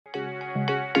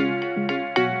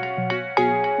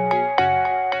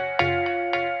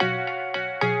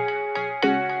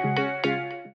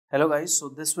Hello guys, so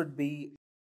this would be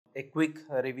a quick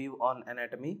review on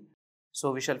anatomy.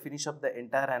 So we shall finish up the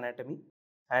entire anatomy,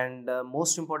 and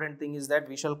most important thing is that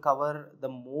we shall cover the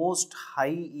most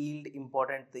high yield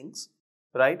important things,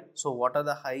 right? So what are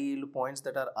the high yield points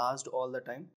that are asked all the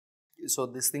time? So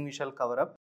this thing we shall cover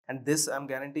up, and this I'm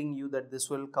guaranteeing you that this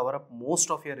will cover up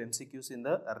most of your MCQs in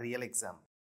the real exam.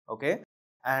 Okay,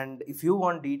 and if you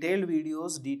want detailed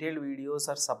videos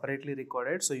are separately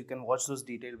recorded, so you can watch those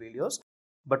detailed videos.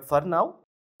 But for now,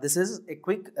 this is a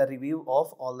quick review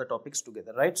of all the topics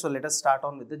together, right? So let us start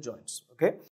on with the joints.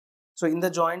 Okay, so in the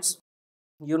joints,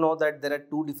 you know that there are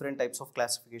two different types of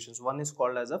classifications. One is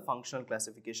called as a functional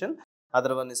classification,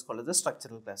 other one is called as a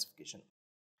structural classification.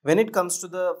 When it comes to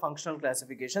the functional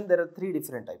classification, there are three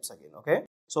different types again. Okay,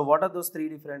 so what are those three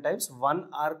different types? One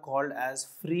are called as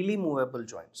freely movable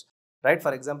joints, right?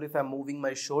 For example, if I'm moving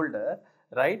my shoulder,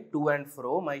 right, to and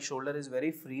fro, my shoulder is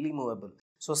very freely movable.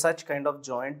 So such kind of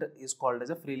joint is called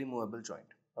as a freely movable joint.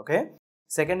 Okay.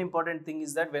 Second important thing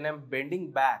is that when I'm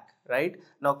bending back, right,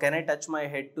 now can I touch my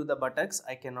head to the buttocks?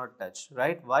 I cannot touch,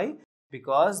 right? Why?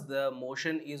 Because the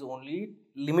motion is only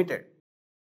limited.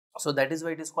 So that is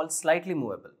why it is called slightly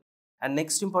movable. And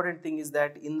next important thing is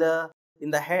that in the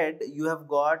head you have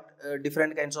got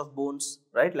different kinds of bones,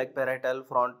 right, like parietal,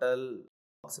 frontal,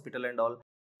 occipital and all.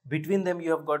 Between them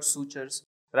you have got sutures,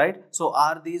 right? So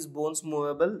are these bones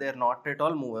movable? They are not at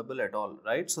all movable at all,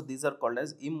 right? So these are called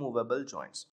as immovable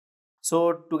joints.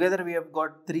 So together we have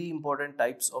got three important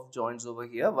types of joints over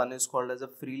here. One is called as a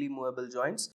freely movable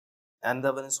joints,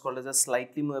 another one is called as a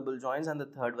slightly movable joints, and the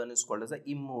third one is called as a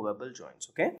immovable joints.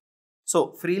 Okay,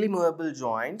 so freely movable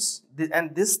joints,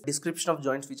 and this description of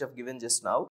joints which I've given just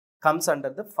now comes under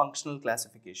the functional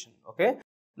classification. Okay,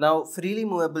 now freely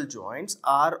movable joints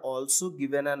are also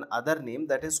given an other name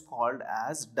that is called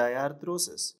as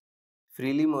diarthrosis.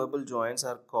 Freely movable joints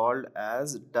are called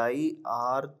as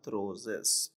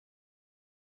diarthrosis.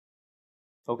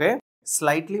 Okay,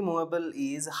 slightly movable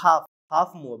is half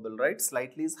movable, right?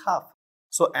 Slightly is half.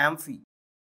 So amphi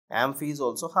is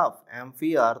also half,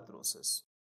 amphiarthrosis.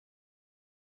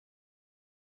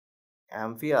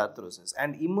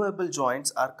 And immovable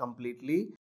joints are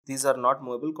completely, these are not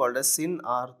movable, called as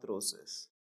synarthrosis.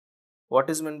 What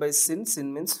is meant by syn?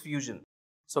 Syn means fusion.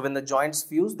 So when the joints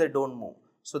fuse, they don't move.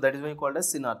 So that is why called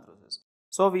as synarthrosis.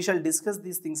 So we shall discuss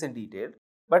these things in detail,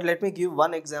 but let me give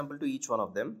one example to each one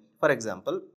of them. For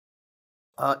example,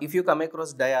 if you come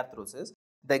across diarthrosis,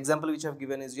 the example which I have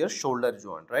given is your shoulder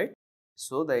joint, right?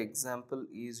 So the example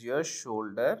is your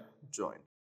shoulder joint.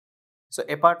 So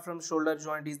apart from shoulder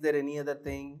joint, is there any other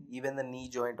thing? Even the knee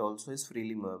joint also is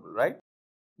freely movable, right?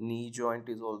 Knee joint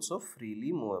is also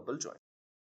freely movable joint.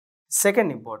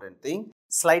 Second important thing,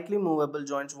 slightly movable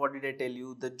joints. What did I tell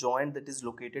you? The joint that is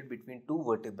located between two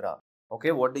vertebrae.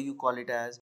 Okay, what do you call it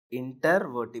as?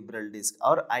 Intervertebral disc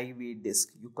or IV disc.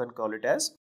 You can call it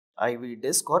as IV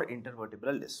disc or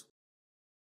intervertebral disc.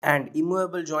 And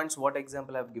immovable joints, what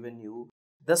example I have given you?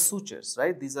 The sutures,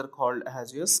 right? These are called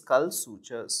as your skull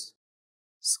sutures.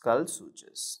 Skull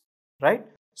sutures, right?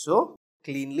 So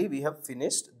cleanly we have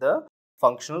finished the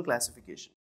functional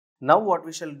classification. Now what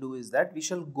we shall do is that we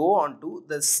shall go on to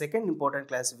the second important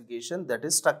classification, that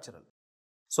is structural.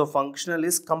 So functional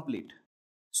is complete.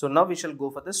 So now we shall go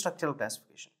for the structural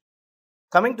classification.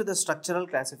 Coming to the structural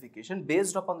classification,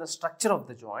 based upon the structure of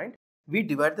the joint, we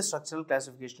divide the structural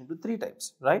classification into three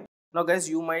types, right? Now guys,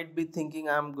 you might be thinking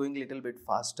I'm going a little bit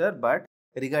faster, but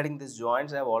regarding these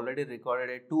joints, I have already recorded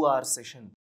a 2-hour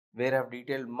session where I have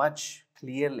detailed much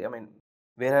clearly,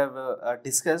 where I have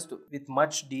discussed with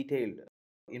much detailed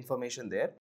information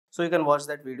there. So you can watch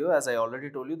that video. As I already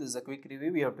told you, this is a quick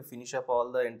review. We have to finish up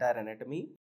all the entire anatomy,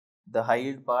 the high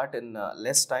yield part in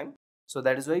less time. So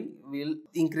that is why we'll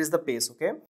increase the pace.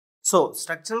 Okay. So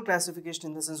structural classification,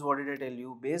 in the sense, what did I tell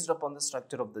you? Based upon the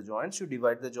structure of the joints, you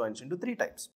divide the joints into three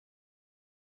types.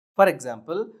 For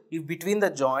example,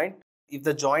 if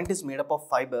the joint is made up of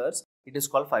fibers, it is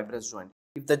called fibrous joint.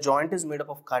 If the joint is made up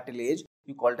of cartilage,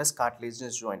 you call it as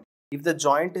cartilaginous joint. If the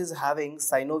joint is having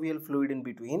synovial fluid in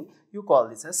between, you call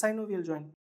this as synovial joint.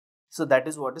 So that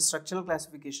is what is structural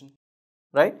classification,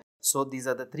 right? So these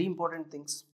are the three important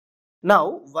things.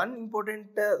 Now, one important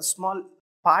small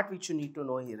part which you need to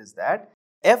know here is that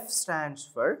F stands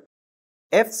for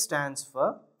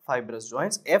fibrous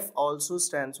joints. F also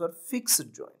stands for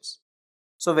fixed joints.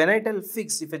 So when I tell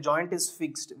fixed, if a joint is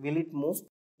fixed, will it move?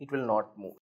 It will not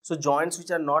move. So joints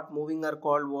which are not moving are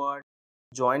called what?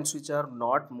 Joints which are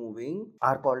not moving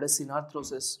are called as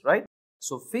synarthrosis, right?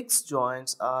 So fixed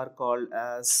joints are called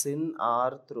as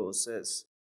synarthrosis.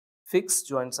 Fixed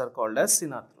joints are called as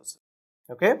synarthrosis.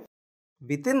 Okay.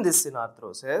 Within this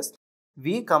synarthrosis,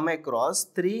 we come across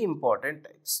three important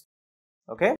types.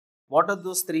 Okay, what are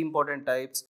those three important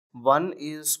types? One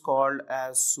is called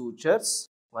as sutures.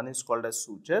 One is called as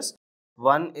sutures.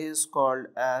 One is called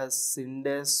as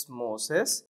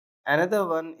syndesmosis. Another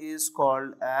one is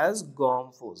called as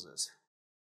gomphoses.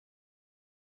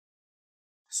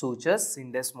 Sutures,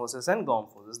 syndesmosis and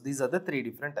gomphoses. These are the three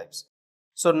different types.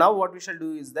 So now what we shall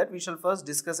do is that we shall first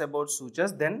discuss about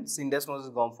sutures, then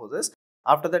syndesmosis, gomphoses.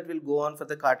 After that we'll go on for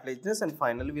the cartilaginous, and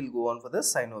finally we'll go on for the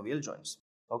synovial joints.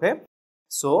 Okay.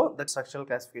 So the structural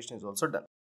classification is also done.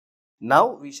 Now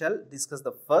we shall discuss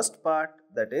the first part,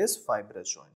 that is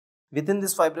fibrous joint. Within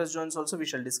this fibrous joints also we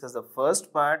shall discuss the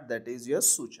first part, that is your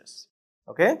sutures.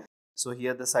 Okay. So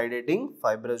here the side heading,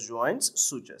 fibrous joints,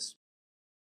 sutures.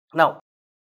 Now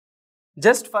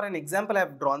just for an example, I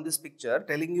have drawn this picture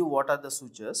telling you what are the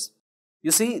sutures.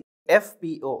 You see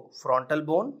FPO, frontal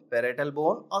bone, parietal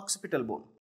bone, occipital bone.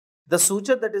 The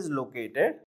suture that is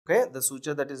located, okay, the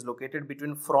suture that is located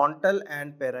between frontal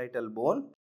and parietal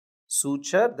bone,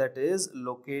 suture that is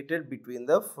located between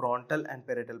the frontal and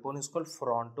parietal bone is called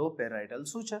frontoparietal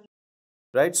suture,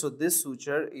 right? So this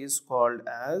suture is called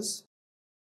as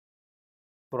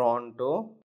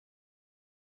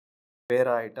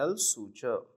frontoparietal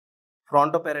suture.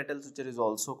 Frontoparietal suture is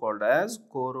also called as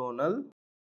coronal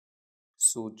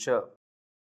suture.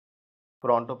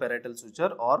 Frontoparietal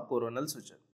suture or coronal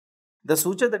suture. The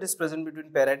suture that is present between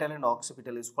parietal and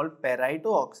occipital is called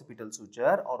parieto-occipital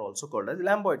suture, or also called as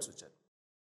lambdoid suture.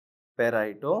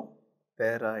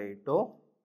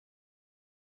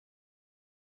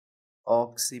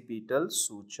 Parieto-occipital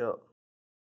suture,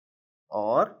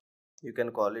 or you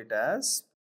can call it as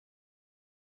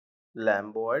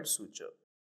lambdoid suture.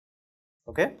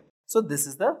 Okay, so this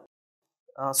is the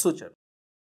suture,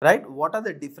 right? What are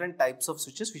the different types of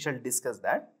sutures? We shall discuss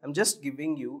that. I'm just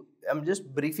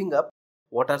briefing up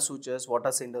what are sutures, what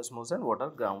are syndesmosis, and what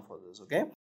are gomphoses. Okay,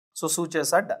 so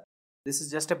sutures are done. This is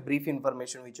just a brief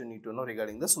information which you need to know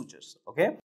regarding the sutures.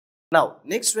 Okay, now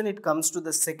next, when it comes to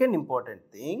the second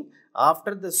important thing,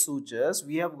 after the sutures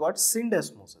we have got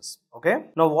syndesmosis. Okay,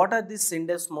 now what are these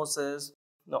syndesmosis?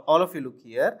 Now all of you look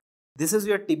here. This is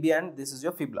your tibia and this is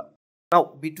your fibula. Now,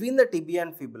 between the tibia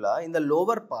and fibula, in the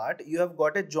lower part, you have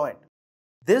got a joint.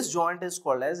 This joint is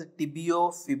called as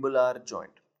tibiofibular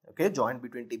joint. Okay, joint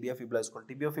between tibia and fibula is called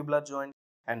tibiofibular joint.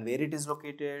 And where it is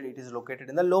located? It is located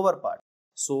in the lower part.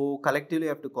 So, collectively,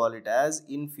 you have to call it as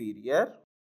inferior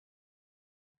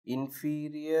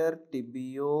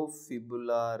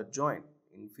tibiofibular joint.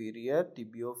 Inferior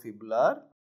tibiofibular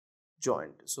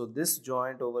joint. So this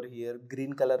joint over here,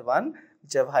 green color one,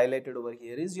 which I have highlighted over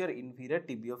here, is your inferior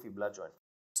tibiofibular joint.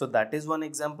 So that is one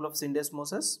example of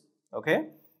syndesmosis. Okay,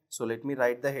 so let me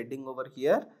write the heading over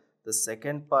here. The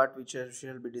second part which I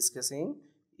shall be discussing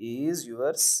is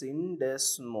your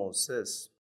syndesmosis.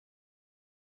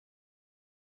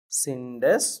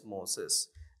 Syndesmosis.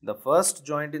 The first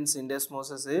joint in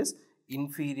syndesmosis is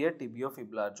inferior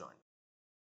tibiofibular joint.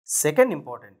 Second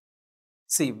important,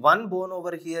 see, one bone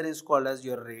over here is called as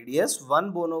your radius,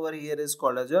 one bone over here is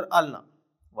called as your ulna.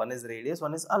 One is radius,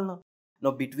 one is ulna.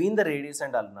 Now, between the radius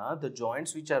and ulna, the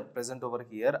joints which are present over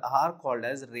here are called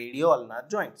as radio-ulnar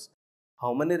joints.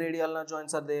 How many radio-ulnar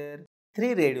joints are there?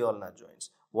 3 radio-ulnar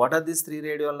joints. What are these 3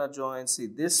 radio-ulnar joints? See,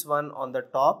 this one on the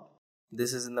top,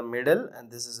 this is in the middle, and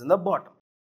this is in the bottom.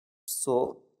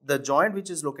 So, the joint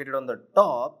which is located on the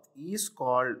top is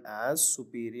called as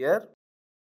superior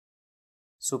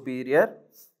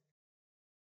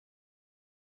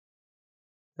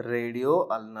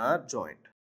radio-ulnar joint.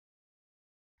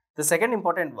 The second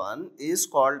important one is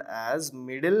called as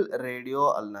middle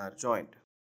radio-ulnar joint.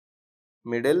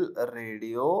 Middle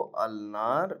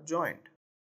radio-ulnar joint.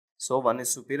 So one is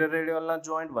superior radio-ulnar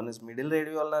joint, one is middle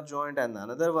radio-ulnar joint, and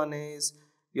another one is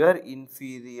your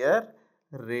inferior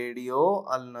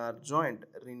radio-ulnar joint.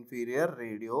 Inferior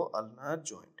radio-ulnar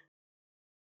joint.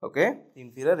 Okay,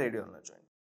 inferior radio-ulnar joint.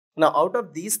 Now, out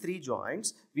of these 3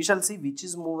 joints, we shall see which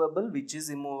is movable, which is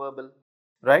immovable,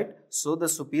 right? So, the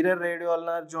superior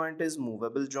radio-ulnar joint is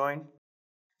movable joint.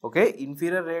 Okay,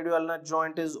 inferior radio-ulnar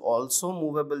joint is also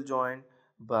movable joint,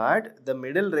 but the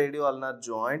middle radio-ulnar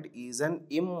joint is an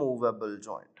immovable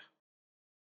joint.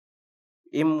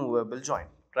 Immovable joint,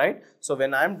 right? So,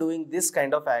 when I am doing this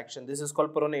kind of action, this is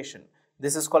called pronation.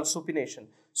 This is called supination.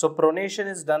 So, pronation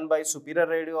is done by superior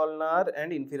radio-ulnar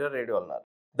and inferior radio-ulnar.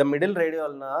 The middle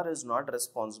radio-ulnar is not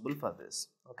responsible for this.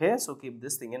 Okay, so keep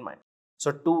this thing in mind.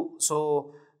 So,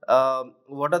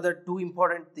 what are the 2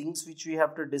 important things which we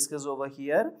have to discuss over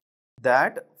here?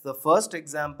 That the first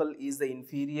example is the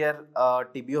inferior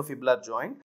tibiofibular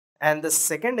joint, and the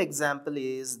second example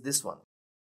is this one.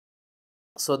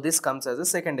 So this comes as a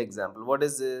second example. What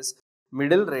is this?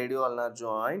 Middle radioulnar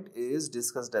joint is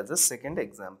discussed as a second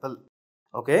example.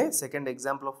 Okay, second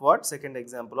example of what? Second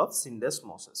example of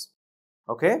syndesmosis.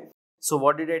 Okay, so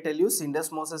what did I tell you?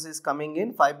 Syndesmosis is coming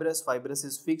in fibrous. Fibrous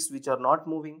is fixed, which are not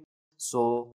moving.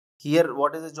 So here,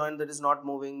 what is the joint that is not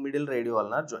moving? Middle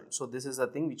radioulnar joint. So this is a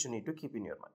thing which you need to keep in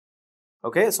your mind.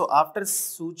 Okay, so after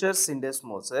suture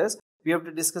syndesmosis, we have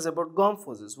to discuss about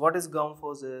gomphosis. What is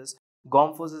gomphosis?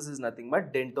 Gomphosis is nothing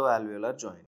but dentoalveolar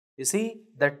joint. You see,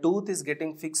 the tooth is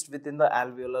getting fixed within the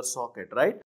alveolar socket,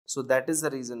 right? So that is the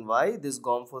reason why this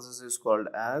gomphosis is called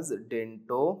as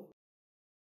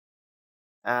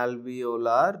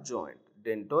dentoalveolar joint.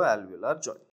 Dentoalveolar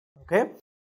joint. Okay.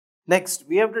 Next,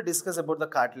 we have to discuss about the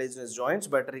cartilaginous joints,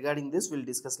 but regarding this, we'll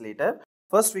discuss later.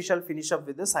 First, we shall finish up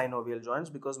with the synovial joints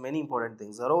because many important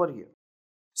things are over here.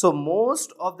 So,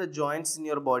 most of the joints in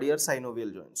your body are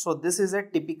synovial joints. So, this is a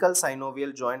typical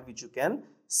synovial joint which you can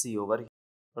see over here,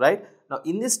 right? Now,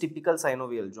 in this typical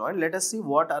synovial joint, let us see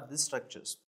what are the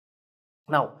structures.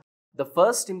 Now, the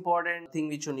first important thing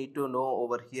which you need to know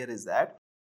over here is that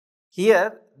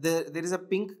here there is a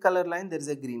pink color line, there is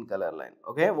a green color line.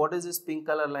 Okay, what is this pink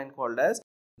color line called as?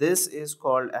 This is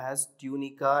called as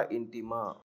tunica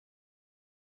intima.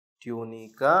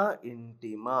 Tunica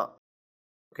intima.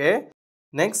 Okay,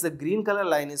 next the green color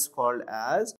line is called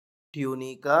as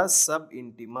tunica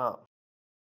subintima.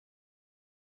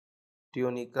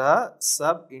 Tunica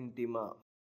subintima.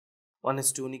 One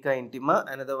is tunica intima,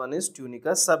 another one is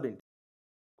tunica subintima.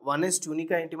 One is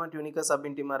tunica intima, tunica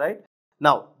subintima, right?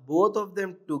 Now, both of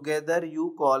them together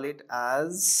you call it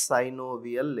as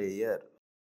synovial layer.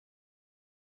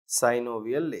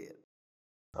 Synovial layer.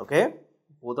 Okay?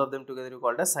 Both of them together you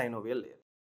call it as synovial layer.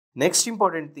 Next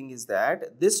important thing is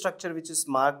that this structure which is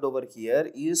marked over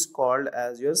here is called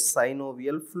as your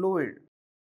synovial fluid.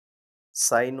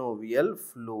 Synovial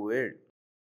fluid.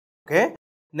 Okay?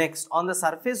 Next, on the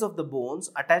surface of the bones,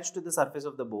 attached to the surface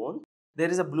of the bone, there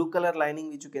is a blue color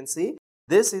lining which you can see.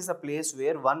 This is a place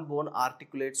where one bone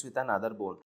articulates with another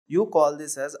bone. You call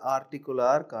this as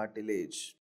articular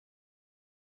cartilage.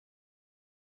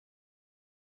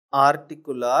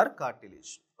 Articular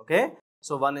cartilage. Okay.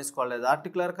 So one is called as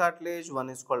articular cartilage, one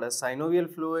is called as synovial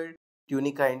fluid,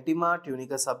 tunica intima,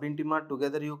 tunica subintima.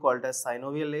 Together you call it as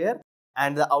synovial layer,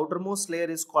 and the outermost layer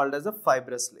is called as a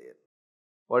fibrous layer.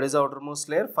 What is the outermost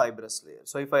layer? Fibrous layer.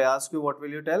 So if I ask you, what will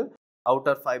you tell?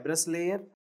 Outer fibrous layer,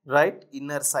 right?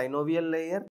 Inner synovial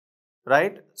layer,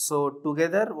 right? So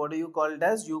together, what do you call it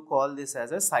as? You call this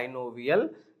as a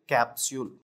synovial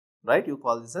capsule, right? You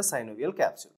call this a synovial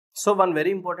capsule. So one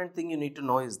very important thing you need to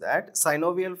know is that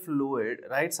synovial fluid,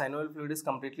 right? Synovial fluid is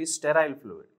completely sterile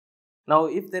fluid. Now,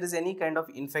 if there is any kind of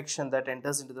infection that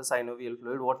enters into the synovial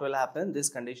fluid, what will happen? This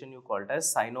condition you call it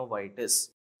as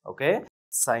synovitis. Okay,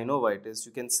 synovitis.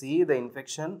 You can see the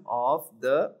infection of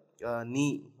the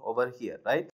knee over here,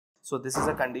 right? So this is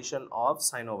a condition of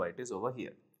synovitis over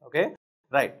here. Okay,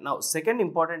 right. Now, second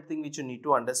important thing which you need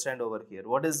to understand over here.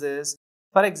 What is this?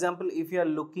 For example, if you are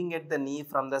looking at the knee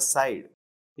from the side,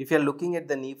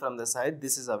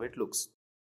 this is how it looks.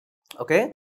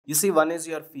 Okay, you see, one is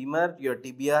your femur, your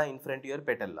tibia, in front your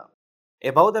patella.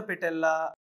 Above the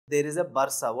patella, there is a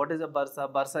bursa. What is a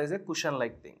bursa? Bursa is a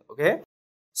cushion-like thing. Okay,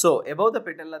 so above the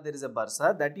patella, there is a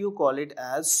bursa that you call it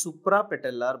as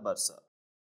suprapatellar bursa.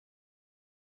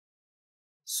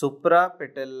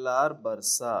 Suprapatellar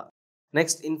bursa.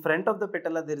 Next, in front of the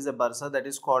patella, there is a bursa that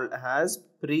is called as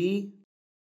prepatellar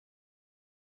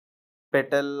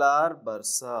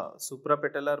bursa.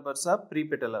 Suprapatellar bursa,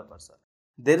 prepatellar bursa.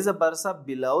 There is a bursa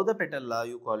below the patella,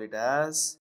 you call it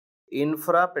as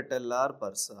infrapatellar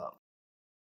bursa.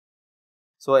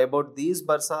 So about these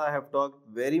bursa I have talked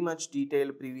very much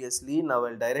detail previously. Now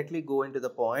I'll directly go into the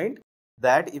point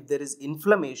that if there is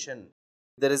inflammation,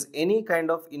 there is any kind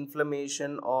of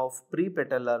inflammation of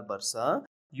prepatellar bursa,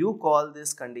 you call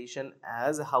this condition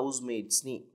as housemaid's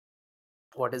knee.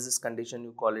 What is this condition?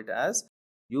 You call it as?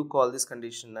 You call this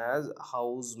condition as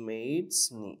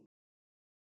housemaid's knee.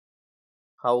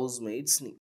 Housemaid's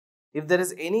knee. If there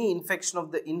is any infection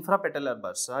of the infrapatellar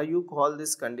bursa, you call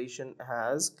this condition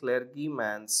as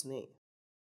clergyman's knee.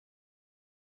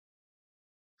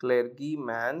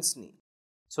 Clergyman's knee.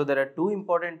 So there are two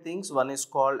important things. One is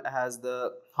called as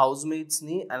the housemaid's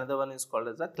knee, another one is called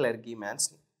as the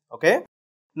clergyman's knee. Okay.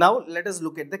 Now let us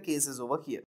look at the cases over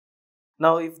here.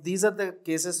 Now if these are the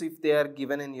cases, if they are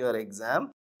given in your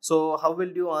exam, so how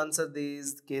will you answer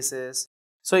these cases?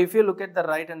 So if you look at the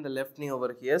right and the left knee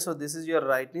over here, so this is your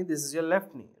right knee, this is your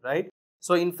left knee, right?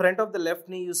 So in front of the left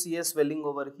knee, you see a swelling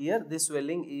over here. This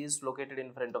swelling is located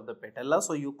in front of the patella.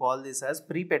 So you call this as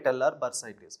prepatellar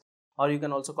bursitis. or you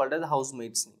can also call it as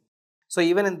housemaid's knee. So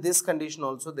even in this condition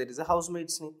also there is a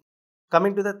housemaid's knee.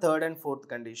 Coming to the third and fourth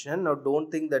condition, now don't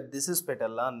think that this is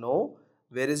patella. No,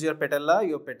 where is your patella?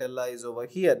 Your patella is over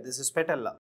here. This is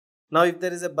patella. Now if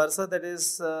there is a bursa that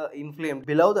is inflamed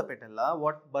below the patella,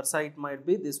 what bursa it might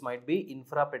be? This might be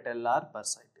infrapatellar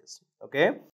bursitis.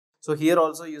 Okay. So here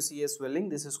also you see a swelling.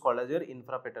 This is called as your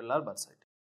infrapatellar bursitis.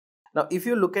 Now if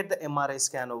you look at the MRI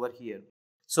scan over here,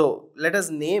 so let us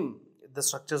name the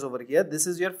structures over here. This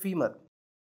is your femur.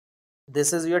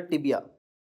 This is your tibia.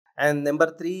 And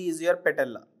number 3 is your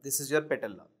patella. This is your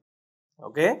patella.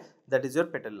 Okay, that is your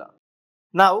patella.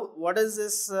 Now, what is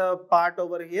this part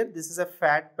over here? This is a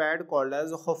fat pad called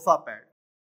as Hoffa pad.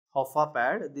 Hoffa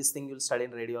pad. This thing you'll study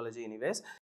in radiology anyways.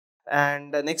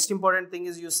 And the next important thing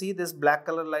is you see this black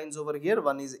color lines over here.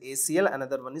 One is ACL,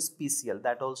 another one is PCL.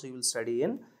 That also you will study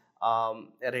in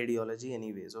radiology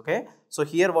anyways. Okay. So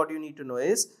here what you need to know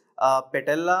is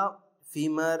patella,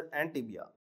 femur and tibia.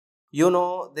 You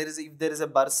know, if there is a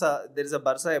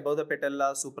bursa above the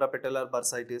patella, suprapatellar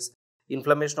bursitis,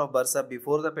 inflammation of bursa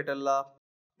before the patella,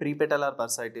 prepatellar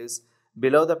bursitis,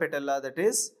 below the patella, that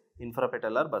is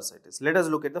infrapatellar bursitis. Let us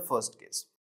look at the first case.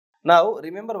 Now,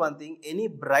 remember one thing, any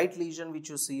bright lesion which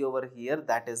you see over here,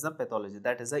 that is the pathology,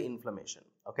 that is the inflammation.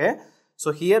 Okay.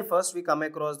 So here first we come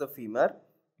across the femur,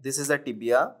 this is the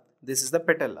tibia, this is the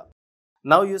patella.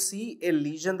 Now you see a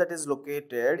lesion that is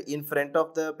located in front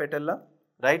of the patella,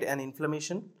 right, an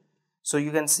inflammation. So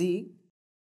you can see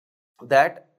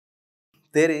that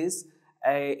there is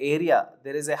a area,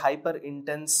 there is a hyper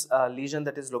intense lesion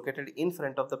that is located in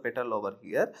front of the patella over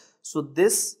here. So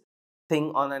this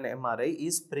thing on an MRI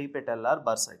is prepatellar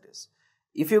bursitis.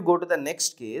 If you go to the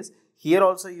next case, here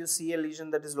also you see a lesion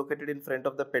that is located in front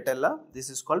of the patella. This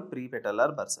is called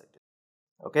prepatellar bursitis.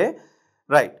 Okay,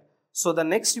 right. So the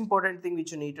next important thing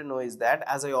which you need to know is that,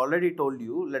 as I already told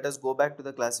you, let us go back to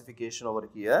the classification over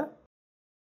here.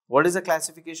 What is the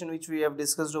classification which we have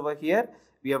discussed over here?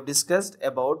 We have discussed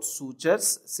about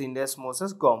sutures,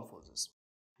 syndesmosis, gomphosis.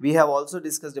 We have also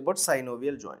discussed about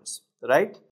synovial joints,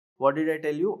 right? What did I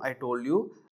tell you? I told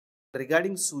you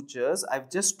regarding sutures,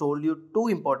 I've just told you two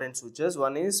important sutures.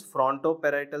 One is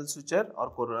frontoparietal suture or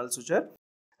coronal suture.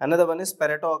 Another one is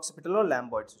parieto-occipital or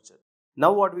lamboid suture.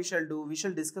 Now what we shall do, we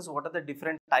shall discuss what are the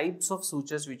different types of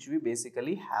sutures which we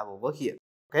basically have over here.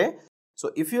 Okay.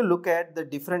 So if you look at the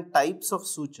different types of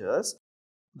sutures,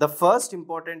 the first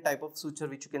important type of suture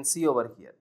which you can see over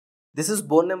here, this is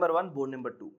bone number 1, bone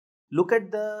number 2. Look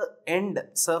at the end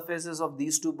surfaces of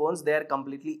these two bones, they are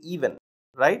completely even,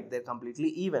 right? They are completely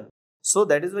even. So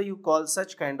that is why you call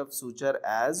such kind of suture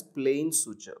as plain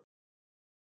suture.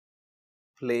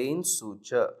 Plain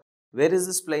suture. Where is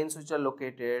this plain suture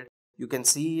located? You can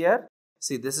see here,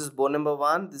 see this is bone number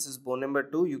 1, this is bone number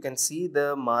 2. You can see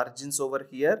the margins over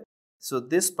here. So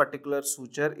this particular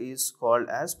suture is called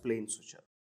as plain suture,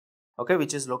 okay,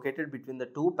 which is located between the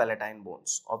two palatine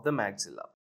bones of the maxilla.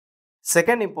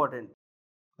 Second important,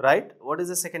 right? What is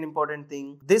the second important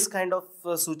thing? This kind of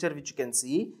suture which you can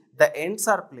see, the ends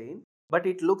are plain, but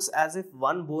it looks as if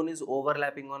one bone is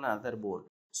overlapping on another bone.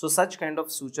 So such kind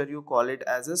of suture you call it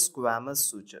as a squamous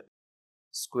suture.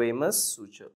 Squamous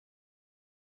suture.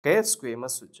 Okay,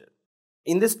 squamous suture.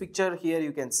 In this picture here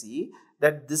you can see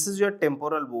that this is your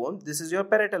temporal bone, this is your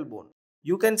parietal bone.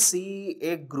 You can see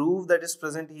a groove that is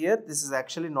present here. This is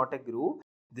actually not a groove.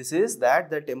 This is that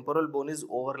the temporal bone is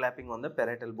overlapping on the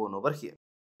parietal bone over here.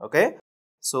 Okay.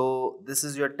 So this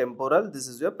is your temporal, this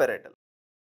is your parietal.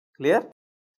 Clear?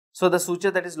 So the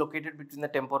suture that is located between the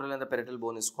temporal and the parietal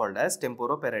bone is called as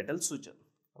temporoparietal suture.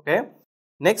 Okay.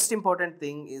 Next important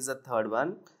thing is the third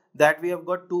one, that we have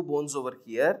got two bones over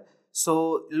here.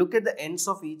 So look at the ends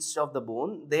of each of the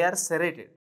bone, they are serrated.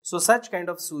 So such kind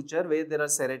of suture where there are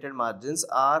serrated margins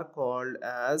are called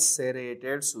as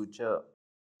serrated suture.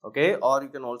 Okay, or you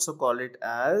can also call it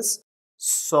as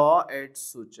saw edge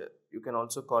suture. You can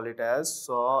also call it as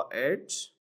saw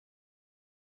edge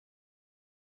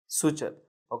suture.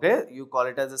 Okay, you call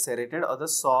it as a serrated or the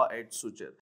saw edge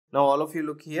suture. Now all of you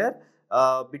look here,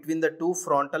 between the two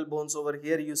frontal bones over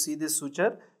here, you see this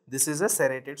suture. This is a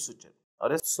serrated suture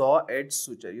or a saw edge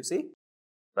suture, you see,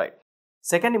 right?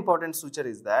 Second important suture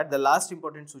is that, the last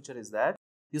important suture is that,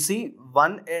 you see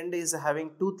one end is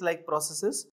having tooth-like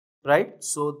processes, right?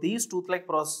 So these tooth-like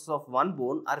processes of one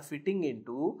bone are fitting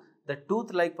into the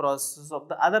tooth-like processes of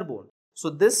the other bone. So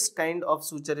this kind of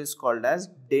suture is called as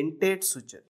dentate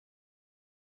suture.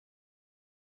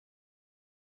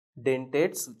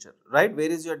 Dentate suture, right? Where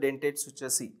is your dentate suture?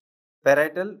 See,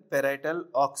 parietal,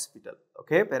 occipital.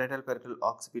 Okay, parietal,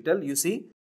 occipital. You see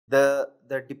the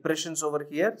depressions over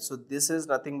here. So this is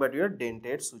nothing but your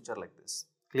dentate suture like this.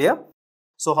 Clear?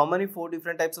 So how many 4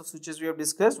 different types of switches we have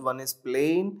discussed? One is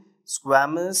plain,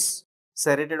 squamous,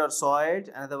 serrated or sawed,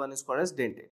 another one is called as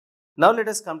dentate. Now let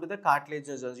us come to the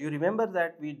cartilaginous joints. You remember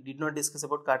that we did not discuss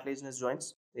about cartilaginous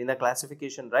joints in the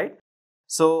classification, right?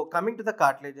 So coming to the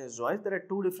cartilaginous joints, there are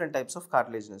 2 different types of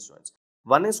cartilaginous joints.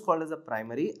 One is called as a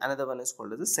primary, another one is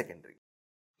called as a secondary.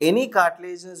 Any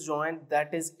cartilaginous joint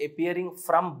that is appearing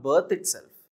from birth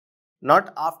itself,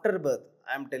 not after birth,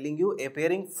 I am telling you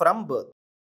appearing from birth,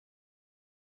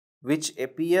 which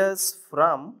appears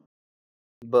from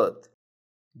birth,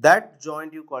 that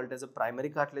joint you call it as a primary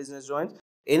cartilaginous joint.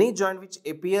 Any joint which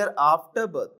appear after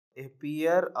birth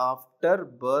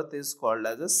is called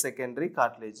as a secondary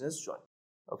cartilaginous joint.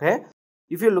 Okay,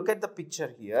 if you look at the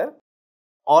picture here,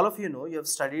 all of you know, you have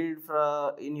studied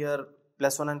in your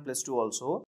 +1 and +2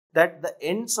 also, that the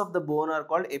ends of the bone are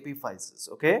called epiphyses.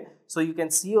 Okay, so you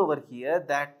can see over here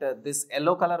that this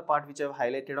yellow color part which I have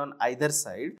highlighted on either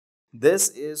side, this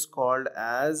is called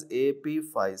as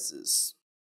epiphyses.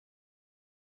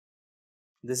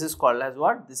 This is called as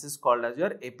what? This is called as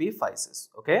your epiphysis.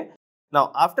 Okay.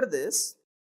 Now after this,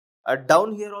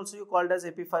 down here also you called as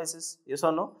epiphysis. Yes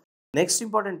or no? Next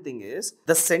important thing is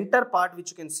the center part which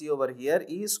you can see over here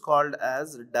is called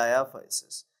as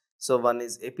diaphysis. So one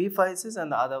is epiphysis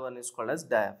and the other one is called as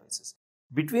diaphysis.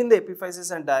 Between the epiphysis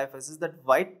and diaphysis, that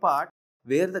white part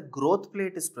where the growth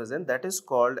plate is present, that is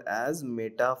called as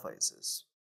metaphysis.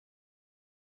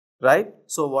 Right?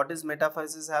 So what is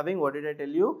metaphysis having? What did I tell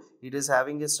you? It is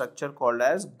having a structure called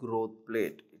as growth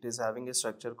plate. It is having a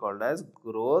structure called as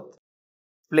growth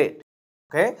plate.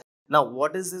 Okay. Now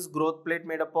what is this growth plate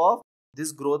made up of?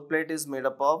 This growth plate is made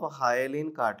up of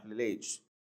hyaline cartilage.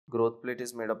 Growth plate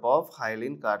is made up of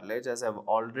hyaline cartilage. As I have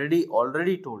already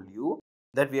told you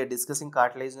that we are discussing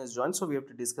cartilaginous joints, so we have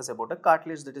to discuss about a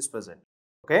cartilage that is present.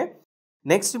 Okay.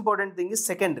 Next important thing is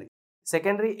secondary.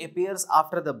 Secondary appears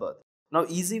after the birth. Now,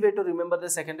 easy way to remember the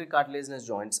secondary cartilaginous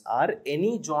joints are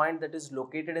any joint that is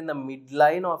located in the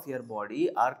midline of your body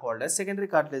are called as secondary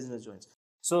cartilaginous joints.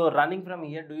 So, running from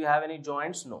here, do you have any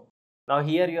joints? No. Now,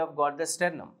 here you have got the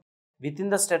sternum. Within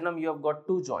the sternum, you have got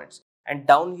 2 joints. And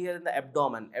down here in the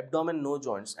abdomen, no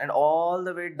joints. And all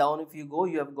the way down, if you go,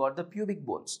 you have got the pubic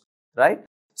bones, right?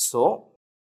 So,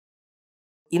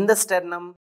 in the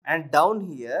sternum and down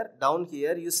here,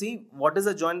 you see what is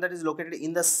the joint that is located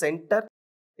in the center?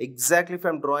 Exactly, if I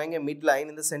am drawing a midline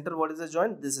in the center, what is the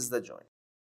joint? This is the joint.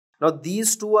 Now,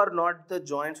 these two are not the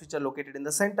joints which are located in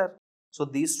the center. So,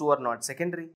 these two are not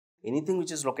secondary. Anything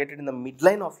which is located in the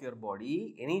midline of your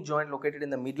body, any joint located in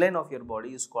the midline of your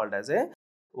body is called as a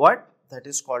what? That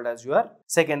is called as your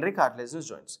secondary cartilaginous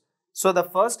joints. So, the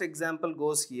first example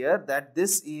goes here that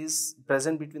this is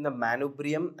present between the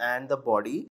manubrium and the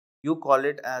body. You call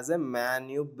it as a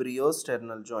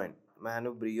manubriosternal joint.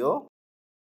 Manubriosternal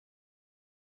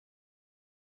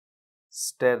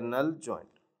joint.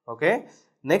 Okay.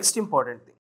 Next important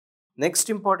thing. Next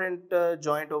important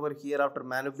joint over here after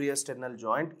manubriosternal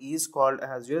joint is called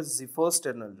as your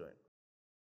xiphosternal joint.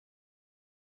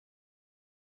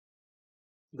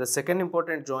 The second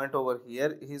important joint over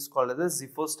here is called as the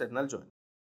xiphosternal joint.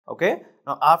 Okay.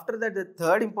 Now after that, the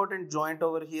third important joint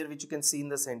over here which you can see in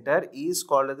the center is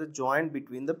called as the joint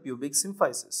between the pubic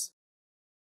symphysis.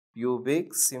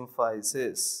 Pubic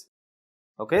symphysis.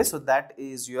 Okay. So that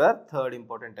is your third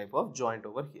important type of joint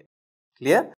over here.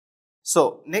 Clear?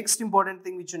 So next important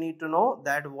thing which you need to know,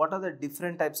 that what are the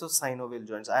different types of synovial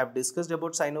joints. I have discussed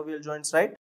about synovial joints,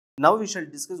 right? Now we shall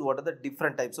discuss what are the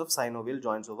different types of synovial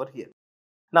joints over here.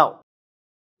 Now,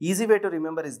 easy way to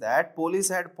remember is that police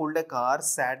had pulled a car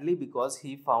sadly because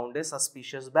he found a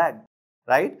suspicious bag,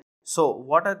 right? So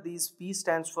what are these? P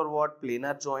stands for what?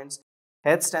 Planar joints.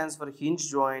 H stands for hinge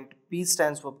joint. P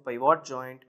stands for pivot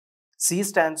joint. C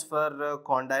stands for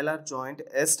condylar joint.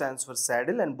 S stands for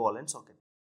saddle and ball and socket.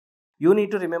 You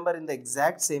need to remember in the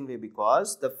exact same way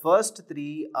because the first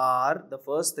three are the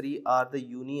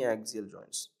uniaxial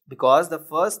joints. Because the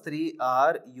first three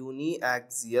are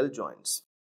uniaxial joints.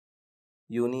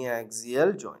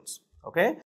 Uniaxial joints.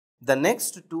 Okay. The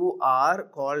next two are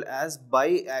called as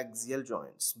biaxial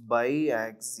joints.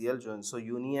 Biaxial joints. So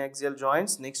uniaxial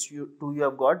joints. Next two you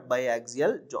have got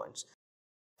biaxial joints.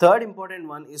 Third important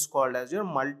one is called as your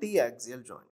multiaxial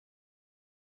joint.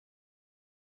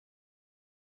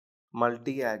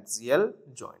 Multiaxial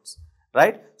joints,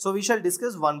 right? So we shall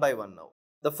discuss one by one now.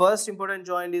 The first important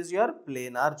joint is your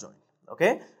planar joint.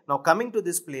 Okay. Now coming to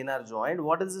this planar joint,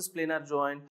 what is this planar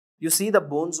joint? You see the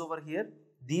bones over here.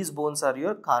 These bones are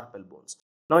your carpal bones.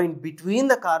 Now in between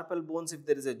the carpal bones, if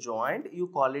there is a joint, you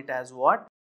call it as what?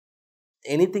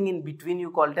 Anything in between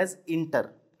you call it as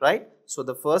right? So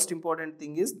the first important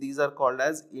thing is these are called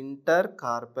as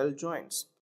intercarpal joints,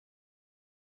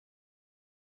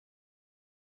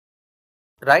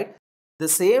 right? The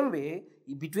same way,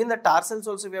 between the tarsals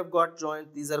also we have got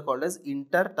joints. These are called as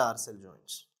intertarsal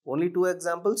joints. Only two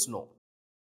examples? No.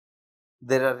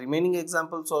 There are remaining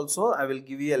examples also. I will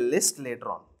give you a list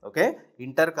later on. Okay,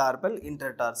 intercarpal,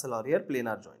 intertarsal, or here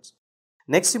planar joints.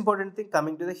 Next important thing,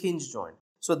 coming to the hinge joint.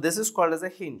 So this is called as a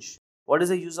hinge. What is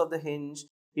the use of the hinge?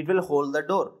 It will hold the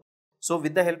door. So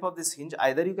with the help of this hinge,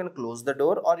 either you can close the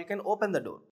door or you can open the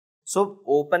door. So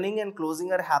opening and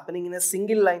closing are happening in a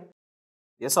single line.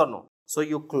 Yes or no? So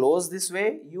you close this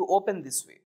way, you open this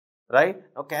way, right?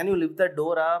 Now can you lift the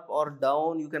door up or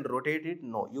down? You can rotate it?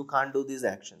 No, you can't do these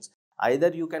actions. Either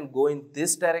you can go in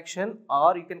this direction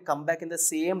or you can come back in the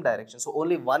same direction. So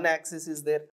only one axis is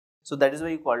there. So that is why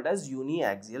you call it as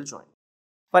uniaxial joint.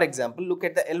 For example, look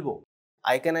at the elbow.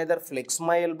 I can either flex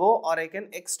my elbow or I can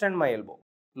extend my elbow.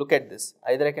 Look at this.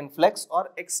 Either I can flex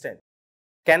or extend.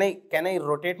 Can I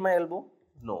rotate my elbow?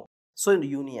 No. So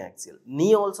uniaxial.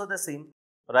 Knee also the same,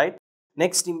 right?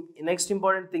 Next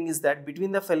important thing is that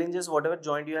between the phalanges, whatever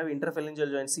joint you have,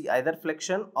 interphalangeal joint, see either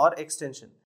flexion or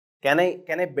extension. Can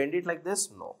I bend it like this?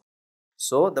 No.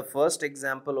 So the first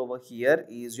example over here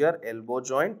is your elbow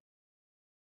joint.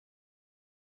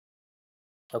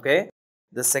 Okay.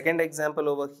 The second example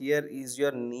over here is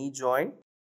your knee joint.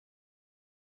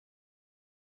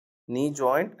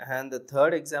 And the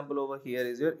third example over here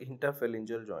is your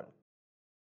interphalangeal joint.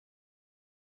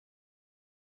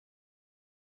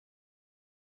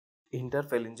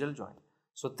 Interphalangeal joint.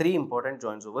 So three important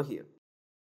joints over here.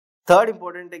 Third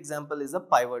important example is a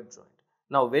pivot joint.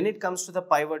 Now when it comes to the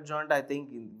pivot joint, I think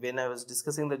when I was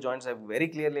discussing the joints, I very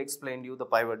clearly explained you the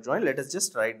pivot joint. Let us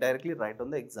just directly write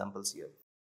on the examples here,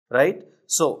 right?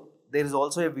 So there is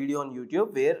also a video on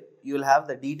YouTube where you will have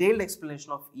the detailed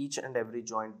explanation of each and every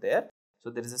joint there.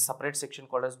 So there is a separate section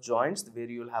called as joints where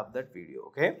you will have that video.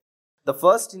 Okay. The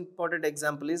first important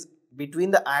example is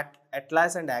between the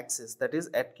atlas and axis, that is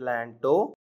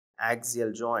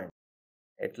atlantoaxial joint.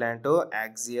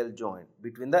 Atlantoaxial joint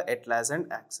between the atlas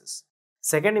and axis.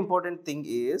 Second important thing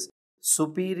is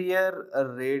superior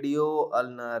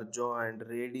radioulnar joint.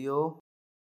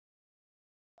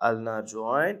 Ulnar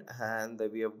joint, and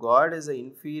we have got is the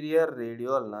inferior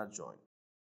radioulnar joint.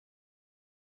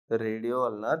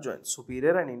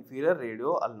 Superior and inferior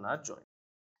radioulnar joint.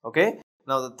 Okay.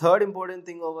 Now the third important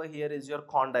thing over here is your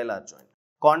condylar joint.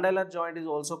 Condylar joint is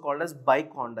also called as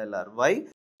bicondylar. Why?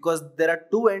 Because there are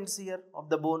two ends here of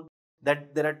the bone.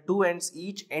 That there are two ends.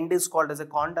 Each end is called as a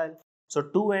condyle. So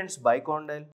two ends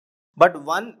bicondyle. But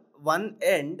one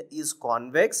end is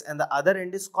convex and the other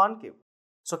end is concave.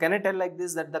 So can I tell like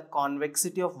this, that the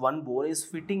convexity of one bone is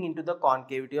fitting into the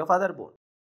concavity of other bone.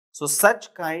 So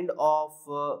such kind of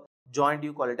joint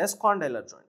you call it as condylar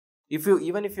joint.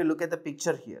 Even if you look at the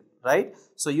picture here, right?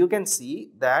 So you can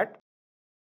see that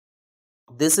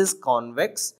this is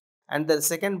convex and the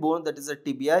second bone, that is a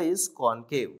tibia, is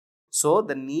concave. So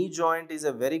the knee joint is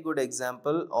a very good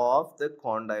example of the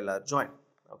condylar joint.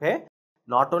 Okay.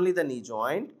 Not only the knee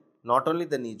joint,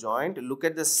 look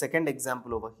at the second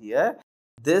example over here.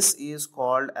 This is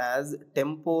called as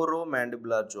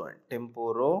temporomandibular joint.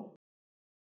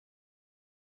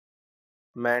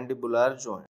 Temporomandibular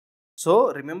joint.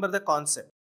 So remember the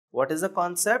concept. What is the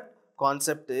concept?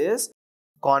 Concept is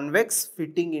convex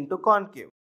fitting into concave.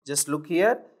 Just look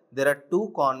here. There are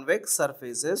two convex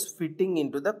surfaces fitting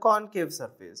into the concave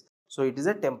surface. So it is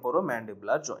a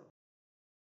temporomandibular joint.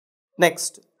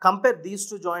 Next, compare these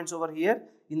two joints over here.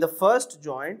 In the first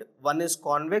joint, one is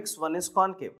convex, one is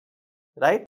concave.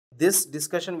 Right? This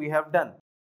discussion we have done.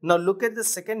 Now look at the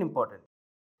second important.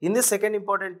 In the second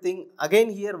important thing, again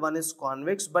here one is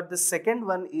convex, but the second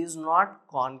one is not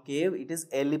concave, it is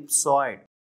ellipsoid.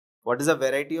 What is the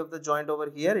variety of the joint over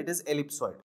here? It is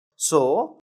ellipsoid.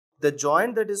 So the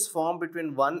joint that is formed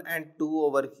between 1 and 2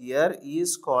 over here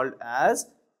is called as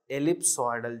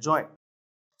ellipsoidal joint.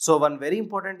 So one very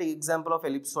important example of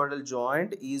ellipsoidal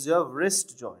joint is your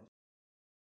wrist joint.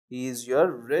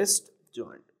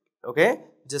 Okay,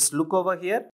 just look over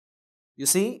here. You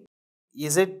see,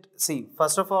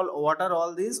 first of all, what are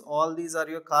all these? All these are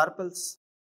your carpals.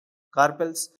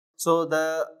 So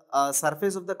the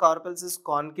surface of the carpals is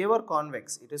concave or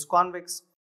convex? It is convex.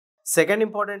 Second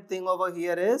important thing over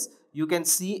here is you can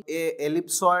see a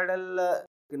ellipsoidal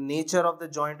nature of the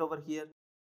joint over here.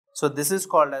 So this is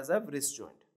called as a wrist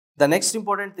joint. The next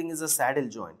important thing is a saddle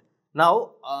joint.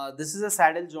 Now this is a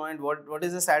saddle joint. What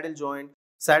is a saddle joint?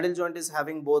 Saddle joint is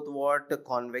having both what?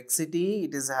 Convexity,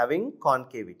 it is having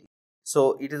concavity.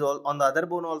 So it is all on the other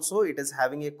bone also, it is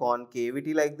having a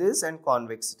concavity like this and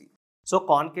convexity. So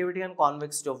concavity and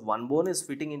convexity of one bone is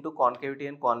fitting into concavity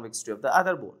and convexity of the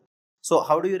other bone. So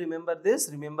how do you remember this?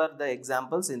 Remember the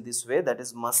examples in this way, that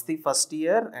is Masti first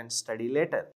year and study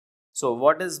later. So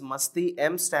what is Masti?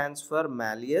 M stands for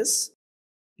malleus.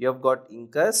 You have got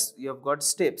incus, you have got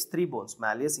stapes, three bones,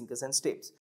 malleus, incus and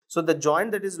stapes. So the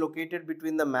joint that is located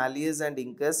between the malleus and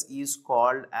incus is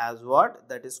called as what?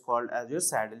 That is called as your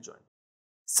saddle joint.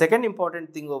 Second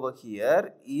important thing over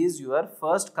here is your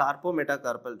first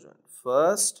carpo-metacarpal joint.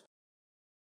 First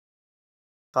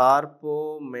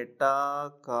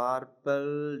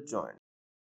carpo-metacarpal joint.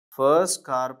 First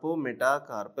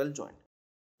carpo-metacarpal joint.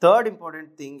 Third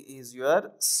important thing is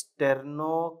your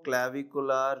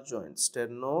sternoclavicular joint.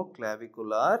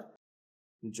 Sternoclavicular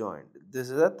joint. This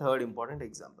is a third important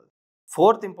example.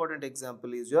 Fourth important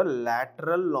example is your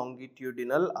lateral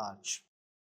longitudinal arch.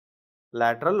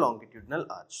 Lateral longitudinal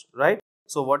arch, right?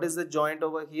 So what is the joint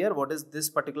over here? What is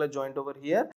this particular joint over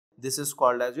here? This is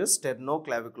called as your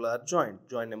sternoclavicular joint,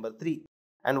 joint number 3.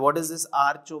 And what is this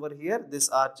arch over here? This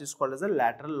arch is called as a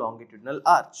lateral longitudinal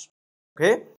arch.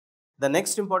 Okay. The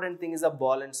next important thing is a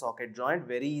ball and socket joint.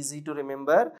 Very easy to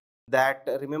remember. That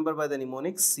remember by the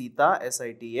mnemonics SITA,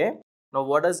 S-I-T-A. Now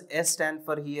what does S stand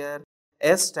for here?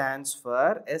 S stands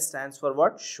for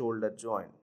what? Shoulder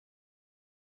joint.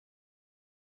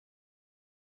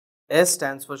 S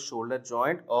stands for shoulder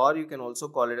joint, or you can also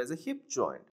call it as a hip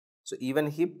joint. So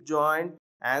even hip joint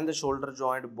and the shoulder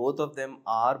joint, both of them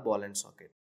are ball and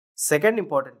socket. Second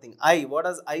important thing, I. What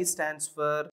does I stands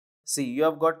for? See, you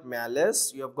have got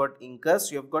malleus, you have got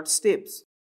incus, you have got stapes.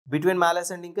 Between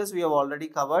malleus and incus, we have already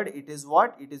covered. It is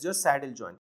what? It is your saddle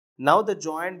joint. Now the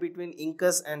joint between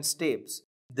incus and stapes,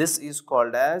 this is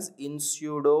called as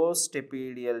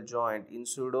insudostapedial joint.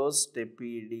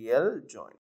 Insudostapedial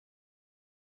joint.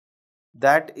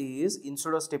 That is,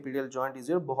 insudostapedial joint is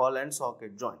your ball and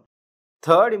socket joint.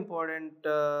 Third important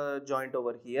joint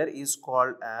over here is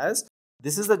called as,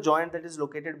 this is the joint that is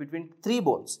located between three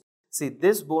bones. See,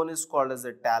 this bone is called as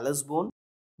the talus bone.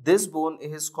 This bone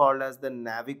is called as the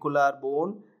navicular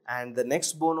bone. And the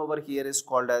next bone over here is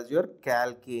called as your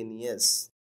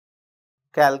calcaneus.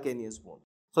 Calcaneus bone.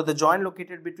 So the joint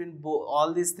located between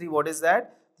all these three, what is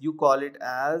that? You call it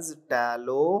as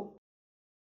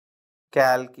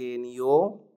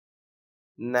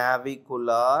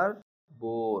talocalcaneo-navicular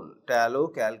bone.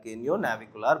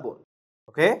 Talocalcaneo-navicular bone.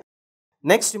 Okay.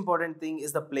 Next important thing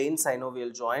is the plain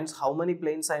synovial joints. How many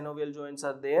plain synovial joints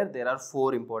are there? There are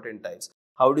 4 important types.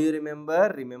 How do you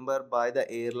remember? Remember by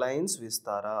the airlines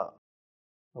Vistara.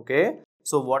 Okay.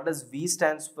 So what does V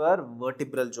stands for?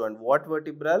 Vertebral joint. What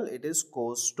vertebral? It is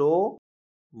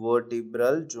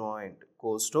costovertebral joint.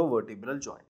 Costovertebral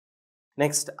joint.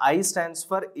 Next, I stands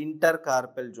for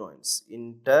intercarpal joints.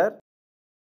 Intercarpal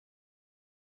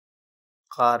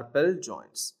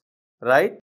joints.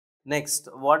 Right? Next,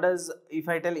 what does, if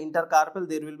I tell intercarpal,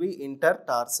 there will be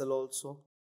intertarsal also.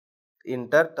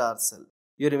 Intertarsal.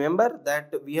 You remember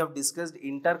that we have discussed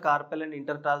intercarpal and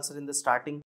intertarsal in the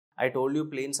starting. I told you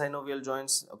plain synovial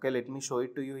joints. Okay, let me show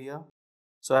it to you here.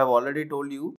 So I have already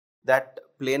told you that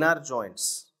planar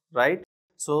joints, right?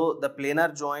 So the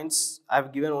planar joints, I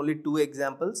have given only 2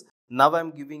 examples. Now I am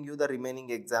giving you the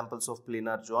remaining examples of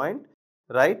planar joint,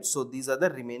 right? So these are the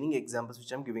remaining examples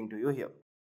which I am giving to you here.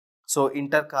 So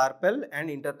intercarpal and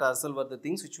intertarsal were the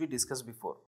things which we discussed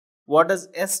before. What does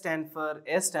S stand for?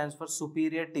 S stands for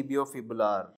superior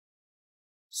tibiofibular.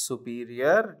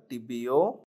 Superior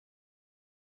tibiofibular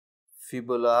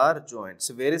joint.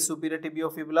 So where is superior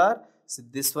tibiofibular? So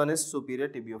this one is superior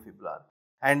tibiofibular.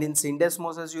 And in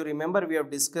syndesmosis, you remember we have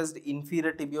discussed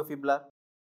inferior tibiofibular.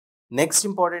 Next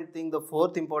important thing, the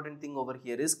fourth important thing over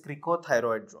here is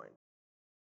cricothyroid joint.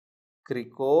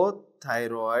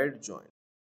 Cricothyroid joint.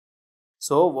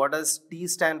 So what does T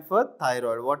stand for?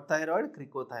 Thyroid. What thyroid?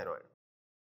 Cricothyroid.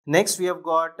 Next we have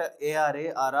got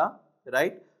ARA,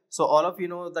 right? So all of you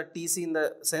know the TC in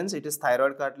the sense it is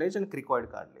thyroid cartilage and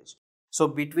cricoid cartilage. So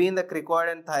between the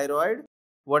cricoid and thyroid,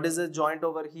 what is the joint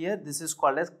over here? This is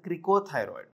called as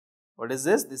cricothyroid. What is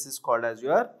this? This is called as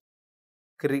your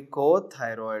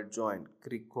cricothyroid joint.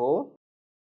 Cricothyroid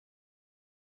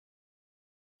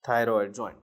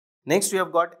joint. Next we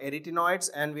have got arytenoids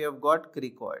and we have got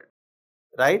cricoid.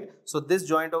 Right? So this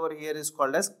joint over here is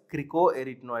called as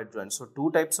cricoarytenoid joint. So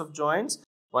 2 types of joints.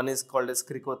 One is called as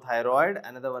cricothyroid,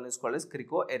 another one is called as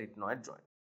cricoarytenoid joint.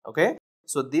 Okay?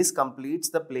 So this completes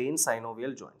the plain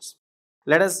synovial joints.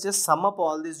 Let us just sum up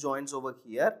all these joints over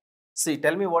here. See,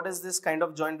 tell me what is this kind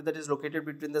of joint that is located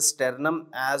between the sternum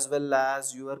as well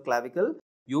as your clavicle?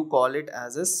 You call it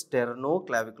as a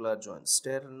sternoclavicular joint.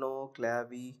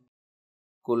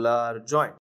 Sternoclavicular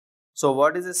joint. So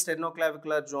what is a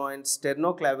sternoclavicular joint?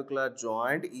 Sternoclavicular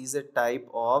joint is a type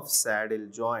of saddle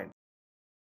joint.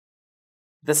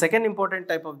 The second important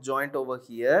type of joint over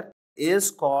here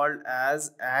is called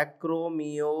as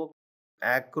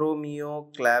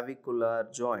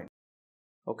acromioclavicular joint.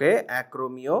 Okay,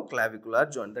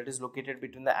 acromioclavicular joint, that is located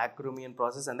between the acromion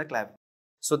process and the clavicle.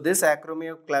 So this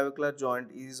acromioclavicular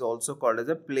joint is also called as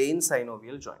a plain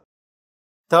synovial joint.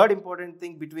 Third important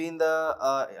thing between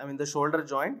the shoulder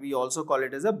joint, we also call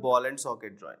it as a ball and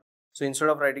socket joint. So instead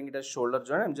of writing it as shoulder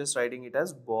joint, I'm just writing it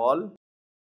as ball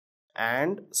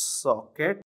and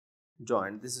socket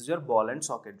joint. This is your ball and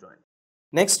socket joint.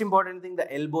 Next important thing,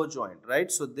 the elbow joint,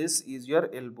 right? So this is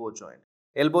your elbow joint.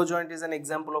 Elbow joint is an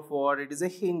example of what? It is a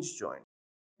hinge joint.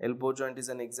 Elbow joint is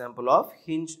an example of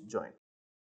hinge joint.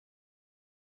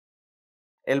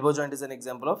 Elbow joint is an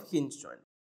example of hinge joint.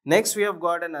 Next, we have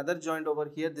got another joint over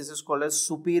here. This is called as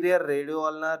superior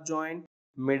radio-ulnar joint,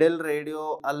 middle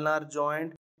radio-ulnar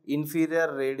joint,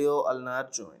 inferior radio-ulnar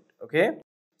joint. Okay.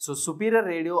 So superior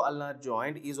radio-ulnar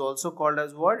joint is also called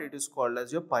as what? It is called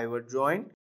as your pivot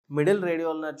joint. Middle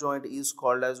radio-ulnar joint is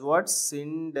called as what?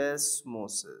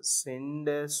 Syndesmosis.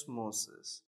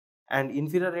 Syndesmosis. And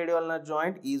inferior radio-ulnar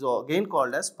joint is again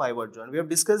called as pivot joint. We have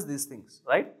discussed these things,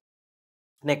 right?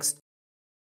 Next,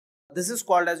 this is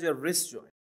called as your wrist joint.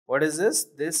 What is this?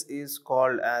 This is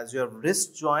called as your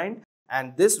wrist joint,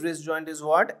 and this wrist joint is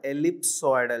what?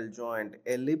 Ellipsoidal joint.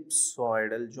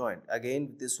 Ellipsoidal joint.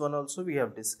 Again, this one also we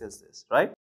have discussed this,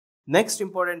 right? Next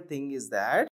important thing is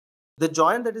that the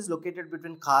joint that is located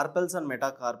between carpals and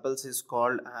metacarpals is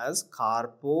called as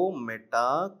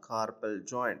carpometacarpal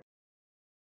joint.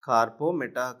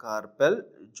 Carpometacarpal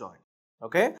joint.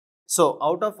 Okay. So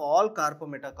out of all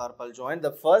carpometacarpal joint,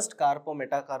 the first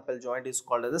carpometacarpal joint is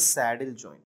called as a saddle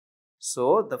joint.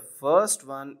 So the first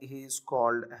one is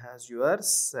called as your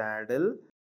saddle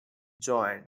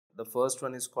joint. The first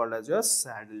one is called as your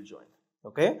saddle joint.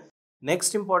 Okay.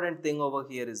 Next important thing over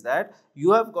here is that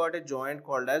you have got a joint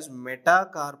called as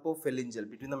metacarpophalangeal,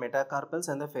 between the metacarpals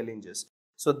and the phalanges.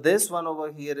 So this one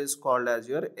over here is called as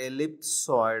your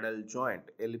ellipsoidal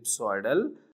joint.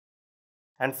 Ellipsoidal.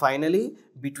 And finally,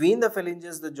 between the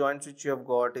phalanges, the joints which you have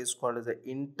got is called as the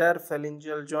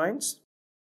interphalangeal joints.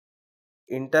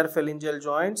 Interphalangeal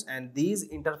joints, and these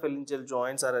interphalangeal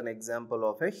joints are an example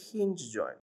of a hinge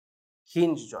joint.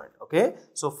 Hinge joint. Okay.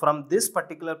 So from this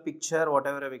particular picture,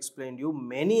 whatever I've explained you,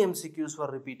 many MCQs were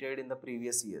repeated in the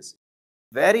previous years.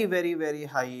 Very, very, very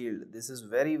high yield. This is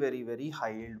very, very, very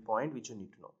high yield point which you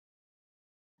need to know.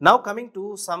 Now coming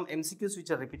to some MCQs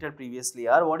which are repeated previously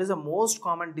are, what is the most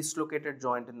common dislocated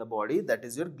joint in the body? That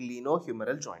is your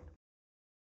glenohumeral joint.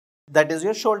 That is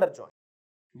your shoulder joint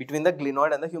between the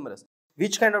glenoid and the humerus.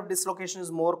 Which kind of dislocation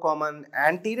is more common?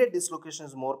 Anterior dislocation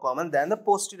is more common than the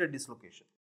posterior dislocation,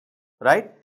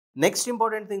 right? Next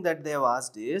important thing that they have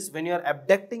asked is, when you are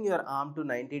abducting your arm to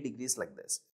 90 degrees like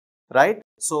this, right?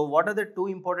 So what are the two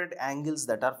important angles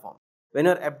that are formed? When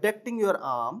you are abducting your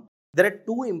arm, there are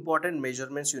two important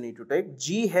measurements you need to take.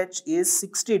 GH is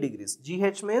 60 degrees.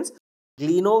 GH means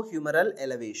glenohumeral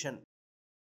elevation.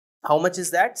 How much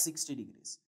is that? 60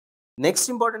 degrees. Next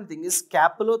important thing is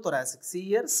scapulothoracic. See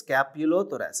here,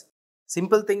 scapulothoracic.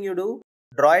 Simple thing you do,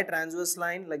 draw a transverse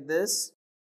line like this,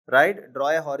 right? Draw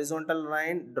a horizontal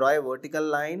line, draw a vertical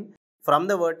line. From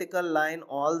the vertical line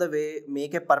all the way,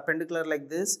 make a perpendicular like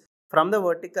this. From the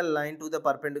vertical line to the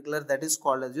perpendicular, that is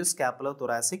called as your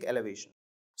scapulothoracic elevation.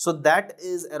 So that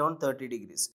is around 30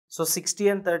 degrees. So 60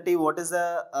 and 30, what is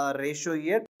the ratio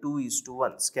here?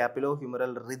 2:1.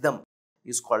 Scapulohumeral rhythm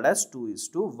is called as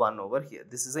 2:1 over here.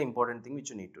 This is an important thing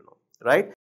which you need to know,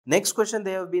 right? Next question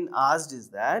they have been asked is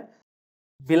that,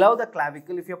 below the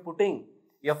clavicle, if you are putting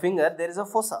your finger, there is a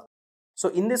fossa. So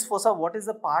in this fossa, what is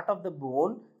the part of the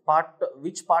bone,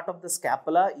 which part of the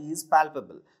scapula is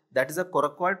palpable? That is a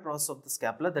coracoid process of the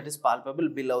scapula that is palpable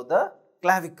below the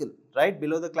clavicle, right?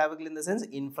 Below the clavicle in the sense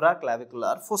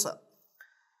infraclavicular fossa.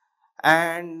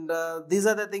 And these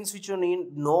are the things which you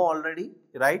need know already,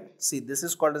 right? See, this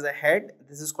is called as a head,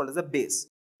 this is called as a base.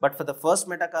 But for the first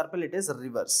metacarpal, it is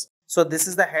reverse. So this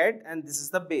is the head and this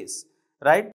is the base,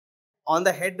 right? On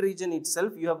the head region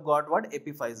itself, you have got what?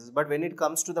 Epiphysis. But when it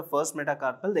comes to the first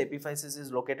metacarpal, the epiphysis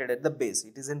is located at the base.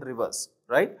 It is in reverse,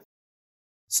 right?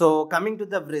 So coming to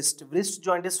the wrist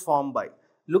joint is formed by,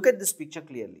 look at this picture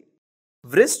clearly.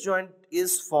 Wrist joint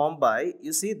is formed by,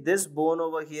 you see this bone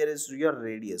over here is your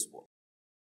radius bone.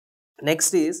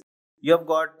 Next is, you have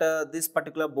got this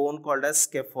particular bone called as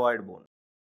scaphoid bone.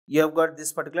 You have got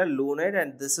this particular lunoid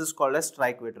and this is called as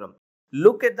triquetrum.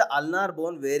 Look at the ulnar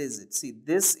bone. Where is it? See,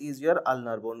 this is your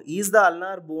ulnar bone. Is the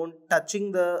ulnar bone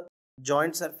touching the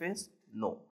joint surface?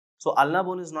 No. So ulnar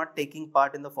bone is not taking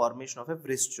part in the formation of a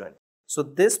wrist joint. So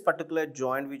this particular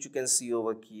joint which you can see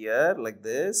over here like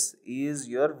this is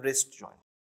your wrist joint.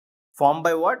 Formed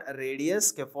by what?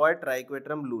 Radius, scaphoid,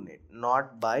 triquetrum, lunate.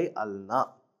 Not by ulna.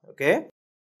 Okay.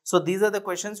 So these are the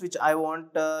questions which I want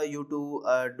you to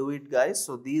do it, guys.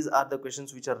 So these are the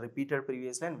questions which are repeated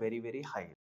previously and very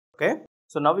high. Okay.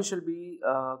 So now we shall be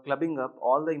clubbing up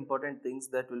all the important things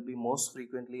that will be most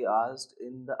frequently asked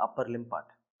in the upper limb part.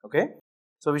 Okay.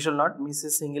 So we shall not miss a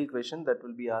single question that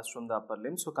will be asked from the upper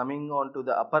limb. So coming on to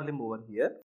the upper limb over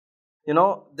here, you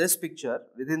know, this picture,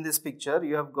 within this picture,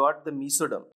 you have got the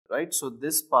mesoderm, right? So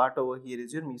this part over here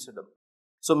is your mesoderm.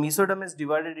 So mesoderm is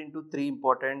divided into three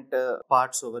important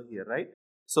parts over here, right?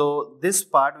 So this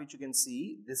part which you can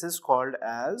see, this is called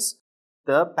as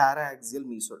the paraaxial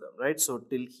mesoderm, right? So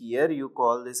till here you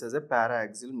call this as a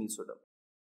paraaxial mesoderm.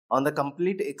 On the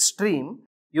complete extreme,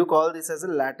 you call this as a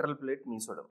lateral plate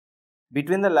mesoderm.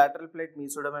 Between the lateral plate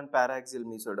mesoderm and paraaxial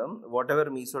mesoderm,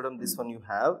 whatever mesoderm this one you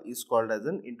have is called as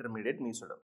an intermediate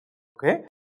mesoderm. Okay.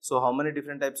 So how many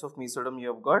different types of mesoderm you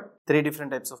have got? 3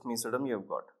 different types of mesoderm you have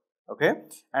got. Okay.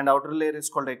 And outer layer is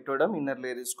called ectoderm, inner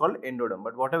layer is called endoderm.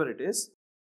 But whatever it is,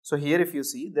 so here if you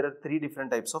see, there are 3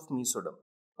 different types of mesoderm.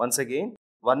 Once again,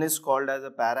 one is called as a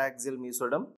paraaxial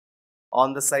mesoderm.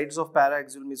 On the sides of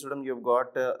paraaxial mesoderm, you have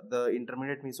got the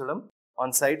intermediate mesoderm. On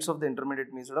sides of the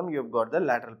intermediate mesoderm, you have got the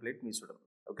lateral plate mesoderm.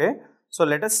 Okay. So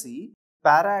let us see.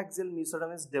 Paraaxial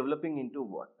mesoderm is developing into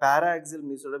what? Paraaxial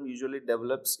mesoderm usually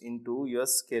develops into your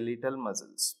skeletal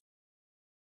muscles.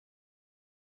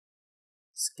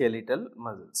 Skeletal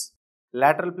muscles.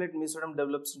 Lateral plate mesoderm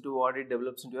develops into what? It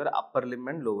develops into your upper limb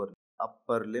and lower limb.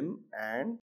 Upper limb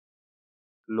and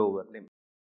lower limb.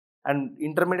 And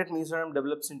intermediate mesoderm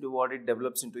develops into what? It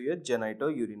develops into your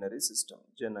genitourinary system.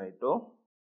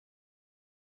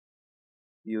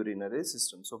 Genitourinary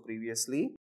system. So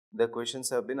previously the questions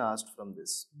have been asked from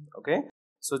this. Okay.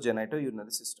 So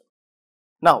genitourinary system.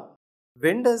 Now,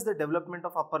 when does the development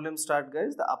of upper limb start,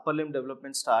 guys? The upper limb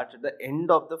development starts at the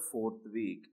end of the 4th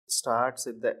week. It starts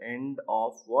at the end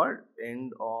of what?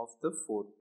 End of the 4th.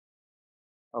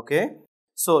 Okay.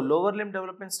 So lower limb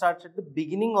development starts at the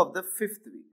beginning of the 5th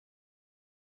week.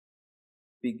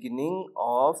 Beginning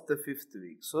of the 5th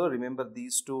week. So remember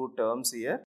these two terms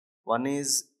here. One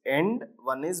is end,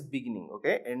 one is beginning.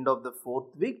 Okay. End of the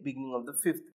 4th week, beginning of the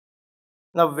 5th.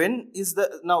 Now when is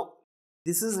the, now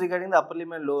this is regarding the upper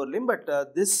limb and lower limb, but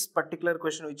this particular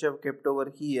question which I have kept over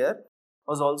here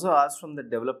was also asked from the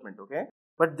development. Okay.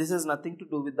 But this has nothing to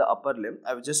do with the upper limb. I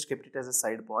have just kept it as a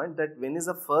side point, that when is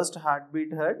the first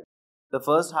heartbeat heard? The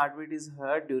first heartbeat is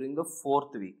heard during the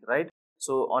 4th week, right?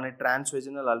 So on a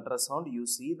transvaginal ultrasound, you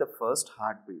see the first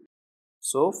heartbeat.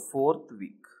 So 4th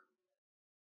week.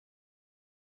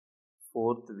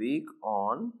 4th week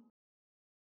on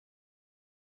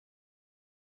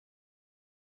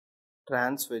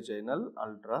transvaginal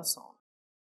ultrasound.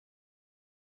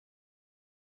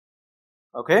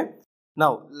 Okay.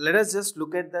 Now let us just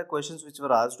look at the questions which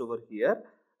were asked over here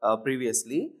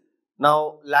previously.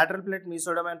 Now lateral plate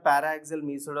mesoderm and paraaxial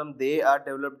mesoderm, they are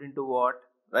developed into what?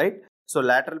 Right. So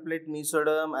lateral plate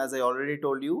mesoderm, as I already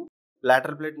told you,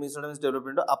 lateral plate mesoderm is developed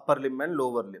into upper limb and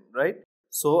lower limb, right?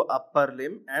 So upper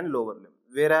limb and lower limb.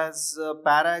 Whereas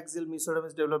paraaxial mesoderm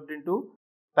is developed into,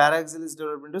 paraaxial is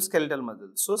developed into skeletal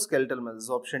muscles. So skeletal muscles,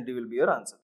 option D will be your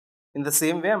answer. In the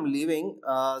same way, I am leaving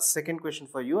a second question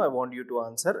for you. I want you to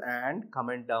answer and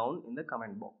comment down in the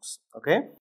comment box. Okay.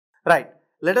 Right.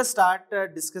 Let us start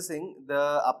discussing the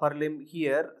upper limb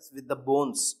here with the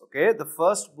bones. Okay. The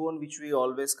first bone which we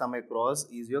always come across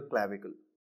is your clavicle.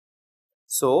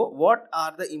 So what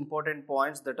are the important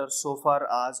points that are so far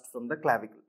asked from the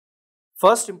clavicle?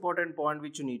 First important point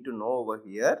which you need to know over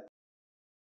here,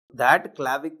 that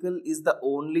clavicle is the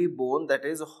only bone that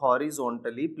is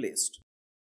horizontally placed.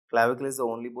 Clavicle is the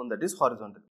only bone that is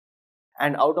horizontal.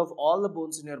 And out of all the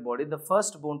bones in your body, the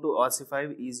first bone to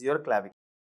ossify is your clavicle.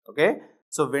 Okay.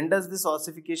 So when does this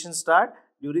ossification start?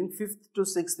 During 5th to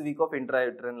 6th week of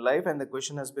intrauterine life, and the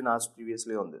question has been asked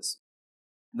previously on this.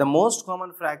 The most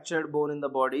common fractured bone in the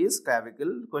body is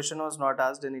clavicle. Question was not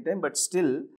asked anytime, but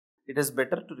still it is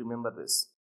better to remember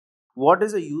this. What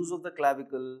is the use of the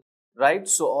clavicle? Right.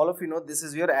 So all of you know this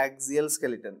is your axial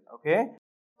skeleton. Okay.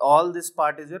 All this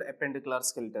part is your appendicular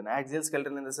skeleton. Axial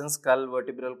skeleton in the sense skull,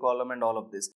 vertebral column and all of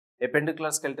this.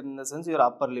 Appendicular skeleton in the sense your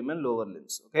upper limb and lower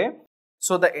limbs. Okay.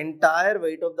 So the entire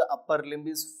weight of the upper limb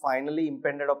is finally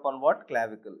impended upon what?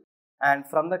 Clavicle. And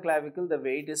from the clavicle, the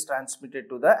weight is transmitted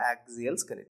to the axial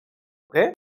skeleton.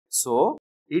 Okay. So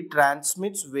it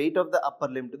transmits weight of the upper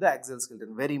limb to the axial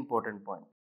skeleton. Very important point.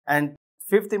 And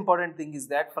fifth important thing is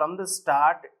that from the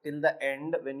start till the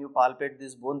end, when you palpate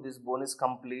this bone is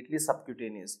completely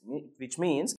subcutaneous, which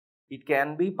means it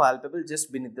can be palpable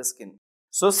just beneath the skin.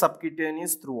 So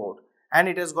subcutaneous throughout, and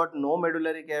it has got no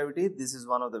medullary cavity. This is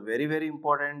one of the very, very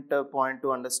important point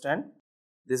to understand.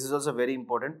 This is also a very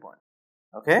important point.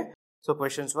 Okay, so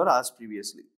questions were asked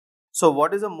previously. So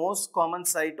what is the most common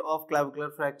site of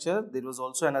clavicular fracture? There was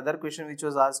also another question which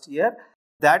was asked here.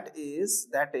 That is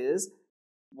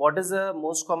what is the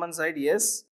most common site?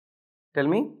 Yes, tell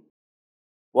me.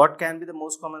 What can be the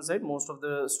most common site? Most of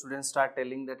the students start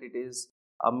telling that it is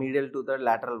a medial to the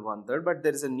lateral 1/3, but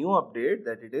there is a new update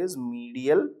that it is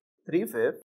medial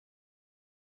 3/5,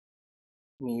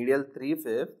 medial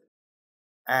 3/5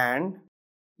 and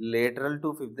lateral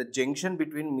 2/5. The junction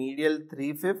between medial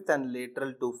 3/5 and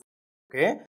lateral 2/5.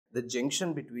 Okay, the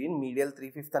junction between medial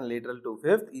 3/5 and lateral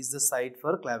 2/5 is the site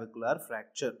for clavicular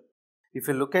fracture. If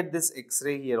you look at this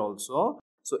X-ray here also,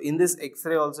 so in this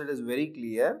X-ray also it is very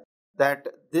clear that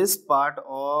this part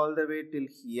all the way till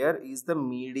here is the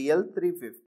medial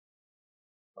 3/5.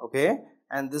 Okay,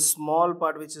 and this small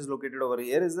part which is located over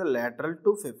here is the lateral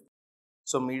 2/5.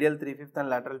 So medial 3/5 and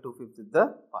lateral 2/5 is the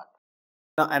part.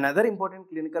 Now another important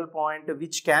clinical point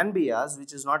which can be asked,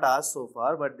 which is not asked so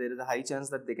far, but there is a high chance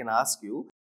that they can ask you,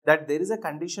 that there is a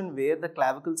condition where the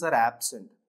clavicles are absent.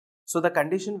 So the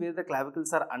condition where the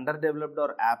clavicles are underdeveloped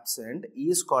or absent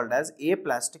is called as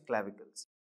aplastic clavicles.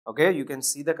 Okay, you can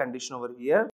see the condition over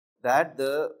here that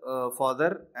the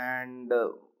father and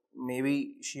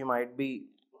maybe she might be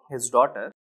his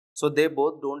daughter. So they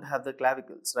both don't have the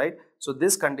clavicles, right? So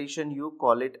this condition you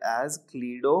call it as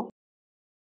cleidocranial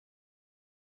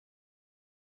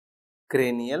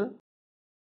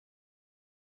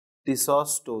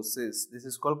dysostosis. This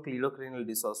is called cleidocranial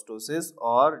dysostosis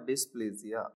or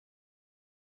dysplasia.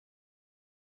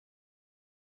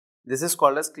 This is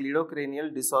called as cleidocranial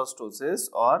dysostosis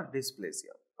or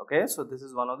dysplasia. Okay, so this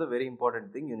is one of the very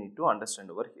important thing you need to understand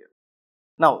over here.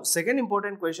 Now, second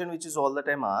important question which is all the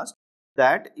time asked,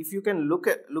 that if you can look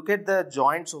at the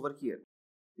joints over here.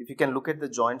 If you can look at the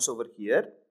joints over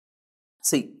here,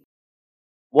 see,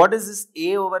 what is this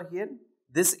A over here?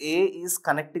 This A is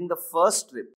connecting the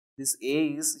first rib. This A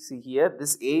is, see here,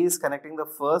 this A is connecting the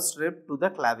first rib to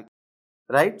the clavicle.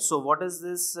 Right, so what is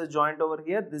this joint over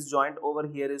here? This joint over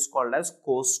here is called as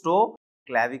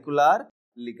costoclavicular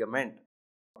ligament.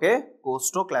 Okay,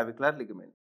 costoclavicular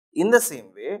ligament. In the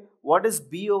same way, what is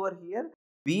B over here?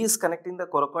 B is connecting the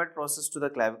coracoid process to the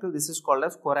clavicle. This is called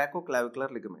as coracoclavicular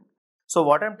ligament. So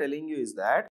what I am telling you is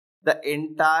that the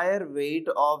entire weight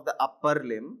of the upper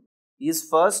limb is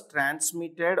first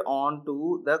transmitted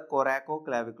onto the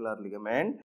coracoclavicular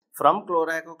ligament. From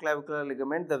coracoclavicular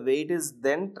ligament, the weight is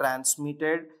then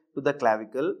transmitted to the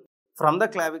clavicle. From the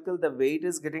clavicle, the weight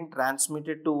is getting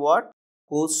transmitted to what?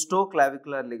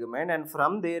 Costoclavicular ligament, and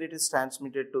from there it is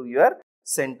transmitted to your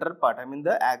center part, I mean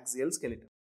the axial skeleton.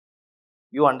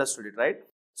 You understood it, right?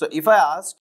 So if I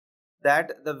ask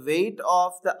that the weight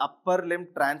of the upper limb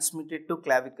transmitted to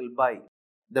clavicle by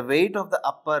the weight of the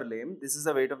upper limb, this is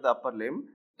the weight of the upper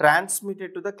limb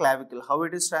transmitted to the clavicle. How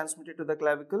it is transmitted to the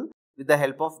clavicle? With the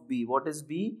help of B. What is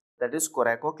B? That is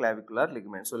coracoclavicular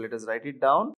ligament. So let us write it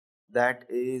down. That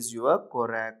is your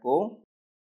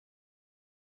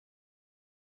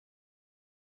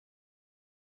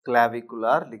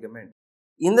coracoclavicular ligament.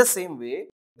 In the same way,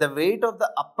 the weight of the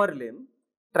upper limb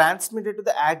transmitted to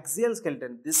the axial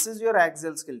skeleton. This is your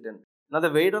axial skeleton. Now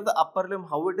the weight of the upper limb,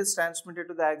 how it is transmitted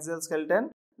to the axial skeleton?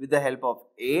 With the help of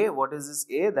A. What is this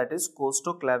A? That is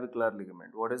costoclavicular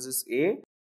ligament. What is this A?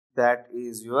 That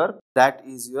is your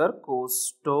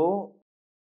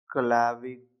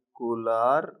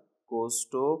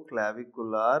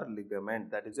costoclavicular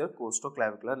ligament. That is your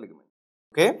costoclavicular ligament.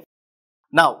 Okay.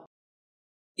 Now,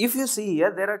 if you see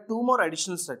here, there are two more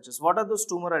additional structures. What are those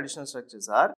two more additional structures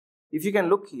are? If you can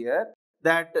look here,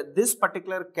 that this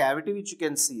particular cavity which you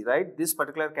can see, right? This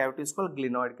particular cavity is called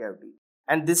glenoid cavity,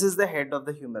 and this is the head of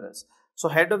the humerus. So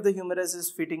head of the humerus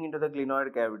is fitting into the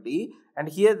glenoid cavity, and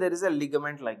here there is a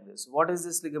ligament like this. What is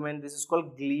this ligament? This is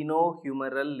called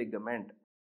glenohumeral ligament.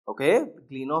 Okay,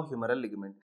 glenohumeral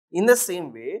ligament. In the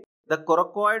same way, the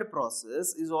coracoid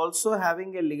process is also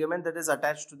having a ligament that is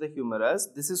attached to the humerus.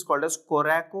 This is called as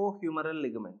coracohumeral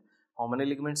ligament. How many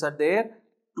ligaments are there?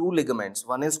 Two ligaments.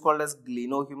 One is called as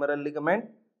glenohumeral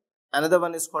ligament. Another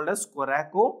one is called as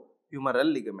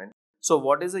coracohumeral ligament. So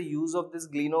what is the use of this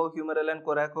glenohumeral and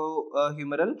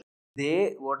coracohumeral?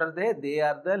 What are they? They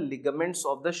are the ligaments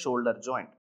of the shoulder joint.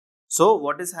 So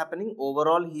what is happening?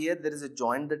 Overall here there is a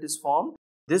joint that is formed.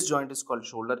 This joint is called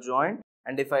shoulder joint.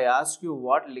 And if I ask you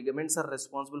what ligaments are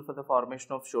responsible for the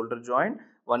formation of shoulder joint,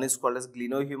 one is called as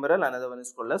glenohumeral, another one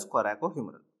is called as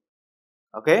coracohumeral.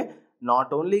 Okay,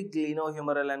 not only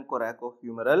glenohumeral and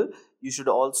coracohumeral, you should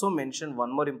also mention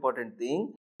one more important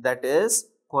thing, that is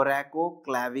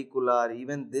coracoclavicular.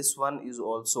 Even this one is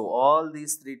also, all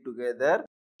these three together,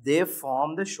 they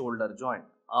form the shoulder joint.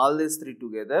 All these three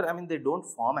together, I mean, they don't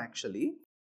form actually,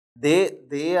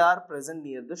 they are present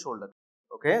near the shoulder.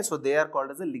 Okay, so they are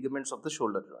called as the ligaments of the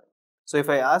shoulder joint. So if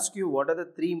I ask you what are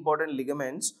the three important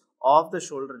ligaments of the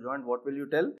shoulder joint, what will you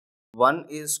tell? One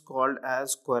is called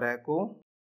as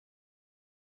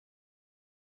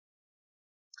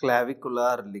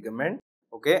coracoclavicular ligament.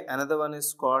 Okay, another one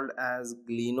is called as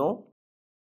glenohumeral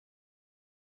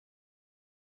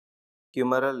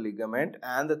ligament,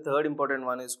 and the third important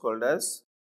one is called as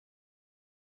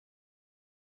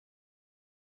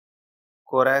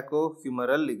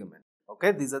coracohumeral ligament.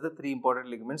 Okay, these are the three important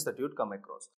ligaments that you would come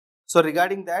across. So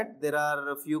regarding that, there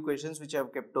are a few questions which I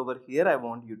have kept over here. I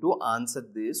want you to answer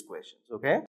these questions.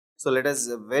 Okay, so let us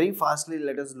very fastly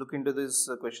look into these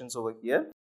questions over here.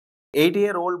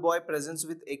 8-year-old boy presents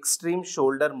with extreme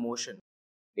shoulder motion.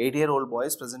 8-year-old boy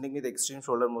is presenting with extreme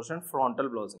shoulder motion, frontal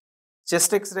blousing.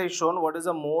 Chest X-ray is shown. What is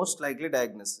the most likely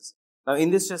diagnosis? Now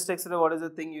in this chest X-ray, what is the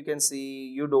thing you can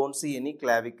see? You don't see any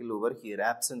clavicle over here,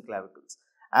 absent clavicles.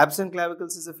 Absent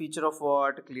clavicles is a feature of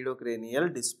what? Cleidocranial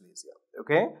dysplasia.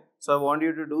 Okay, so I want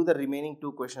you to do the remaining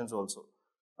two questions also.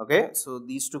 Okay, so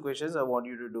these two questions I want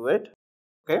you to do it.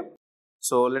 Okay,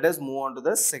 so let us move on to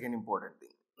the second important thing.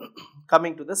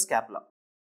 Coming to the scapula.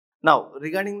 Now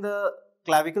regarding the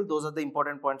clavicle, those are the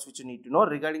important points which you need to know.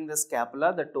 Regarding the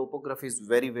scapula, the topography is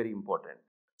very important.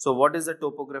 So what is the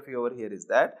topography over here is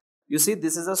that, you see,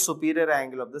 this is a superior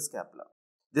angle of the scapula.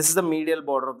 This is the medial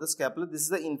border of the scapula. This is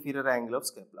the inferior angle of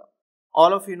scapula.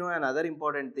 All of you know another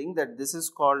important thing, that this is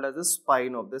called as the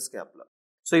spine of the scapula.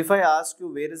 So if I ask you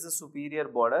where is the superior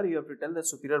border, you have to tell the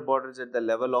superior border is at the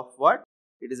level of what?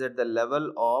 It is at the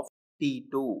level of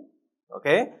T2.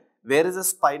 Okay. Where is the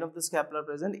spine of the scapula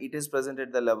present? It is present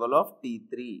at the level of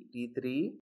T3.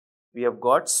 T3, we have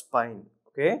got spine.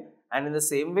 Okay. And in the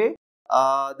same way,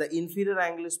 the inferior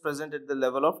angle is present at the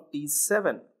level of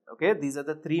T7. Okay. These are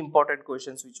the three important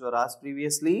questions which were asked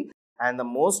previously. And the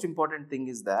most important thing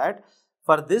is that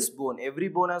for this bone, every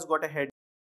bone has got a head.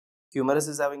 Humerus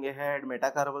is having a head,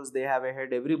 metacarpals, they have a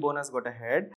head, every bone has got a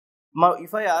head. Now,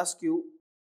 if I ask you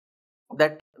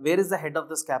that where is the head of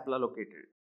the scapula located,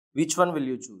 which one will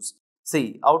you choose?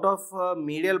 See, out of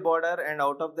medial border and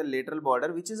out of the lateral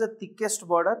border, which is the thickest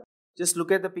border? Just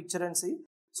look at the picture and see.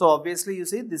 So obviously you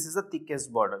see this is the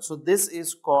thickest border. So this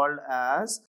is called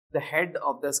as the head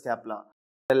of the scapula.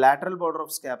 The lateral border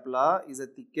of scapula is the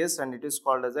thickest and it is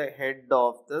called as the head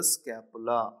of the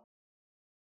scapula.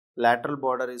 Lateral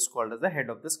border is called as the head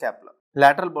of the scapula.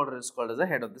 Lateral border is called as the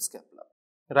head of the scapula.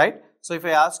 Right? So if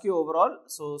I ask you overall,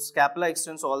 so scapula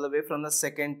extends all the way from the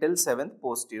 2nd till 7th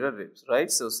posterior ribs, right?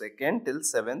 So 2nd till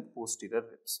 7th posterior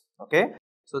ribs. Okay.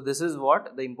 So this is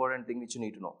what the important thing which you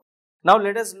need to know. Now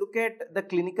let us look at the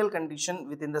clinical condition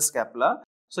within the scapula.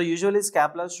 So usually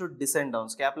scapulas should descend down.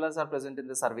 Scapulas are present in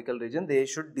the cervical region. They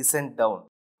should descend down.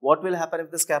 What will happen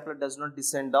if the scapula does not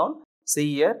descend down?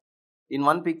 See here. In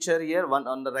one picture here, one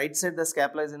on the right side, the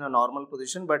scapula is in a normal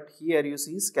position, but here you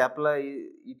see scapula,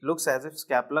 it looks as if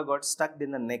scapula got stuck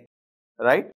in the neck,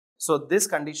 right? So this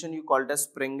condition you called as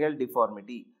Sprengel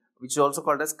deformity, which is also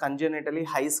called as congenitally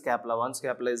high scapula. One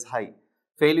scapula is high,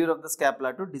 failure of the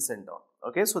scapula to descend down.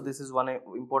 Okay, so this is one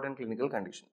important clinical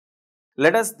condition.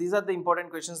 These are the important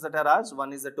questions that are asked.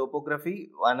 One is the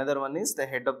topography, another one is the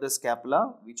head of the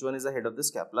scapula, which one is the head of the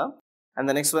scapula, and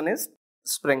the next one is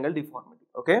Sprengel deformity.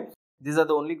 Okay. These are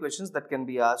the only questions that can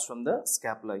be asked from the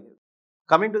scapula here.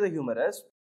 Coming to the humerus,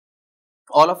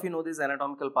 all of you know these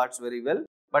anatomical parts very well,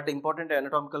 but the important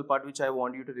anatomical part which I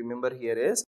want you to remember here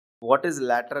is what is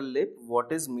lateral lip,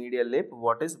 what is medial lip,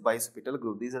 what is bicipital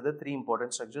groove. These are the three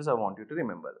important structures I want you to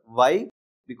remember. Why?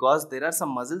 Because there are some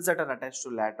muscles that are attached to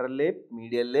lateral lip,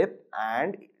 medial lip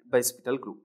and bicipital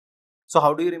groove. So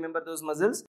how do you remember those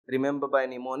muscles? Remember by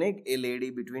mnemonic, a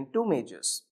lady between two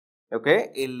majors. Okay,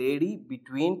 a lady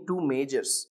between two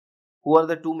majors. Who are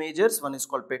the two majors? One is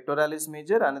called pectoralis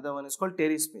major, another one is called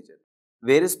teres major.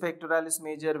 Where is pectoralis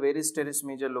major? Where is teres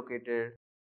major located?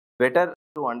 Better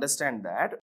to understand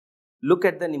that, look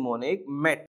at the mnemonic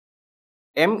MET.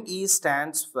 ME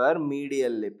stands for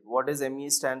medial lip. What is ME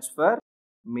stands for?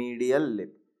 Medial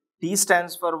lip. T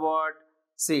stands for what?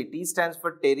 See, T stands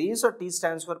for teres or T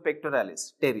stands for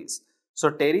pectoralis? Teres. So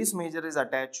teres major is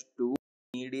attached to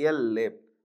medial lip.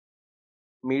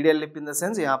 Medial lip in the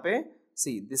sense,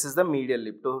 see, this is the medial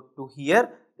lip. To here,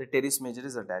 The teres major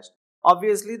is attached.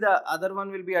 Obviously, the other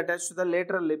one will be attached to the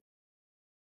lateral lip.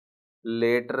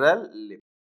 Lateral lip.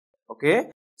 Okay.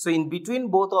 So in between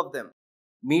both of them,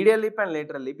 medial lip and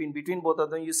lateral lip, in between both of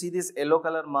them, you see this yellow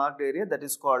color marked area that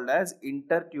is called as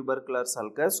intertubercular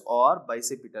sulcus or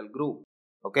bicipital groove.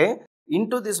 Okay.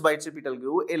 Into this bicipital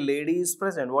groove, a lady is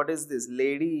present. What is this?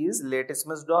 Lady is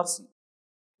latissimus dorsi.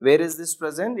 Where is this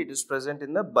present? It is present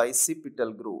in the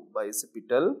bicipital groove.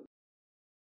 Bicipital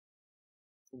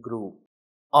groove.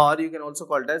 Or you can also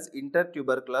call it as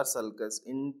intertubercular sulcus.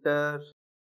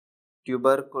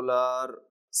 Intertubercular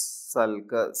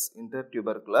sulcus.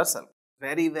 Intertubercular sulcus.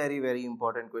 Very, very, very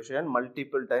important question.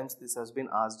 Multiple times this has been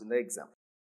asked in the exam.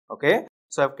 Okay.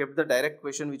 So I have kept the direct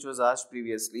question which was asked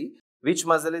previously. Which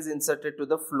muscle is inserted to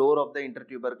the floor of the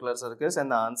intertubercular sulcus?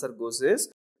 And the answer goes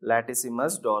is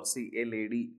latissimus dorsi, a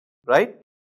lady. Right.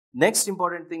 Next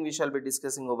important thing we shall be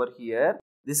discussing over here.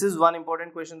 This is one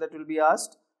important question that will be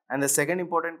asked. And the second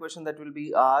important question that will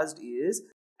be asked is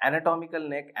anatomical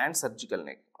neck and surgical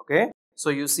neck. Okay. So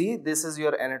you see this is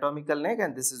your anatomical neck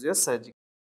and this is your surgical.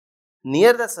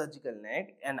 Near the surgical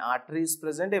neck, an artery is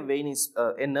present, a vein is,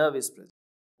 a nerve is present.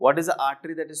 What is the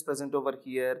artery that is present over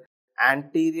here?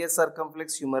 Anterior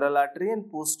circumflex humeral artery and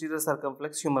posterior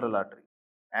circumflex humeral artery.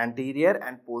 Anterior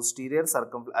and posterior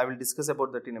circumflex. I will discuss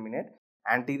about that in a minute.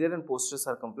 Anterior and posterior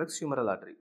circumflex humeral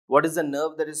artery. What is the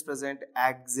nerve that is present?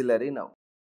 Axillary nerve.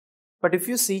 But if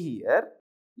you see here,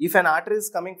 if an artery is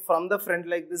coming from the front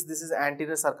like this is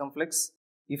anterior circumflex.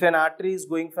 If an artery is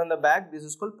going from the back, this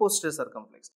is called posterior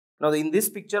circumflex. Now in this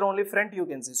picture only front you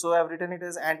can see. So I have written it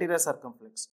as anterior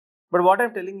circumflex. But what I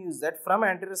am telling you is that from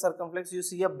anterior circumflex you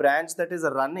see a branch that is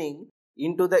running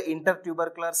into the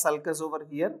intertubercular sulcus over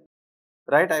here.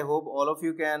 Right? I hope all of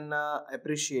you can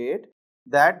appreciate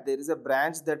that there is a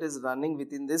branch that is running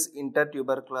within this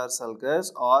intertubercular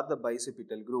sulcus or the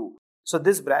bicipital groove. So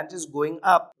this branch is going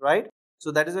up, right?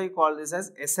 So that is why we call this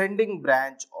as ascending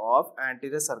branch of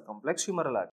anterior circumflex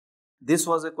humeral artery. This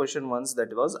was a question once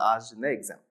that was asked in the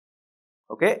exam.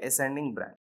 Okay, ascending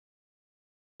branch.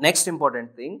 Next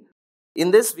important thing,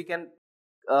 in this we can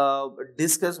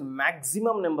discuss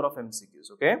maximum number of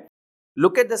MCQs. Okay,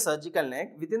 look at the surgical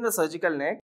neck. Within the surgical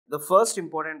neck, the first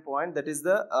important point, that is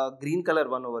the green color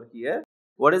one over here.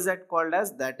 What is that called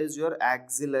as? That is your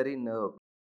axillary nerve.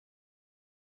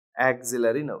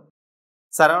 Axillary nerve.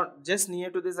 Surround, just near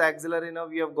to this axillary nerve,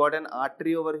 we have got an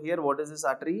artery over here. What is this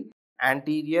artery?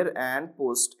 Anterior and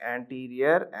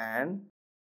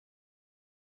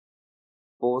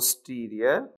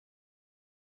posterior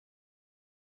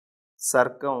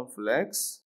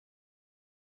circumflex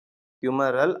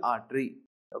humeral artery.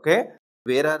 Okay.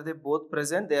 Where are they both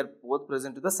present? They are both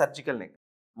present to the surgical neck.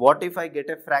 What if I get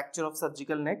a fracture of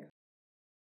surgical neck?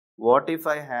 What if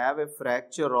I have a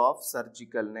fracture of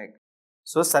surgical neck?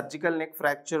 So surgical neck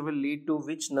fracture will lead to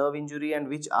which nerve injury and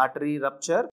which artery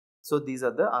rupture? So these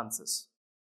are the answers.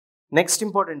 Next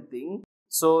important thing.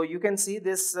 So you can see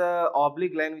this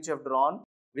oblique line which I have drawn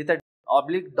with a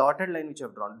oblique dotted line which I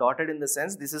have drawn. Dotted in the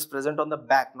sense this is present on the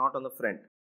back, not on the front.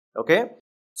 Okay.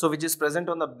 So which is present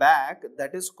on the back,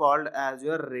 that is called as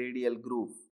your radial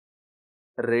groove.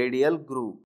 Radial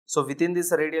groove. So within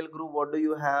this radial groove, what do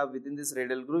you have? Within this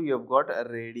radial groove, you have got a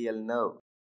radial nerve.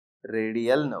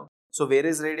 Radial nerve. So where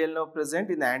is radial nerve present?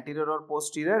 In the anterior or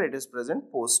posterior? It is present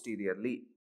posteriorly.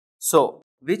 So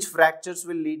which fractures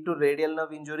will lead to radial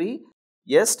nerve injury?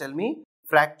 Yes, tell me.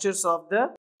 Fractures of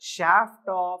the shaft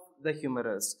of the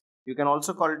humerus. You can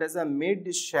also call it as a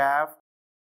mid-shaft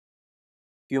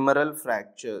humeral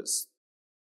fractures.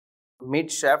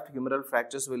 Mid-shaft humeral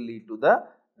fractures will lead to the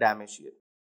damage here.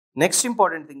 Next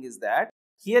important thing is that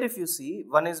here if you see,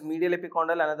 one is medial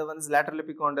epicondyle, another one is lateral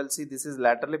epicondyle. See, this is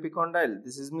lateral epicondyle,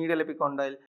 this is medial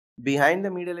epicondyle. Behind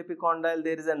the medial epicondyle,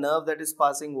 there is a nerve that is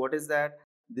passing. What is that?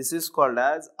 This is called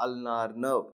as ulnar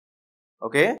nerve.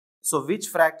 Okay. So which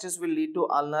fractures will lead to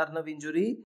ulnar nerve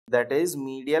injury? That is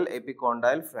medial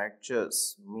epicondyle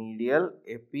fractures. Medial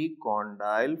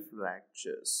epicondyle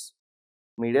fractures.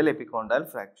 Medial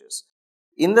epicondyle fractures.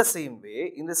 In the same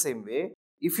way,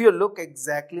 if you look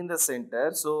exactly in the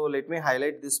center, so let me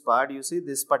highlight this part. You see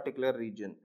this particular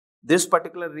region. This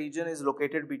particular region is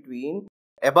located between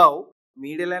above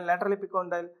medial and lateral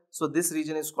epicondyle. So this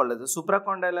region is called as the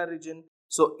supracondylar region.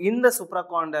 So in the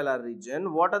supracondylar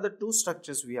region, what are the two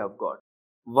structures we have got?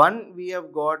 One we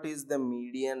have got is the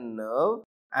median nerve.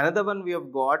 Another one we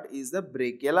have got is the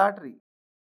brachial artery.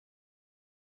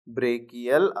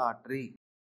 Brachial artery.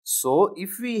 So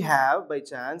if we have by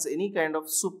chance any kind of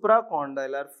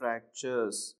supracondylar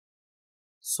fractures,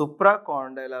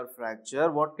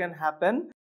 what can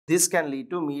happen? This can lead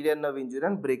to median nerve injury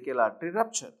and brachial artery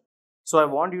rupture. So I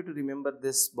want you to remember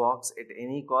this box at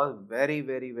any cost, very,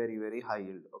 very, very, very high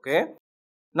yield. Okay.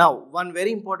 Now, one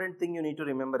very important thing you need to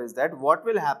remember is that what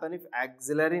will happen if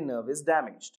axillary nerve is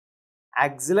damaged?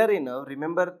 Axillary nerve,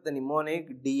 remember the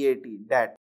mnemonic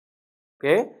DAT.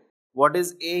 Okay. What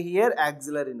is A here?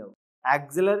 Axillary nerve.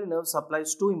 Axillary nerve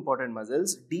supplies two important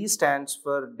muscles. D stands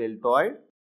for deltoid.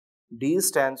 D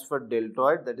stands for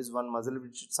deltoid. That is one muscle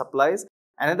which it supplies.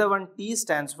 Another one, T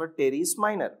stands for teres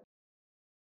minor.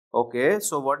 Okay.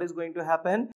 So what is going to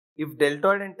happen? If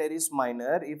deltoid and teres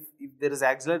minor, if there is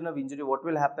axillary nerve injury, what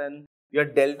will happen? Your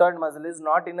deltoid muscle is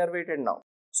not innervated now.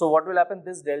 So what will happen?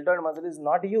 This deltoid muscle is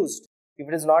not used. If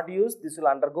it is not used, this will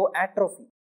undergo atrophy.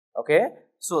 Okay.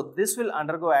 So this will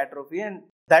undergo atrophy and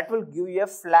that will give you a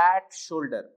flat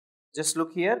shoulder. Just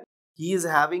look here. He is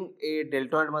having a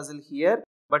deltoid muscle here.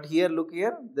 But here, look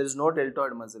here. There is no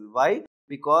deltoid muscle. Why?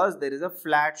 Because there is a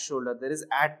flat shoulder. There is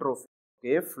atrophy.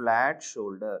 Okay. Flat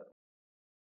shoulder.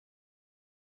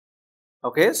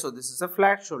 Okay, so this is a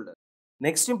flat shoulder.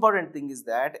 Next important thing is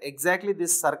that exactly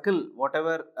this circle,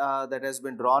 whatever that has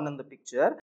been drawn in the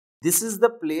picture, this is the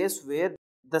place where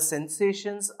the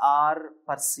sensations are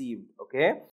perceived.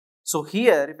 Okay, so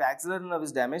here if axillary nerve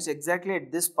is damaged, exactly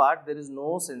at this part there is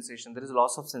no sensation, there is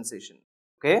loss of sensation.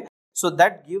 Okay, so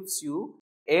that gives you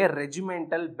a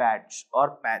regimental badge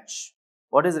or patch.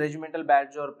 What is regimental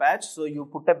badge or patch? So you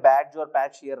put a badge or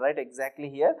patch here, right? Exactly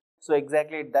here. So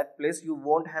exactly at that place you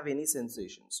won't have any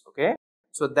sensations. Okay.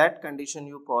 So that condition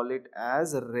you call it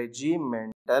as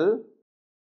regimental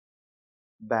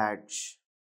badge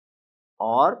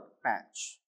or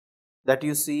patch that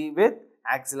you see with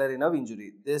axillary nerve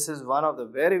injury. This is one of the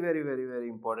very, very, very, very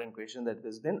important question that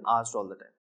has been asked all the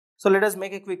time. So let us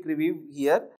make a quick review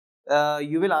here.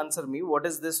 You will answer me what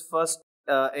is this first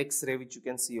X-ray which you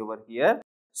can see over here.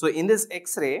 So in this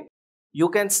X-ray, you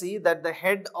can see that the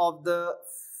head of the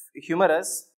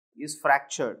humerus is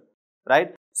fractured,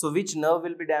 right? So which nerve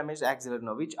will be damaged? Axillary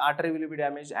nerve. Which artery will be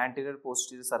damaged? Anterior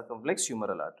posterior circumflex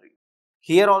humeral artery.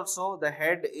 Here also the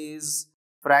head is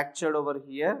fractured over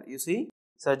here. You see,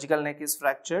 surgical neck is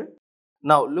fractured.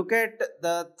 Now look at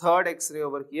the third X-ray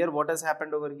over here. What has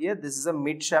happened over here? This is a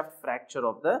mid-shaft fracture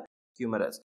of the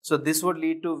humerus. So this would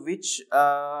lead to which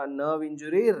nerve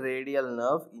injury? Radial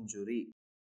nerve injury.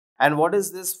 And what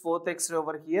is this fourth X-ray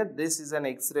over here? This is an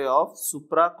X-ray of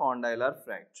supracondylar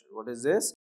fracture. What is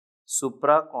this?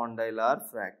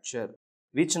 Supracondylar fracture.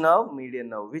 Which nerve? Median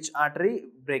nerve. Which artery?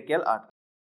 Brachial artery.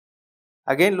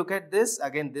 Again, look at this.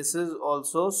 Again, this is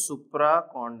also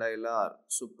supracondylar.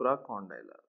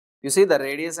 Supracondylar. You see the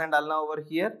radius and ulna over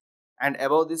here. And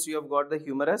above this, you have got the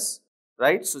humerus.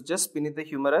 Right? So, just beneath the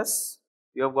humerus,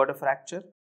 you have got a fracture.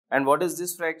 And what is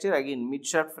this fracture? Again,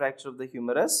 mid-shaft fracture of the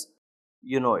humerus.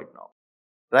 You know it now.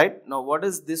 Right? Now, what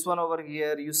is this one over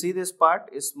here? You see this part?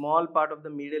 A small part of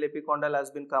the medial epicondyle has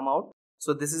been come out.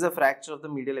 So, this is a fracture of the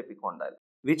medial epicondyle.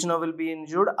 Which nerve will be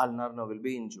injured? Ulnar nerve will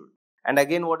be injured. And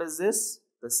again, what is this?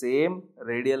 The same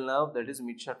radial nerve, that is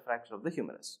mid-shaft fracture of the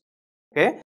humerus.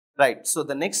 Okay? Right. So,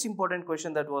 the next important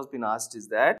question that was been asked is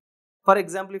that, for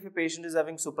example, if a patient is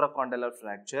having supracondylar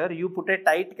fracture, you put a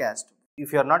tight cast.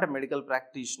 If you are not a medical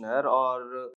practitioner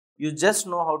or you just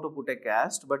know how to put a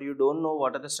cast, but you don't know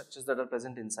what are the structures that are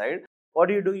present inside, what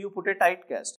do? You put a tight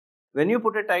cast. When you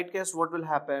put a tight cast, what will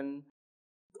happen?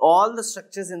 All the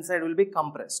structures inside will be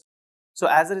compressed. So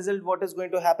as a result, what is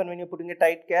going to happen when you're putting a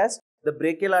tight cast? The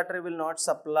brachial artery will not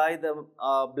supply the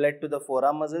blood to the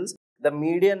forearm muscles. The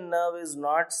median nerve is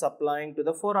not supplying to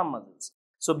the forearm muscles.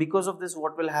 So because of this,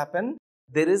 what will happen?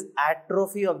 There is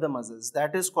atrophy of the muscles.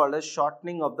 That is called as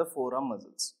shortening of the forearm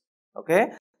muscles.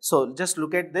 Okay. So just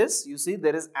look at this. You see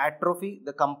there is atrophy,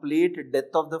 the complete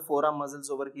death of the forearm muscles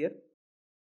over here.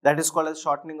 That is called as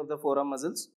shortening of the forearm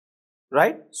muscles.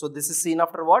 Right. So this is seen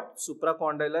after what?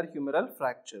 Supracondylar humeral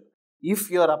fracture.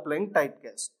 If you are applying tight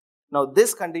cast. Now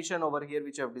this condition over here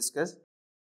which I have discussed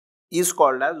is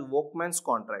called as Volkmann's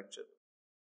contracture.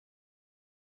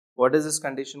 What is this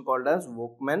condition called as?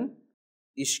 Volkmann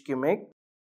ischemic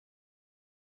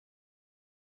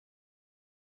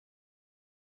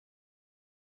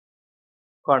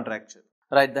contracture.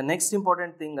 Right, the next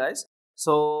important thing, guys.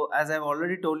 So as I have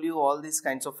already told you, all these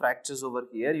kinds of fractures over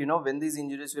here, you know, when these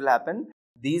injuries will happen,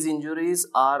 these injuries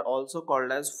are also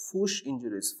called as Fuchs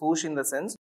injuries. Fuchs in the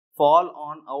sense, fall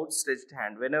on outstretched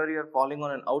hand. Whenever you are falling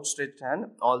on an outstretched hand,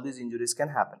 all these injuries can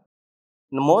happen.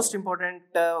 The most important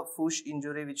Fuchs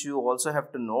injury which you also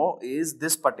have to know is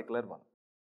this particular one.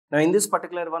 Now in this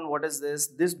particular one, what is this?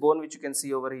 This bone which you can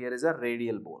see over here is a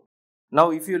radial bone.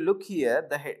 Now if you look here,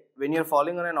 the head, when you are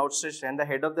falling on an outstretched hand, the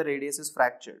head of the radius is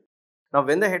fractured. Now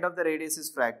when the head of the radius is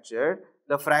fractured,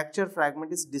 the fracture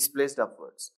fragment is displaced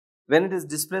upwards. When it is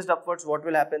displaced upwards, what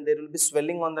will happen? There will be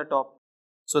swelling on the top.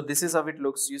 So this is how it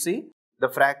looks. You see, the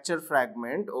fracture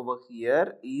fragment over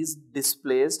here is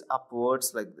displaced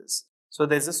upwards like this. So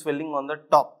there is a swelling on the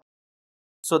top.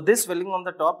 So this swelling on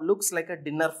the top looks like a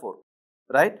dinner fork,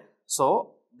 right?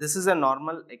 So this is a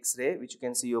normal X-ray which you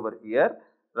can see over here,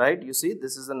 right? You see,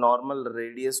 this is a normal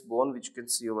radius bone which you can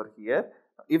see over here.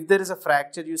 If there is a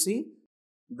fracture, you see,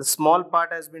 the small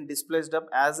part has been displaced up.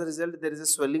 As a result, there is a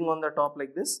swelling on the top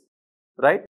like this,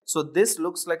 right? So this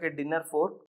looks like a dinner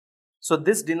fork. So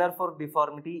this dinner fork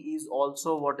deformity is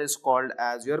also what is called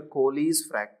as your Colles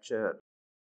fracture.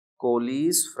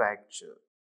 Colles fracture.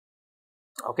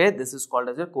 Okay, this is called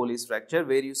as a Colles fracture,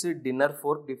 where you see dinner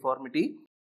fork deformity.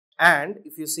 And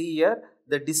if you see here,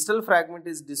 the distal fragment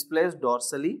is displaced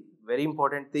dorsally, very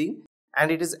important thing,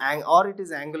 and it is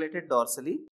angulated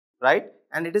dorsally, right?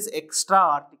 And it is extra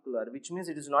articular, which means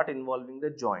it is not involving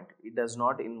the joint. It does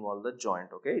not involve the joint.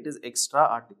 Okay, it is extra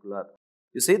articular.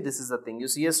 You see, this is the thing. You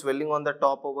see a swelling on the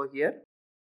top over here.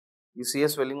 You see a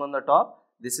swelling on the top.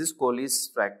 This is Colles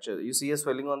fracture. You see a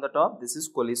swelling on the top. This is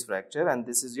Colles fracture, and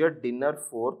this is your dinner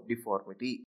fork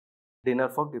deformity. Dinner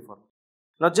fork deformity.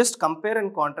 Now just compare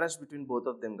and contrast between both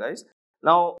of them, guys.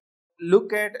 Now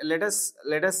look at, let us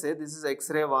say this is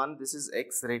X-ray 1, this is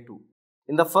X-ray 2.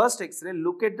 In the first X-ray,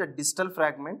 look at the distal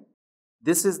fragment.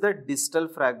 This is the distal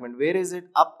fragment. Where is it?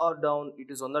 Up or down?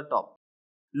 It is on the top.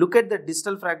 Look at the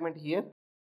distal fragment here.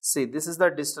 See, this is the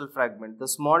distal fragment. The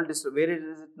small distal, where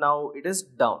is it now? It is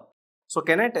down. So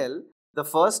can I tell the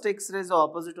first X-ray is the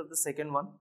opposite of the second one,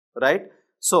 right?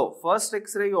 So first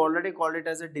X-ray you already called it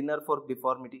as a dinner fork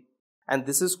deformity, and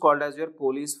this is called as your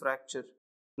Colles fracture.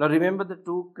 Now remember the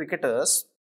two cricketers.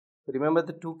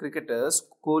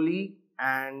 Kohli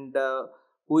and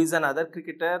who is another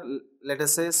cricketer? Let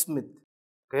us say Smith.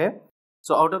 Okay.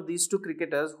 So out of these two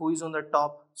cricketers, who is on the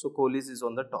top? So Kohli is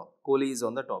on the top. Kohli is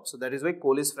on the top. So that is why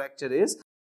Colles fracture is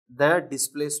the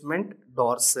displacement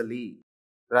dorsally,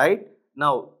 right?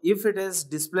 Now, if it is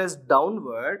displaced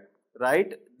downward,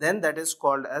 right, then that is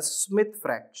called as Smith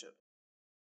fracture.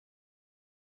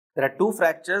 There are two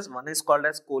fractures. One is called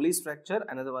as Colles fracture.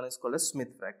 Another one is called as Smith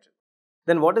fracture.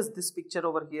 Then what is this picture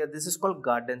over here? This is called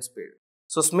garden spade.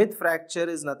 So Smith fracture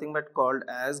is nothing but called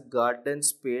as garden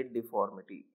spade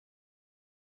deformity,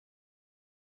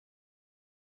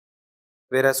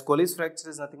 whereas Colles fracture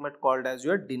is nothing but called as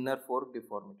your dinner fork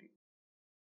deformity.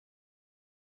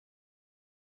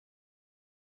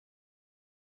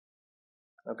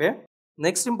 Okay.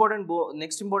 Next important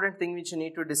thing which you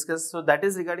need to discuss. So that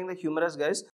is regarding the humerus,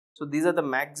 guys. So these are the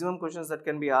maximum questions that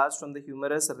can be asked from the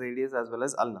humerus, radius as well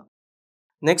as ulna.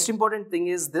 Next important thing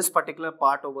is this particular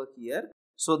part over here.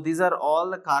 So these are all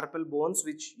the carpal bones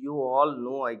which you all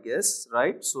know, I guess,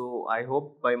 right? So I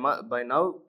hope by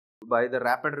now, by the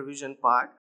rapid revision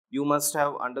part, you must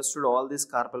have understood all these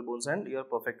carpal bones and you are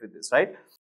perfect with this, right?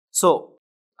 So,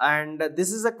 and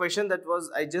this is a question that was,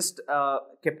 I just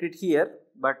kept it here,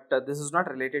 but this is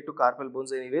not related to carpal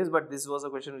bones anyways, but this was a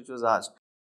question which was asked.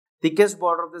 Thickest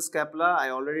border of the scapula, I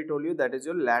already told you, that is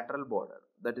your lateral border.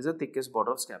 That is the thickest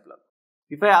border of scapula.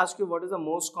 If I ask you what is the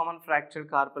most common fractured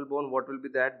carpal bone, what will be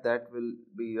that? That will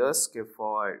be a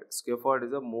scaphoid. Scaphoid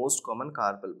is the most common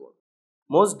carpal bone.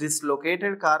 Most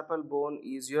dislocated carpal bone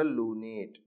is your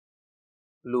lunate.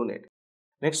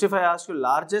 Next, if I ask you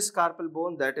largest carpal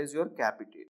bone, that is your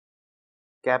capitate.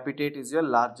 Capitate is your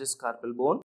largest carpal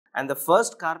bone. And the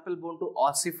first carpal bone to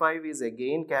ossify is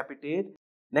again capitate.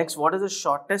 Next, what is the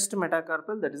shortest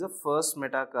metacarpal? That is the first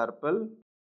metacarpal.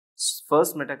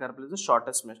 First metacarpal is the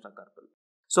shortest metacarpal.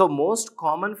 So most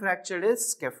common fracture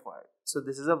is scaphoid. So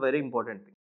this is a very important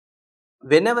thing.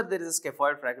 Whenever there is a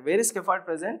scaphoid fracture, where is scaphoid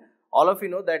present? All of you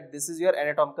know that this is your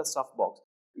anatomical snuff box.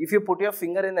 If you put your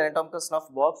finger in the anatomical snuff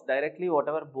box, directly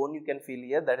whatever bone you can feel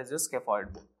here, that is your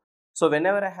scaphoid bone. So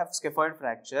whenever I have scaphoid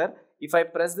fracture, if I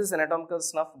press this anatomical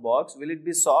snuff box, will it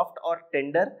be soft or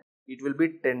tender? It will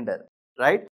be tender,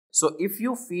 right? So if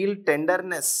you feel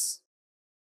tenderness,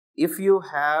 if you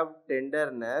have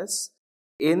tenderness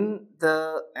in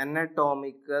the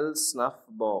anatomical snuff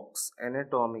box,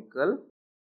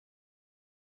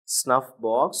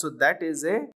 so that is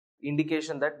a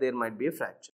indication that there might be a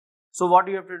fracture. So what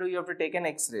you have to do, you have to take an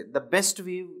X-ray. The best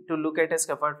view to look at a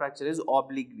scaphoid fracture is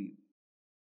oblique view.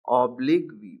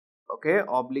 Oblique view. Okay,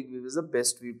 oblique view is the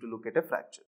best view to look at a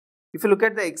fracture. If you look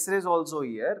at the X-rays also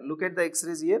here, look at the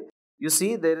X-rays here. You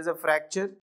see there is a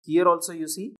fracture. Here also you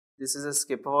see this is a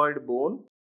scaphoid bone,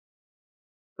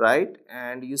 right?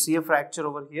 And you see a fracture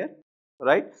over here,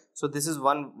 right? So this is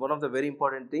one of the very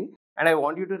important thing. And I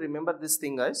want you to remember this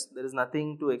thing, guys. There is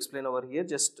nothing to explain over here.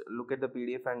 Just look at the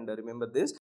PDF and remember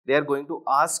this. They are going to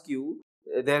ask you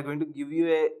They are going to give you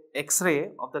a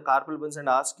X-ray of the carpal bones and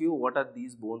ask you what are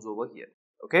these bones over here.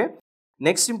 Okay.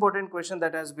 Next important question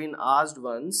that has been asked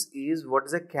once is what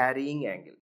is a carrying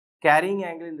angle? Carrying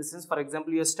angle in the sense, for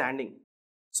example, you are standing.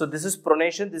 So this is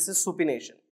pronation, this is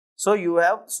supination. So you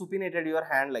have supinated your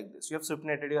hand like this. You have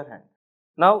supinated your hand.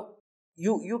 Now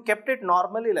you kept it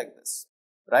normally like this,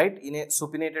 right? In a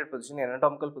supinated position,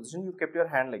 anatomical position, you kept your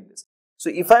hand like this. So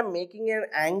if I am making an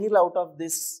angle out of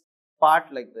this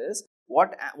part like this,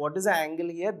 what is the angle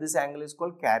here? This angle is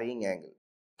called carrying angle.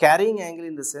 Carrying angle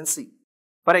in the sense, see,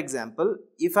 for example,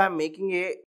 if I am making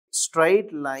a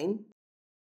straight line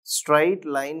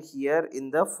here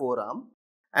in the forearm,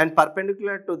 and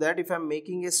perpendicular to that, if I am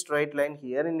making a straight line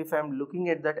here, and if I am looking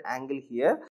at that angle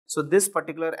here, so this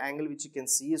particular angle which you can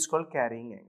see is called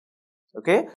carrying angle.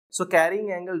 Okay, so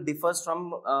carrying angle differs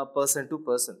from person to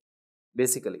person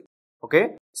basically.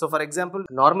 Okay, so for example,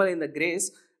 normally in the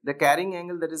grays, the carrying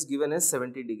angle that is given is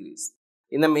 70 degrees.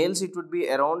 In the males, it would be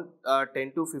around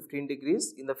 10 to 15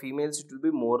 degrees. In the females, it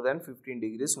will be more than 15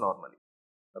 degrees normally.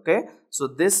 Okay, so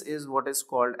this is what is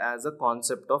called as a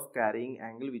concept of carrying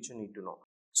angle, which you need to know.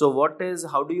 So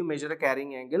how do you measure a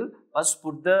carrying angle? First,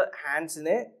 put the hands in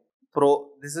a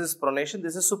this is pronation,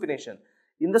 this is supination,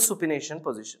 in the supination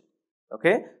position.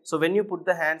 Okay, so when you put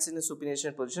the hands in a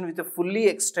supination position with a fully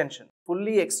extension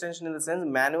in the sense,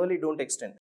 manually don't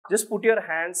extend, just put your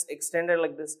hands extended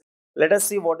like this. Let us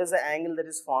see what is the angle that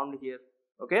is formed here.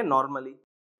 Okay, normally,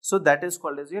 so that is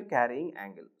called as your carrying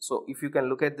angle. So if you can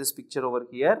look at this picture over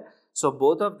here, so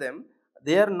both of them,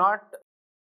 they are not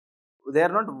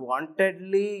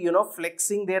wantedly,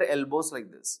 flexing their elbows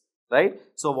like this, right?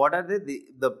 So what are they?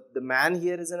 The man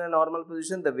here is in a normal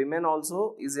position, the women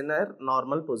also is in a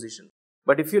normal position.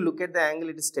 But if you look at the angle,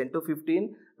 it is 10 to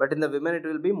 15, but in the women it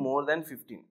will be more than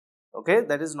 15. Okay,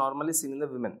 that is normally seen in the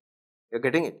women. You're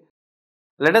getting it?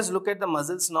 Let us look at the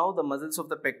muscles now, the muscles of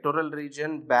the pectoral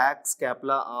region, back,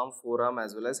 scapula, arm, forearm,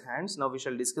 as well as hands. Now we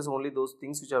shall discuss only those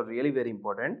things which are really very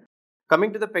important.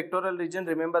 Coming to the pectoral region,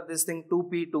 remember this thing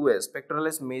 2P, 2S,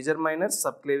 pectoralis major, minor,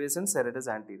 subclavius and serratus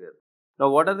anterior. Now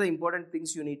what are the important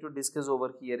things you need to discuss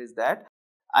over here is that,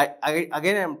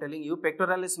 again I am telling you,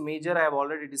 pectoralis major I have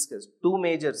already discussed, two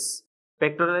majors,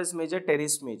 pectoralis major,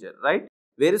 teres major, right?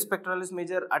 Where is pectoralis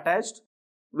major attached?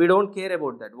 We don't care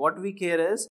about that. What we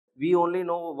care is, we only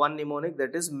know one mnemonic,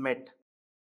 that is MET.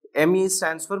 ME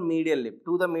stands for medial lip.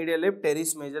 To the medial lip,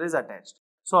 teres major is attached.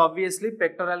 So obviously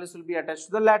pectoralis will be attached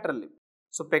to the lateral lip.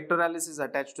 So pectoralis is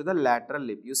attached to the lateral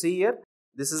lip. You see here,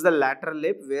 this is the lateral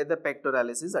lip where the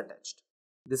pectoralis is attached.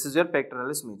 This is your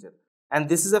pectoralis major. And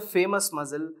this is a famous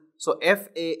muscle. So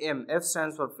FAM, F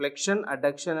stands for flexion,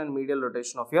 adduction and medial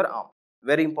rotation of your arm.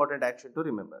 Very important action to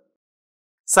remember.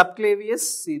 Subclavius,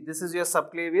 see, this is your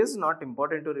subclavius, not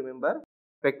important to remember.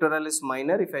 Pectoralis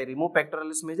minor, if I remove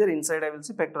pectoralis major, inside I will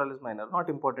see pectoralis minor, not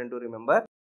important to remember.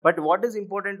 But what is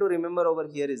important to remember over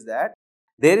here is that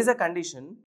there is a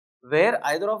condition where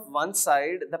either of one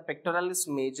side the pectoralis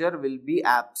major will be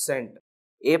absent,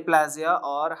 aplasia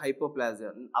or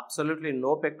hypoplasia, absolutely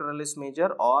no pectoralis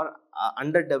major or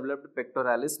underdeveloped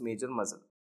pectoralis major muscle.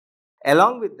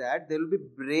 Along with that, there will be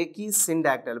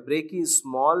brachysyndactyl. Brachy is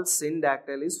small,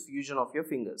 syndactyl is fusion of your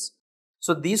fingers.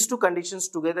 So these two conditions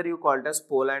together you call it as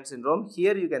Poland syndrome.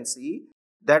 Here you can see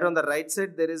that on the right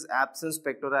side there is absence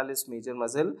pectoralis major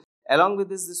muscle. Along with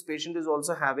this patient is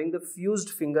also having the fused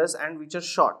fingers and which are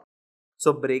short.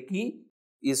 So brachy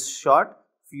is short,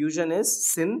 fusion is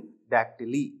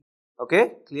syndactyly.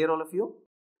 Okay, clear all of you?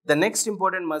 The next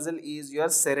important muscle is your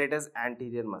serratus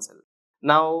anterior muscle.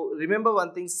 Now remember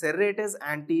one thing, serratus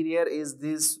anterior is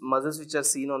these muscles which are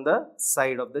seen on the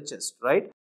side of the chest, right?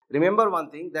 Remember one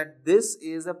thing, that this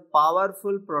is a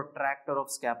powerful protractor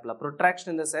of scapula.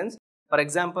 Protraction in the sense, for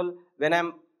example, when I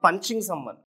am punching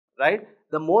someone, right?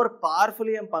 The more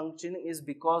powerfully I am punching is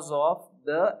because of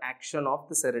the action of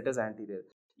the serratus anterior.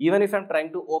 Even if I am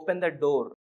trying to open the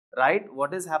door, right?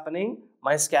 What is happening?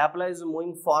 My scapula is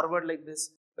moving forward like this.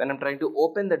 When I am trying to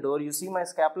open the door, you see my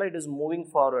scapula, it is moving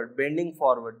forward, bending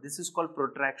forward. This is called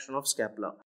protraction of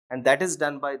scapula. And that is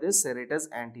done by this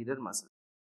serratus anterior muscle.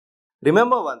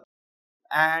 Remember one,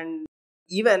 and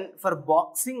even for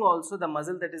boxing also the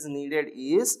muscle that is needed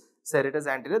is serratus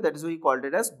anterior. That is why we called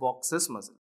it as boxer's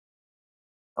muscle.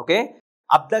 Okay,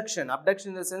 abduction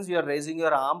in the sense you are raising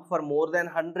your arm for more than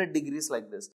 100 degrees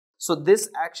like this. So this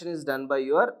action is done by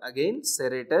your, again,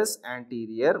 serratus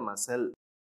anterior muscle.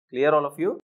 Clear all of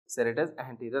you? Serratus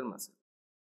anterior muscle.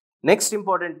 Next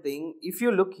important thing, if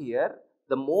you look here,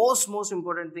 the most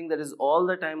important thing that is all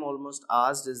the time almost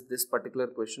asked is this particular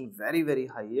question, very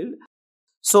high yield.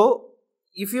 So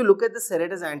if you look at the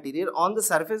serratus anterior, on the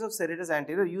surface of serratus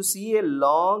anterior, you see a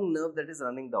long nerve that is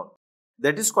running down.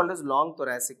 That is called as long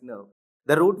thoracic nerve.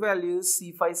 The root value is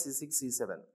C5, C6,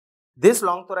 C7. This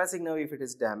long thoracic nerve, if it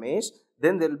is damaged,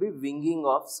 then there will be winging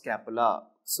of scapula.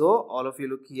 So, all of you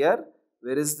look here.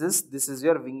 Where is this? This is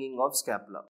your winging of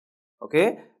scapula.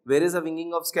 Okay. Where is the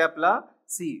winging of scapula?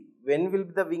 See, when will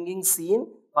be the winging seen?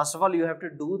 First of all, you have to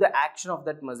do the action of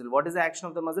that muscle. What is the action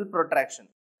of the muscle? Protraction.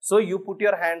 So, you put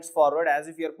your hands forward as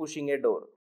if you are pushing a door,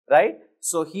 right?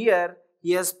 So, here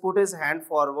he has put his hand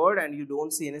forward and you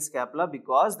don't see any scapula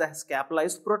because the scapula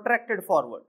is protracted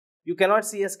forward. You cannot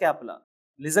see a scapula.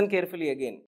 Listen carefully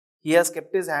again. He has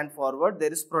kept his hand forward.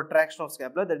 There is protraction of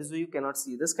scapula. That is why you cannot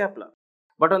see the scapula.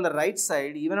 But on the right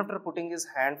side, even after putting his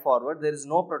hand forward, there is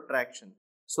no protraction.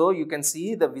 So, you can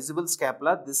see the visible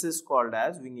scapula. This is called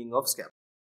as winging of scapula.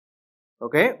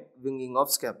 Okay, winging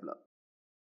of scapula.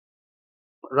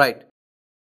 Right.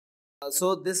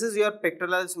 So, this is your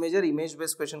pectoralis major. Image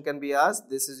based question can be asked.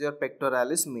 This is your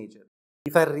pectoralis major.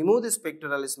 If I remove this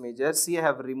pectoralis major, see, I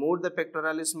have removed the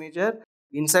pectoralis major.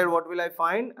 Inside, what will I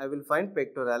find? I will find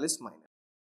pectoralis minor.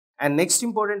 And next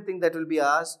important thing that will be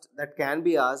asked, that can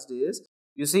be asked is,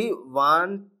 you see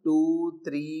 1, 2,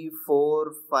 3,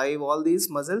 4, 5, all these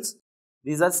muscles,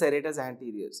 these are serratus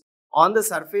anteriors. On the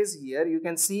surface here, you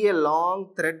can see a long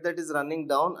thread that is running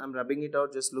down. I am rubbing it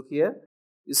out, just look here.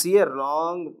 You see a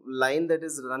long line that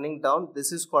is running down.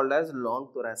 This is called as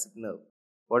long thoracic nerve.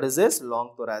 What is this?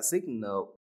 Long thoracic nerve.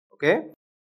 Okay.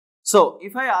 So,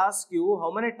 if I ask you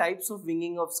how many types of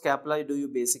winging of scapula do you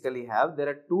basically have? There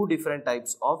are two different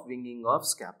types of winging of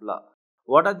scapula.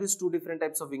 What are these two different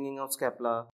types of winging of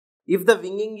scapula? If the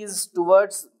winging is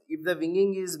towards, if the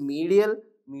winging is medial,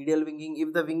 medial winging.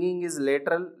 If the winging is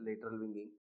lateral, lateral winging.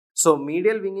 So,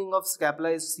 medial winging of scapula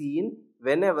is seen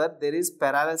whenever there is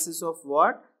paralysis of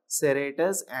what?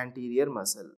 Serratus anterior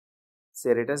muscle.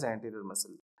 Serratus anterior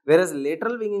muscle. Whereas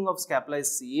lateral winging of scapula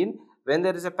is seen when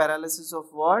there is a paralysis of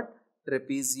what?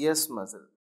 Trapezius muscle.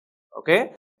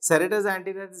 Okay. Serratus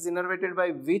anterior is innervated by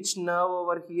which nerve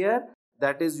over here?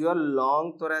 That is your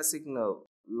long thoracic nerve.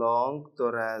 Long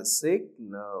thoracic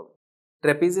nerve.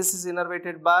 Trapezius is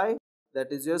innervated by,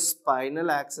 that is your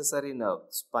spinal accessory nerve.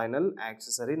 Spinal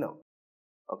accessory nerve.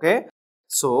 Okay.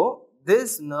 So,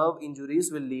 this nerve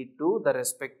injuries will lead to the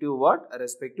respective what? A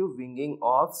respective winging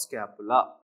of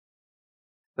scapula.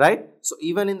 Right. So,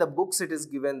 even in the books it is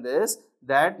given this,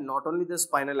 that not only the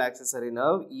spinal accessory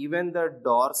nerve, even the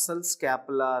dorsal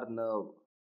scapular nerve.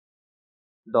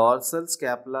 Dorsal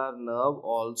scapular nerve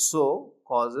also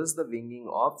causes the winging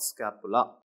of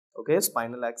scapula. Okay.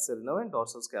 Spinal accessory nerve and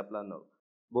dorsal scapular nerve.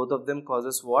 Both of them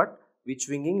causes what? Which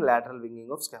winging? Lateral winging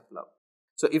of scapula.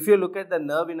 So, if you look at the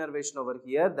nerve innervation over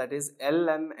here, that is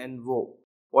LMNO.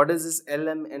 What is this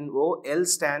LMNO? L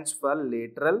stands for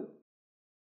lateral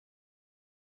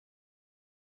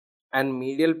and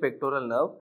medial pectoral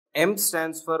nerve. M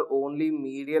stands for only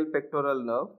medial pectoral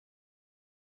nerve.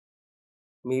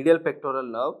 Medial pectoral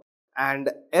nerve. And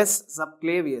S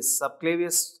subclavius.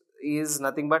 Subclavius is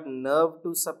nothing but nerve to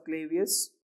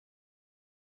subclavius.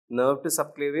 Nerve to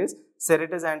subclavius.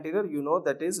 Serratus anterior, you know,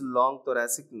 that is long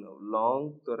thoracic nerve.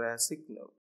 Long thoracic nerve.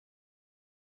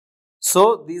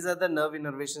 So, these are the nerve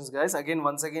innervations, guys. Again,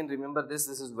 once again, remember this.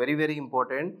 This is very, very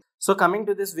important. So, coming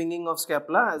to this winging of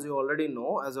scapula, as you already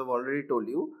know, as I've already told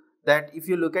you, that if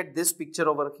you look at this picture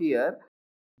over here,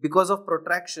 because of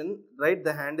protraction, right,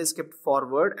 the hand is kept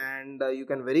forward and you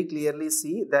can very clearly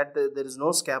see that there is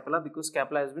no scapula because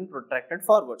scapula has been protracted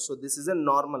forward. So, this is a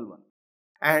normal one.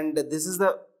 And this is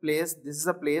the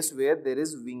place where there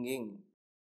is winging.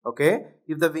 Okay.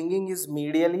 If the winging is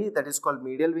medially, that is called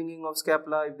medial winging of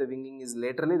scapula. If the winging is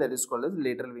laterally, that is called as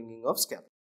lateral winging of scapula.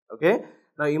 Okay.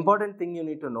 Now, important thing you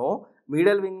need to know,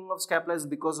 medial winging of scapula is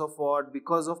because of what?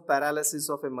 Because of paralysis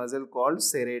of a muscle called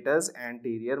serratus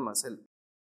anterior muscle.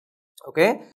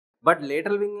 Okay. But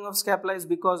lateral winging of scapula is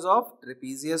because of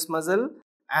trapezius muscle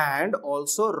and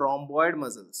also rhomboid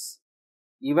muscles.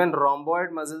 Even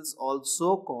rhomboid muscles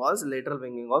also cause lateral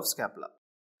winging of scapula.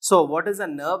 So, what is the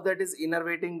nerve that is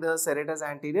innervating the serratus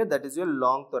anterior? That is your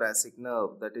long thoracic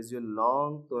nerve. That is your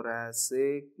long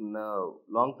thoracic nerve.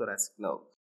 Long thoracic nerve.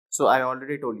 So, I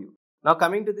already told you. Now,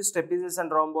 coming to this trapezius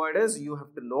and rhomboids, you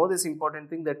have to know this important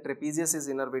thing that trapezius is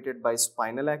innervated by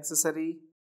spinal accessory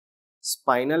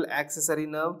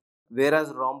nerve,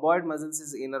 whereas rhomboid muscles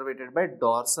is innervated by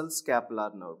dorsal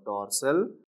scapular nerve. Dorsal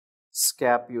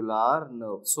scapular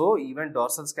nerve. So, even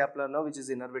dorsal scapular nerve, which is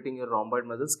innervating your rhomboid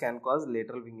muscles, can cause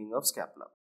lateral winging of scapula.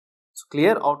 So,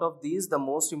 clear? Out of these, the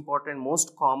most important,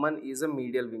 most common is a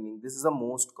medial winging. This is the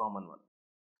most common one.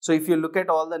 So, if you look at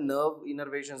all the nerve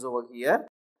innervations over here,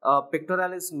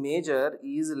 pectoralis major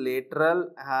is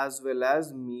lateral as well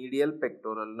as medial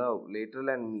pectoral nerve. Lateral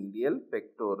and medial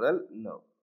pectoral nerve.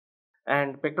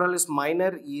 And pectoralis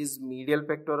minor is medial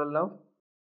pectoral nerve.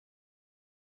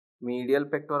 Medial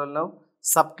pectoral nerve.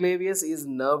 Subclavius is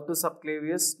nerve to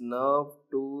subclavius. Nerve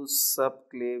to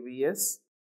subclavius.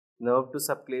 Nerve to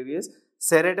subclavius.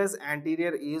 Serratus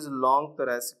anterior is long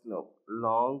thoracic nerve.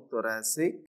 Long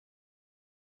thoracic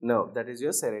nerve. That is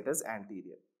your serratus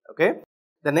anterior. Okay.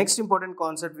 The next important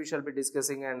concept we shall be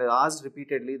discussing and asked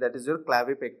repeatedly, that is your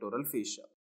clavipectoral fascia.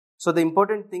 So the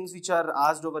important things which are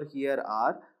asked over here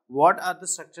are, what are the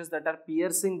structures that are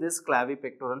piercing this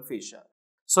clavipectoral fascia?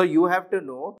 So you have to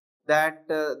know that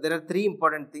there are three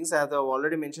important things. I have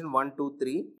already mentioned 1, 2,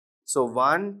 3. So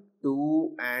 1,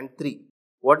 2 and 3.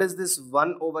 What is this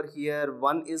 1 over here?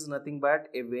 1 is nothing but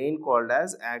a vein called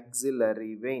as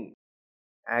axillary vein.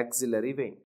 Axillary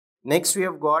vein. Next we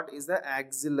have got is the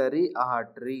axillary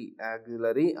artery.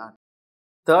 Axillary artery.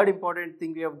 Third important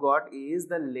thing we have got is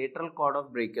the lateral cord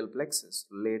of brachial plexus.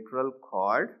 Lateral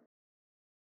cord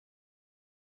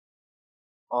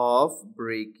of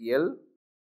brachial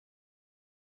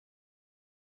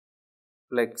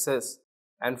plexus.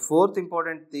 And fourth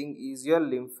important thing is your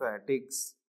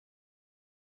lymphatics.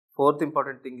 Fourth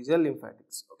important thing is your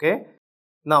lymphatics. Okay.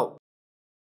 Now,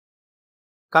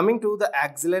 coming to the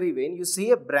axillary vein, you see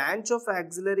a branch of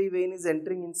axillary vein is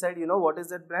entering inside. You know what is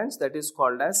that branch? That is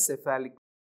called as cephalic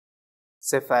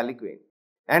vein.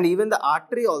 And even the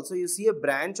artery also, you see a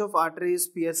branch of artery is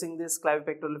piercing this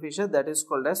clavipectoral fascia. That is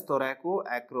called as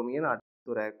thoracoacromion artery.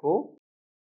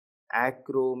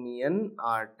 Thoracoacromion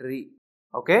artery.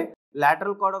 Okay.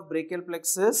 Lateral cord of brachial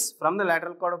plexus. From the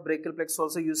lateral cord of brachial plexus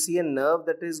also you see a nerve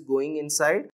that is going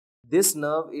inside. This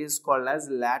nerve is called as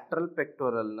lateral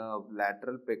pectoral nerve.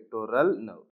 Lateral pectoral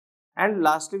nerve. And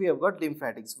lastly we have got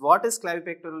lymphatics. What is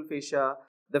clavipectoral fascia?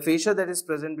 The fascia that is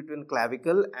present between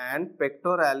clavicle and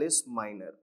pectoralis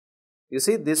minor. You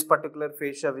see this particular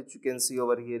fascia which you can see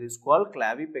over here is called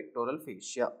clavipectoral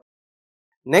fascia.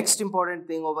 Next important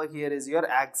thing over here is your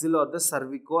axilla or the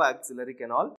cervicoaxillary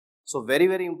canal. So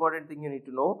very important thing you need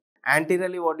to know.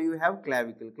 Anteriorly what do you have?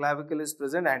 Clavicle. Clavicle is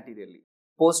present anteriorly.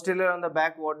 Posterior on the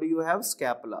back what do you have?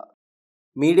 Scapula.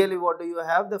 Medially what do you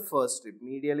have? The first rib.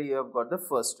 Medially you have got the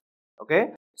first rib.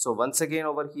 Okay. So once again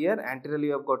over here anteriorly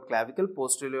you have got clavicle,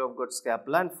 posteriorly you have got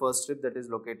scapula and first rib that is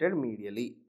located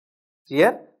medially.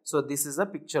 Here. So this is a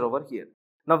picture over here.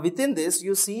 Now within this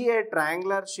you see a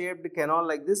triangular shaped canal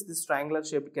like this. This triangular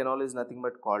shaped canal is nothing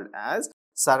but called as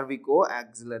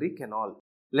cervicoaxillary canal.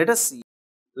 Let us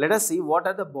see what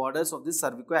are the borders of this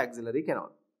cervicoaxillary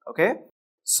canal. Okay.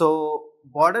 So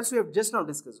borders we have just now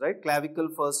discussed, right? Clavicle,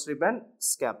 first rib and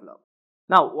scapula.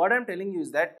 Now what I am telling you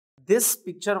is that this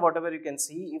picture whatever you can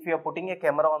see, if you are putting a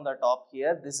camera on the top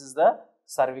here, this is the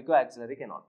cervicoaxillary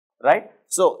canal, right?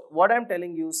 So what I am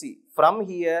telling you, see from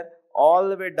here all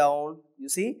the way down, you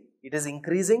see it is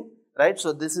increasing, right?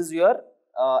 So this is your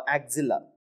axilla.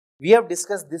 We have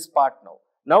discussed this part now.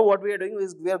 Now what we are doing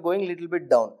is we are going little bit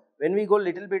down. When we go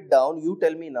little bit down, you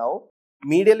tell me now,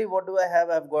 medially what do I have?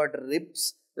 I have got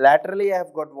ribs. Laterally I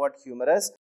have got what?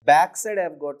 Humerus. Backside I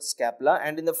have got scapula.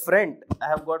 And in the front I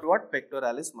have got what?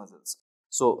 Pectoralis muscles.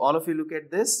 So all of you look at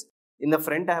this. In the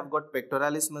front I have got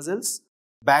pectoralis muscles.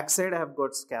 Backside I have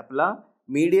got scapula.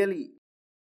 Medially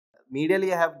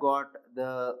I have got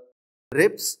the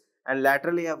ribs. And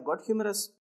laterally I have got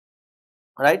humerus.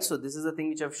 Right. So this is the thing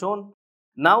which I have shown.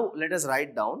 Now let us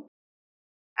write down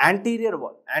anterior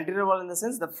wall. Anterior wall in the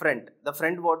sense the front. The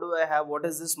front what do I have? What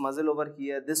is this muscle over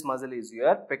here? This muscle is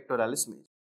your pectoralis major.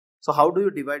 So how do you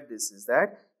divide this? Is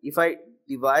that if I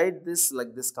divide this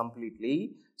like this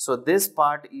completely, so this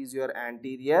part is your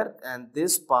anterior and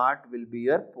this part will be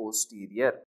your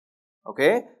posterior.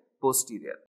 Okay,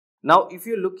 posterior. Now if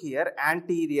you look here,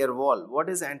 anterior wall. What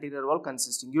is anterior wall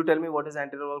consisting? You tell me what is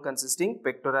anterior wall consisting?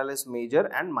 Pectoralis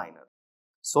major and minor.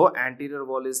 So anterior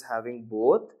wall is having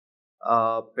both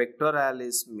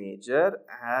pectoralis major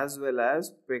as well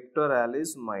as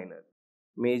pectoralis minor.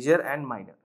 Major and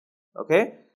minor.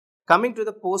 Okay. Coming to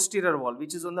the posterior wall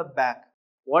which is on the back.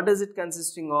 What is it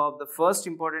consisting of? The first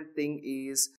important thing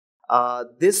is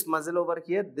this muscle over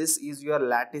here. This is your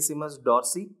latissimus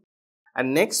dorsi.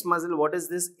 And next muscle, what is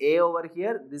this A over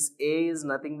here? This A is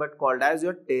nothing but called as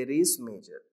your teres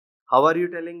major. How are you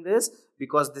telling this?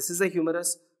 Because this is a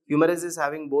humerus. Humerus is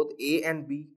having both A and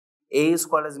B. A is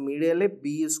called as medial lip,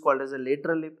 B is called as a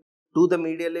lateral lip. To the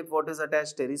medial lip, what is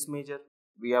attached? Teres major.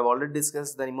 We have already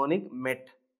discussed the mnemonic MET,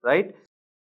 right?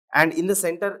 And in the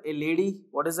center, a lady,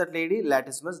 what is that lady?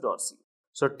 Latissimus dorsi.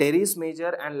 So teres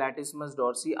major and latissimus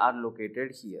dorsi are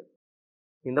located here.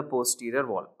 in the posterior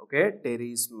wall. Okay,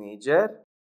 teres major.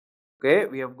 Okay,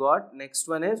 we have got, next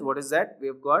one is, what is that? We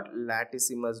have got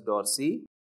latissimus dorsi,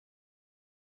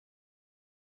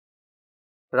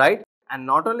 right? And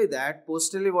not only that,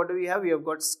 posteriorly what do we have? We have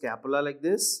got scapula like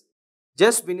this.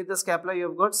 Just beneath the scapula, you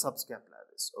have got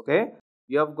subscapularis. Okay,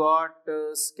 you have got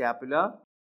scapula.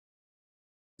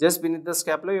 Just beneath the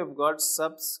scapula, you have got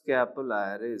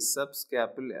subscapularis.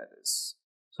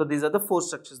 So these are the four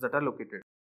structures that are located.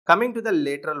 Coming to the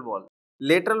lateral wall.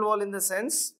 Lateral wall in the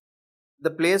sense, the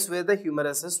place where the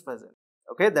humerus is present.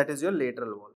 Okay, that is your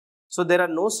lateral wall. So there are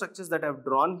no structures that I have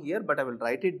drawn here, but I will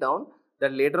write it down. The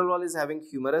lateral wall is having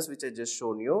humerus, which I just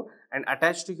shown you, and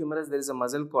attached to humerus there is a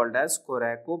muscle called as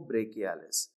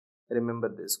coracobrachialis. Remember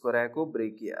this,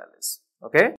 coracobrachialis.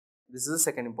 Okay, this is the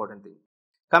second important thing.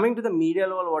 Coming to the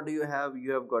medial wall, what do you have?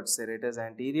 You have got serratus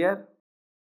anterior.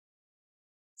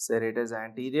 Serratus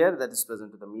anterior, that is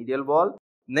present to the medial wall.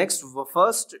 Next,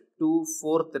 first to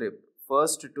fourth rib.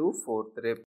 First to fourth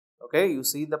rib. Okay, you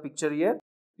see the picture here.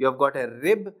 You have got a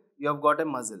rib, you have got a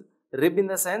muscle. Rib in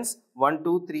the sense 1,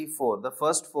 2, 3, 4. The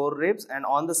first 4 ribs, and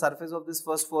on the surface of this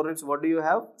first 4 ribs, what do you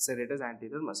have? Serratus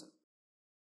anterior muscle.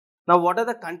 Now, what are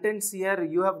the contents here?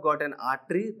 You have got an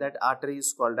artery. That artery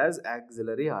is called as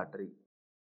axillary artery.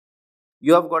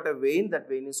 You have got a vein. That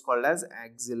vein is called as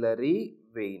axillary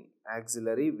vein.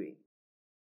 Axillary vein.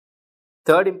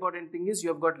 Third important thing is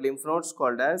you have got lymph nodes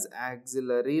called as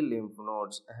axillary lymph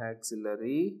nodes.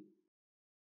 Axillary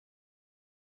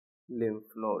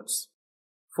lymph nodes.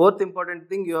 Fourth important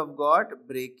thing, you have got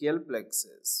brachial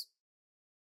plexus.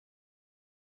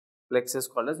 Plexus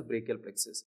called as brachial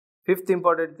plexus. Fifth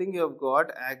important thing, you have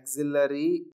got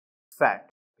axillary fat.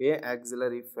 Okay,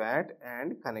 axillary fat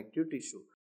and connective tissue.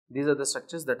 These are the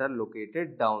structures that are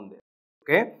located down there.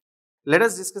 Okay, let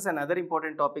us discuss another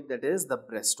important topic, that is the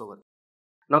breast over here.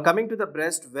 Now coming to the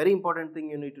breast, very important thing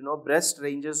you need to know, breast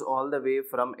ranges all the way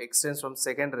from, extends from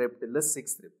second rib till the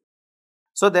 6th rib.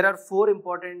 So there are 4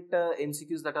 important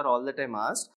MCQs that are all the time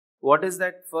asked. What is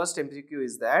that? First MCQ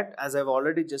is that, as I have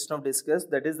already just now discussed,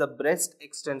 that is the breast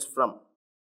extends from.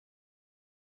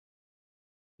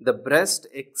 The breast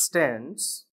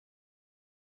extends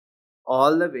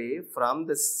all the way from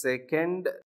the second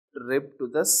rib to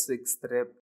the 6th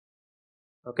rib.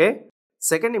 Okay.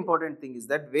 Second important thing is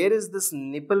that, where is this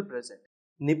nipple present?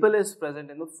 Nipple is present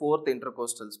in the 4th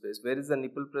intercostal space. Where is the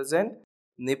nipple present?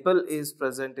 Nipple is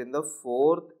present in the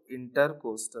 4th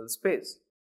intercostal space.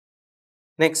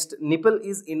 Next, nipple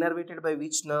is innervated by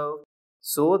which nerve?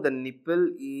 So the nipple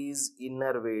is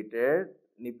innervated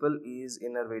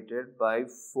by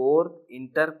 4th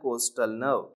intercostal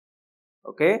nerve.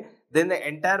 Okay, then the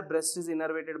entire breast is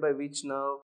innervated by which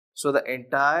nerve? So the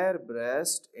entire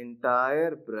breast is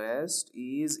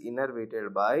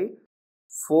innervated by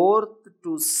 4th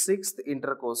to 6th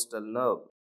intercostal nerve.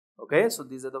 Okay, so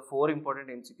these are the 4 important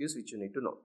MCQs which you need to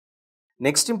know.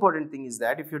 Next important thing is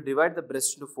that, if you divide the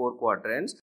breast into 4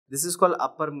 quadrants, this is called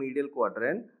upper medial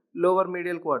quadrant, lower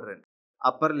medial quadrant,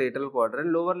 upper lateral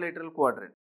quadrant, lower lateral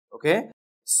quadrant. Okay,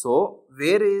 so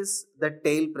where is the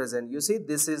tail present? You see,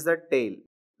 this is the tail.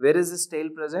 Where is this tail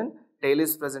present? Tail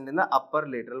is present in the upper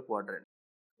lateral quadrant.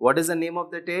 What is the name of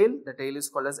the tail? The tail is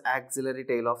called as axillary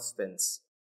tail of Spence.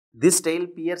 This tail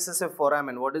pierces a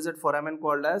foramen. What is that foramen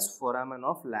called as? Foramen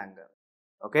of Langer.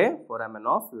 Okay, foramen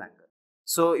of Langer.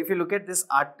 So if you look at this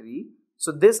artery,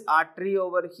 so this artery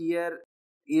over here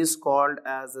is called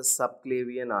as a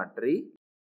subclavian artery.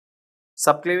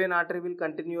 Subclavian artery will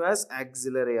continue as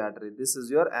axillary artery. This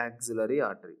is your axillary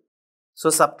artery. So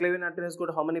subclavian artery has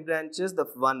got how many branches? The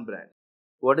 1 branch.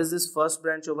 What is this first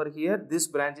branch over here? This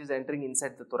branch is entering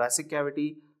inside the thoracic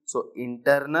cavity. So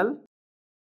internal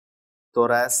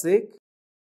thoracic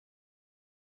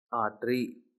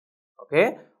artery.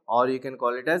 Okay, or you can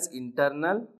call it as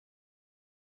internal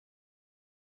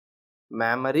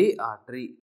mammary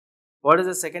artery. What is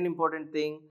the second important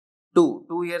thing? 2.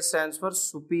 2 here stands for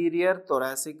superior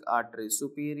thoracic artery.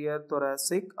 Superior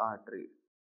thoracic artery.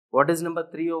 What is number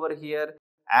 3 over here?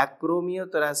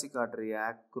 Acromiothoracic artery.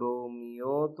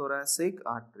 Acromiothoracic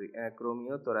artery.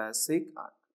 Acromiothoracic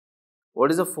artery.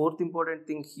 What is the 4th important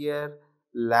thing here?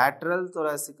 Lateral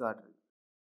thoracic artery.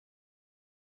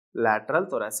 Lateral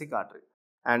thoracic artery.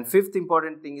 And 5th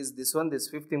important thing is this one. This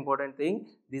 5th important thing,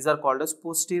 these are called as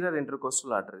posterior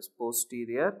intercostal arteries.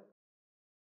 Posterior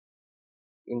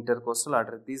intercostal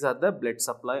artery. These are the blood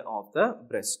supply of the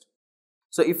breast.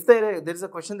 So if there is a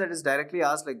question that is directly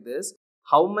asked like this,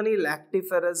 how many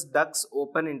lactiferous ducts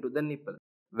open into the nipple?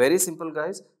 Very simple,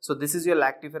 guys. So this is your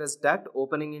lactiferous duct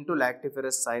opening into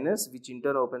lactiferous sinus, which in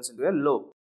turn opens into a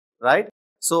lobe, right?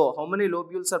 So how many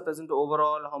lobules are present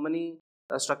overall? How many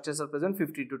structures are present,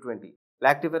 15 to 20.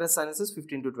 Lactiferous sinuses,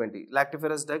 15 to 20.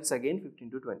 Lactiferous ducts, again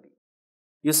 15 to 20.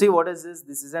 You see what is this?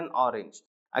 This is an orange.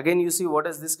 Again, you see what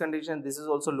is this condition? This is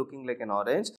also looking like an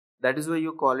orange. That is why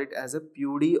you call it as a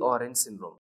Pudi orange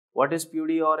syndrome. What is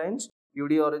Pudi orange?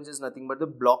 Pudi orange is nothing but the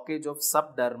blockage of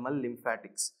subdermal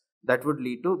lymphatics. That would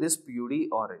lead to this Pudi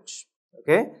orange.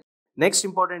 Okay. Next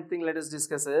important thing let us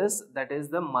discuss is that is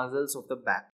the muscles of the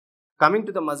back. Coming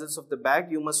to the muscles of the back,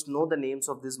 you must know the names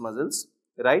of these muscles,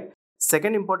 right?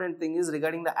 Second important thing is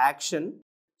regarding the action.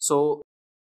 So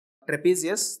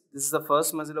trapezius, this is the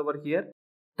first muscle over here.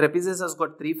 Trapezius has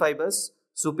got 3 fibers,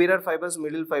 superior fibers,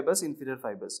 middle fibers, inferior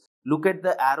fibers. Look at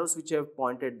the arrows which I have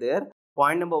pointed there.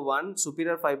 Point number 1,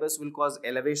 superior fibers will cause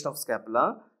elevation of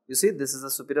scapula. You see, this is the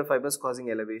superior fibers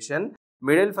causing elevation.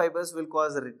 Middle fibers will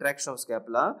cause a retraction of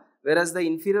scapula, whereas the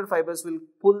inferior fibers will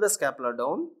pull the scapula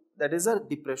down. That is a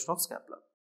depression of scapula.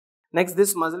 Next,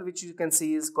 this muscle which you can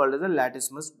see is called as the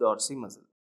latissimus dorsi muscle.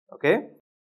 Okay.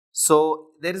 So,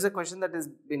 there is a question that has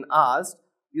been asked.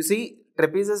 You see,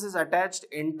 trapezius is attached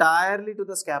entirely to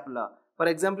the scapula. For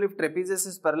example, if trapezius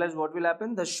is paralyzed, what will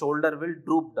happen? The shoulder will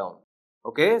droop down.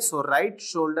 Okay. So, right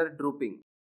shoulder drooping,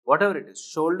 whatever it is,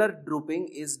 shoulder drooping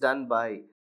is done by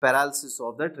paralysis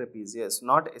of the trapezius,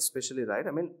 not especially right.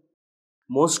 I mean,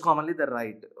 most commonly the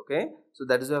right. Okay. So,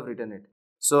 that is why I have written it.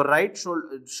 So, right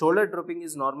shoulder drooping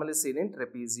is normally seen in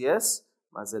trapezius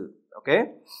muscle. Okay.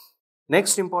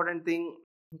 Next important thing,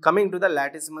 coming to the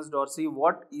latissimus dorsi,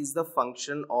 what is the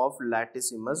function of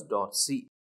latissimus dorsi?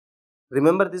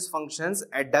 Remember these functions: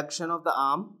 adduction of the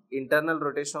arm, internal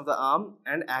rotation of the arm,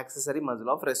 and accessory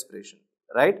muscle of respiration,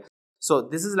 right? So,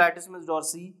 this is latissimus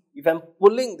dorsi. If I am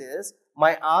pulling this,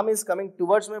 my arm is coming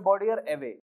towards my body or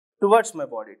away? Towards my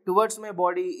body. Towards my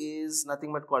body is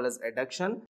nothing but called as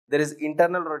adduction. There is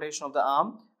internal rotation of the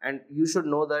arm, and you should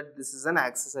know that this is an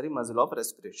accessory muscle of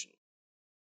respiration.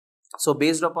 So,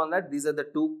 based upon that, these are the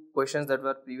 2 questions that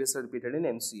were previously repeated in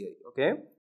MCI. Okay.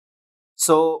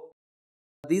 So,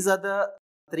 these are the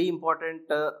 3 important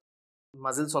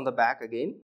muscles on the back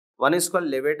again. One is called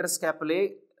levator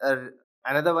scapulae,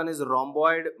 another one is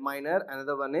rhomboid minor,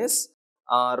 another one is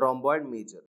rhomboid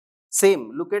major.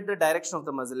 Same, look at the direction of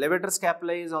the muscle. Levator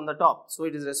scapulae is on the top, so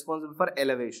it is responsible for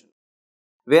elevation.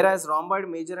 Whereas rhomboid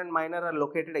major and minor are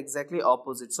located exactly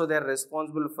opposite. So, they are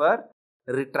responsible for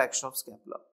retraction of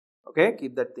scapula. Okay,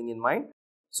 keep that thing in mind.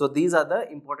 So, these are the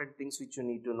important things which you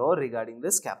need to know regarding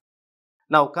the scapula.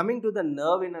 Now, coming to the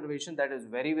nerve innervation, that is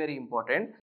very, very important.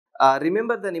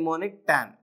 Remember the mnemonic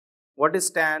TAN. What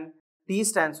is TAN? T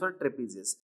stands for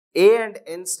trapezius. A and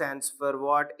N stands for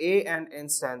what? A and N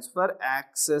stands for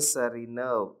accessory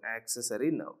nerve.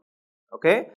 Accessory nerve.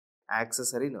 Okay,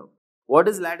 accessory nerve. What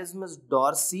is latissimus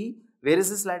dorsi? Where is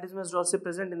this latissimus dorsi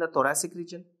present? In the thoracic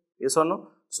region? Yes or no?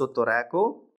 So,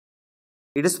 thoraco.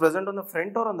 It is present on the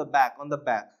front or on the back? On the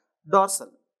back.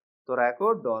 Dorsal.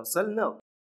 Thoraco-dorsal nerve.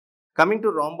 Coming to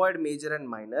rhomboid major and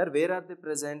minor, where are they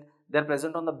present? They are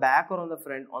present on the back or on the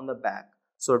front? On the back.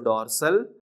 So, dorsal.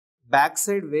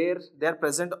 Backside where? They are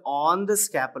present on the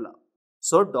scapula.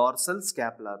 So, dorsal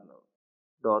scapular nerve.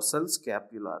 Dorsal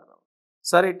scapular nerve.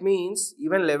 Sir, it means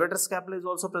even levator scapula is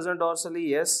also present dorsally.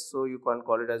 Yes. So, you can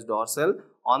call it as dorsal.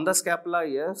 On the scapula,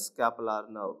 yes, scapular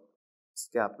nerve.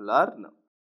 Scapular nerve.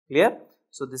 Clear?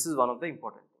 So, this is one of the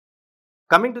important.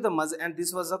 Coming to the muscle, and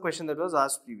this was a question that was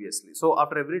asked previously. So,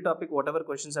 after every topic, whatever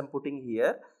questions I am putting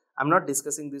here, I am not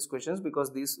discussing these questions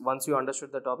because these, once you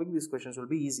understood the topic, these questions will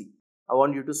be easy. I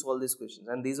want you to solve these questions,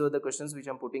 and these were the questions which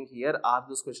I am putting here are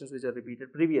those questions which are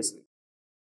repeated previously.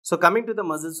 So, coming to the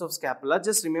muscles of scapula,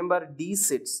 just remember D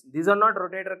sits. These are not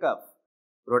rotator cuff.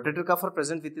 Rotator cuff are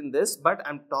present within this, but I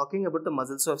am talking about the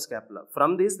muscles of scapula.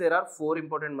 From these, there are 4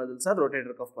 important muscles are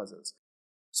rotator cuff muscles.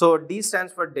 So, D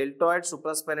stands for deltoid,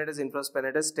 supraspinatus,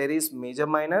 infraspinatus, teres, major,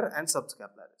 minor, and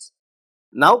subscapularis.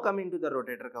 Now, coming to the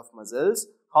rotator cuff muscles,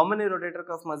 how many rotator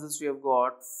cuff muscles we have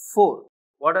got? 4.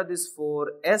 What are these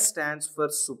 4? S stands for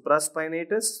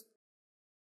supraspinatus.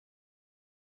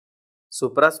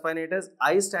 Supraspinatus.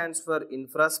 I stands for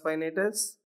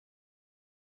infraspinatus.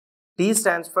 T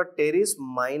stands for teres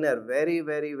minor. Very,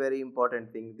 very, very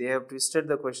important thing. They have twisted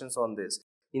the questions on this.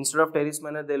 Instead of teres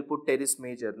minor, they will put teres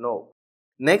major. No.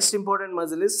 Next important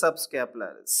muscle is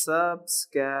subscapularis.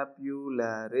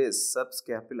 Subscapularis.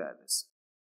 Subscapularis.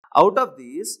 Out of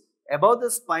these, above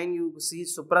the spine you see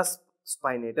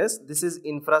supraspinatus. This is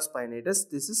infraspinatus.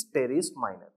 This is teres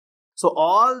minor. So,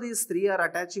 all these 3 are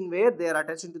attaching where? They are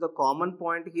attaching to the common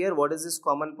point here. What is this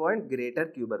common point? Greater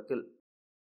tubercle.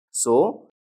 So,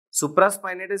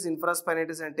 supraspinatus,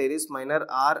 infraspinatus and teres minor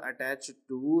are attached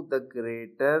to the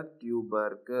greater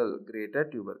tubercle. Greater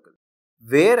tubercle.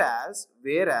 Whereas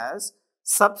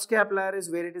Subscapular is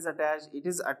where it is attached. It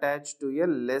is attached to a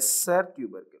lesser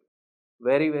tubercle.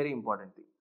 Very, very important thing.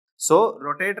 So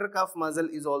rotator cuff muscle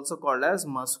is also called as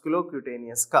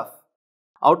musculocutaneous cuff.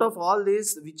 Out of all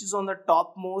these, which is on the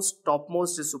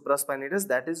topmost is supraspinatus.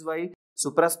 That is why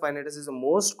supraspinatus is the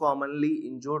most commonly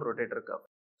injured rotator cuff.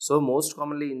 So most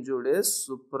commonly injured is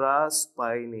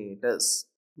supraspinatus.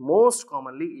 Most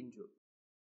commonly injured.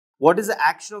 What is the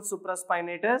action of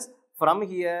supraspinatus? From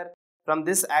here, from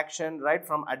this action, right,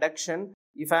 from adduction,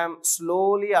 if I am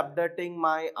slowly abducting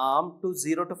my arm to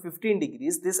 0 to 15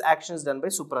 degrees, this action is done by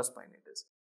supraspinatus.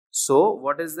 So,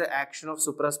 what is the action of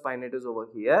supraspinatus over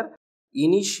here?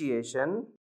 Initiation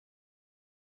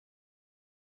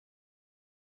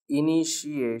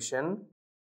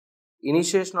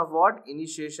of what?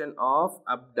 Initiation of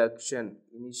abduction.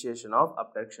 Initiation of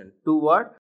abduction to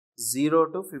what?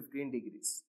 0 to 15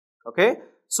 degrees. Okay.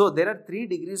 So, there are 3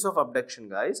 degrees of abduction,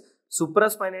 guys.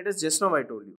 Supraspinatus, just now I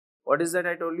told you. What is that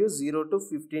I told you? 0 to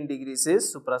 15 degrees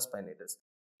is supraspinatus.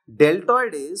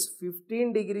 Deltoid is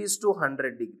 15 degrees to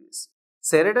 100 degrees.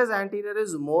 Serratus anterior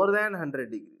is more than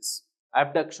 100 degrees.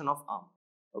 Abduction of arm.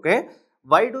 Okay.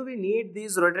 Why do we need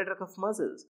these rotator cuff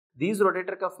muscles? These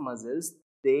rotator cuff muscles,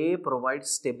 they provide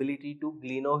stability to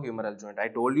glenohumeral joint. I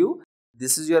told you,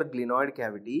 this is your glenoid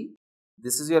cavity.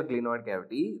 This is your glenoid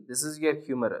cavity. This is your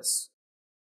humerus.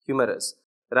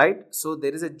 Right? So,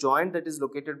 there is a joint that is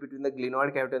located between the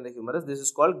glenoid cavity and the humerus. This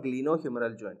is called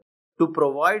glenohumeral joint. To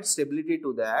provide stability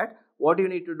to that, what you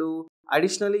need to do?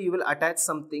 Additionally, you will attach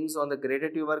some things on the greater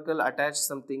tubercle, attach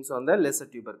some things on the lesser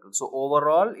tubercle. So,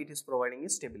 overall, it is providing a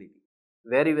stability.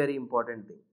 Very, very important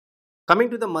thing. Coming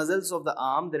to the muscles of the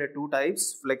arm, there are 2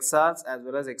 types, flexors as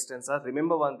well as extensors.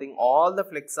 Remember one thing, all the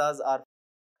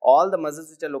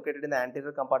muscles which are located in the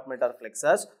anterior compartment are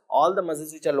flexors. All the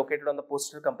muscles which are located on the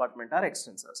posterior compartment are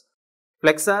extensors.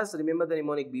 Flexors, remember the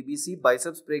mnemonic BBC,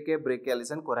 biceps brachii, brachialis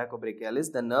and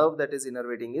coracobrachialis. The nerve that is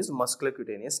innervating is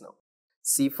musculocutaneous nerve,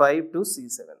 C5 to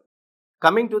C7.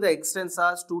 Coming to the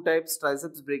extensors, 2 types,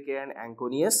 triceps brachii and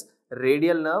anconeus.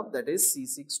 Radial nerve, that is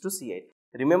C6 to C8.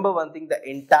 Remember one thing, the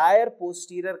entire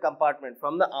posterior compartment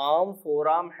from the arm,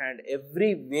 forearm, hand,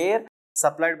 everywhere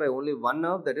supplied by only one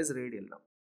nerve, that is radial nerve.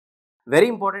 Very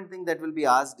important thing that will be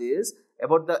asked is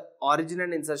about the origin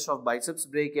and insertion of biceps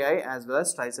brachii as well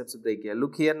as triceps brachii.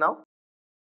 Look here now.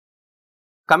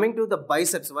 Coming to the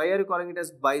biceps, why are you calling it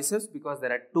as biceps? Because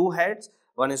there are 2 heads.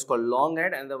 One is called long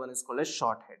head and the one is called a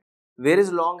short head. Where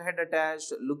is long head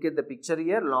attached? Look at the picture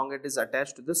here. Long head is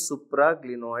attached to the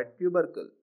supraglenoid tubercle.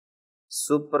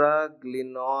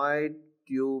 Supraglenoid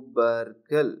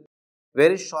tubercle.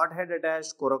 Where is short head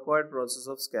attached? Coracoid process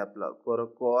of scapula.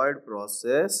 Coracoid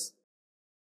process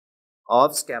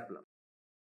of scapula.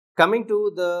 Coming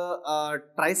to the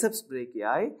triceps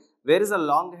brachii, where is a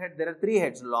long head? There are 3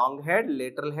 heads, long head,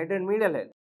 lateral head and medial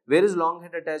head. Where is long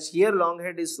head attached? Here long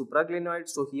head is supraglenoid,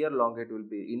 so here long head will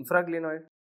be infraglenoid.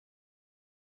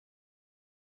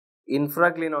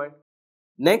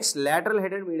 Next, lateral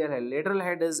head and medial head. Lateral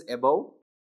head is above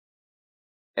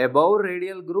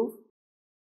radial groove,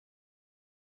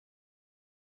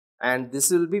 and this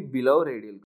will be below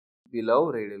radial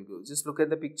groove. Just look at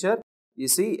the picture. You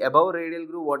see, above radial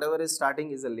groove, whatever is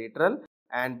starting is the lateral,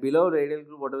 and below radial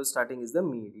groove, whatever is starting is the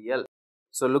medial.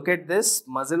 So look at this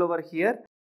muscle over here.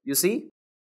 You see,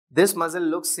 this muscle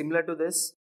looks similar to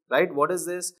this, right? What is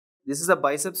this? This is the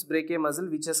biceps brachii muscle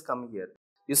which has come here.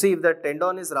 You see, if the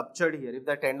tendon is ruptured here, if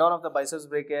the tendon of the biceps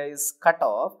brachii is cut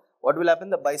off, what will happen?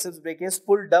 The biceps brachii is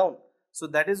pulled down. So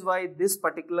that is why this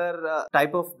particular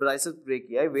type of biceps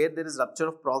brachii, where there is rupture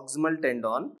of proximal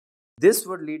tendon, this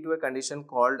would lead to a condition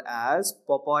called as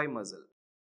Popeye muscle.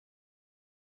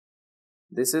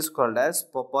 This is called as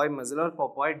Popeye muscle or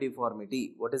Popeye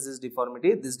deformity. What is this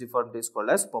deformity? This deformity is called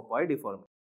as Popeye deformity.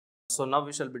 So now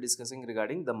we shall be discussing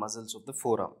regarding the muscles of the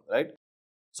forearm, right?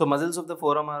 So muscles of the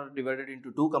forearm are divided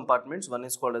into 2 compartments. One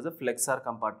is called as the flexor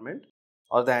compartment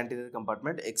or the anterior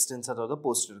compartment, extensor or the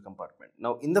posterior compartment.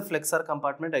 Now in the flexor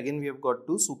compartment, again we have got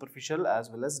 2, superficial as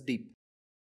well as deep.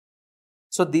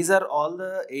 So these are all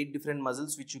the 8 different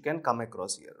muscles which you can come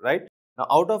across here, right? Now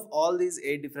out of all these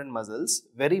 8 different muscles,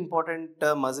 very important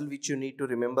muscle which you need to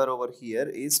remember over here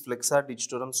is flexor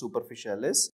digitorum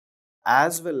superficialis,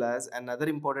 as well as another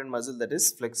important muscle, that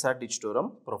is flexor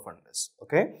digitorum profundus.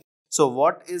 Okay. So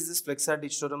what is this flexor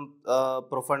digitorum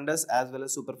profundus as well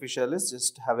as superficialis?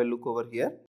 Just have a look over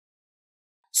here.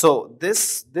 So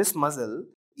this muscle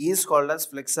is called as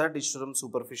flexor digitorum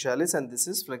superficialis and this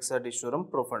is flexor digitorum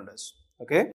profundus.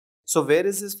 Okay. So where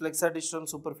is this flexor digitorum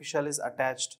superficialis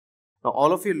attached? Now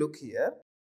all of you look here.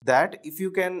 that if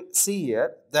you can see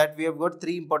here that we have got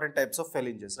three important types of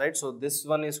phalanges, right? So this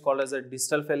one is called as a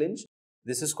distal phalange,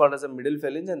 this is called as a middle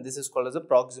phalange, and this is called as a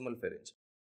proximal phalange.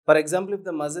 For example, if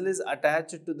the muscle is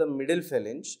attached to the middle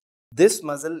phalange, this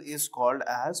muscle is called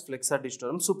as flexor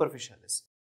digitorum superficialis.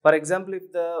 For example,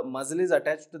 if the muscle is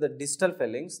attached to the distal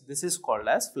phalanx, this is called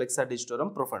as flexor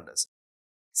digitorum profundus.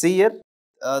 See here,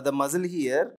 the muscle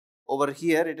here, over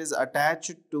here, it is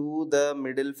attached to the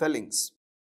middle phalanx.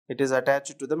 It is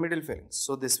attached to the middle phalanx.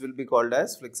 So this will be called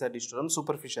as flexor digitorum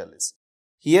superficialis.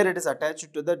 Here it is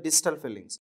attached to the distal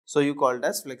phalanx. So you called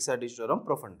as flexor digitorum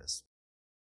profundus.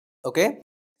 Okay.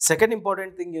 Second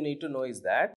important thing you need to know is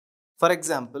that, for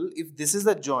example, if this is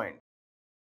the joint,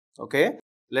 okay,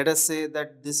 let us say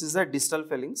that this is a distal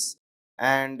phalanx,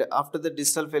 and after the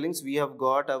distal phalanx we have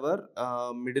got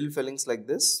our middle phalanx like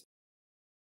this,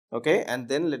 okay, and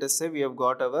then let us say we have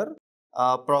got our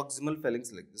proximal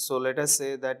phalanx like this. So let us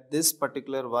say that this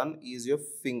particular one is your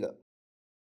finger.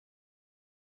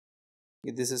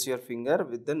 This is your finger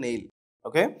with the nail,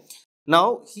 okay.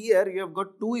 Now here you have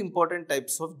got two important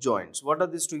types of joints. What are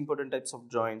these two important types of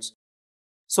joints?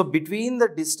 So between the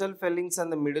distal phalanx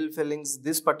and the middle phalanx,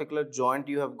 this particular joint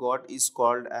you have got is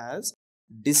called as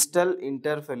distal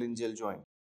interphalangeal joint,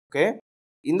 okay.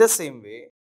 In the same way,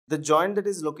 the joint that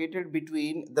is located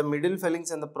between the middle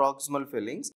phalanx and the proximal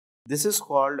phalanx, this is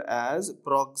called as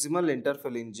proximal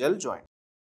interphalangeal joint,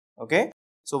 okay.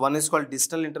 So one is called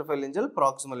distal interphalangeal,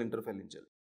 proximal interphalangeal.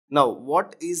 Now,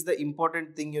 what is the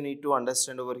important thing you need to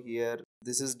understand over here?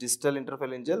 This is distal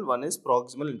interphalangeal, one is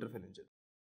proximal interphalangeal.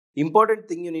 Important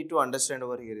thing you need to understand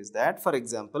over here is that, for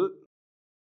example,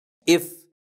 if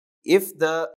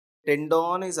the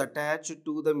tendon is attached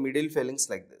to the middle phalanx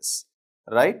like this,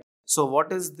 right? So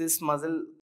what is this muscle?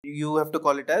 You have to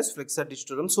call it as flexor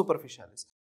digitorum superficialis.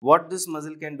 What this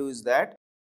muscle can do is that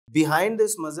behind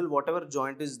this muscle, whatever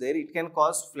joint is there, it can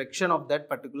cause flexion of that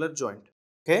particular joint,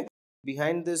 okay.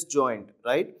 Behind this joint,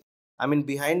 right? I mean,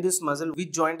 behind this muscle,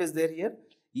 which joint is there here?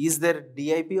 Is there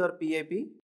DIP or PIP?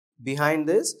 Behind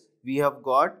this, we have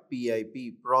got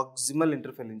PIP, proximal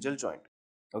interphalangeal joint,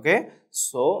 okay.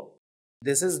 So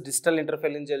this is distal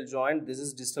interphalangeal joint, this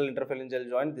is distal interphalangeal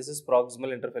joint, this is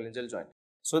proximal interphalangeal joint.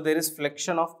 So there is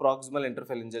flexion of proximal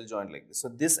interphalangeal joint like this. So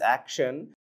this action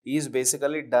is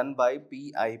basically done by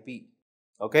PIP,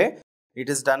 okay. It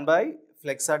is done by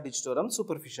flexor digitorum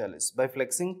superficialis, by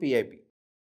flexing PIP.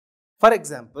 For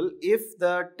example, if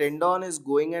the tendon is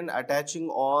going and attaching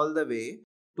all the way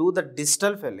to the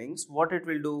distal phalanx, what it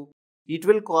will do? It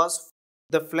will cause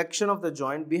the flexion of the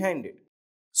joint behind it.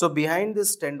 So behind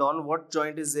this tendon, what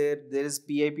joint is there? There is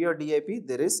PIP or DIP?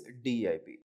 There is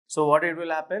DIP. So what it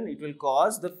will happen? It will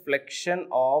cause the flexion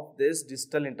of this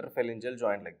distal interphalangeal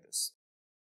joint like this,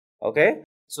 okay.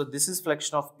 So this is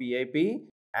flexion of PIP,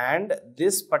 and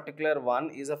this particular one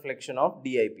is a flexion of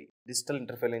DIP, distal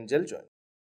interphalangeal joint.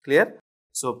 Clear?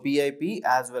 So PIP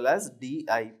as well as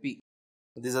DIP.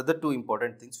 These are the two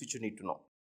important things which you need to know,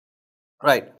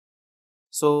 right?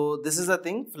 So this is the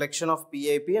thing, flexion of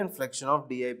PIP and flexion of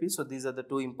DIP. So these are the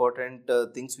two important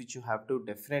things which you have to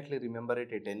definitely remember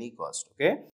it at any cost,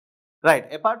 okay?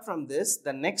 Right. Apart from this,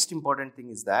 the next important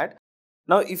thing is that,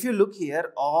 now if you look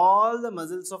here, all the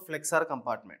muscles of flexor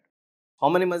compartment, how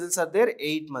many muscles are there?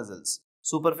 8 muscles.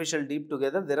 Superficial, deep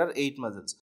together, there are 8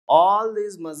 muscles. All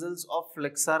these muscles of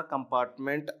flexor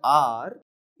compartment are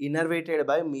innervated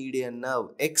by median nerve,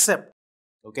 except,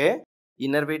 okay,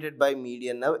 innervated by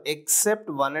median nerve except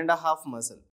 1.5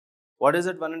 muscle. What is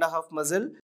it 1.5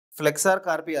 muscle? Flexor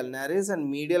carpi ulnaris and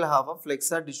medial half of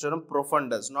flexor digitorum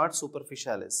profundus, not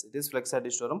superficialis. It is flexor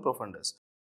digitorum profundus.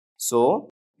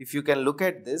 So if you can look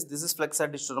at this, this is flexor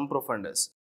digitorum profundus.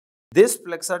 This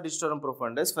flexor digitorum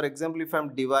profundus, for example, if I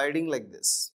am dividing like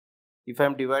this, if I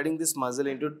am dividing this muscle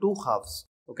into 2 halves,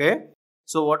 okay.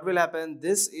 So what will happen?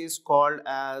 This is called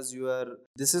as your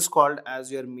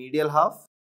medial half,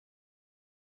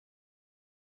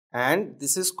 and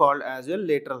this is called as your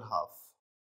lateral half.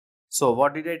 So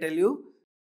what did I tell you?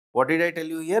 What did I tell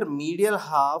you here? Medial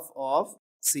half of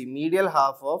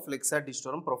flexor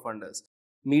digitorum profundus.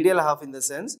 Medial half in the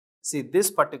sense, see,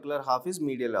 this particular half is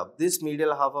medial half. This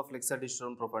medial half of flexor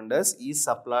digitorum profundus is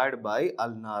supplied by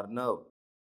ulnar nerve.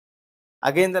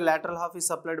 Again, the lateral half is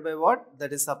supplied by what?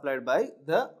 That is supplied by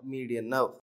the median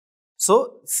nerve.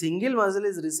 So single muscle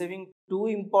is receiving two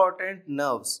important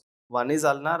nerves. One is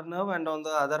ulnar nerve, and on the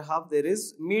other half there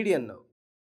is median nerve.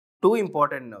 Two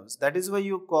important nerves. That is why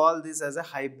you call this as a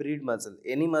hybrid muscle.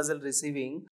 Any muscle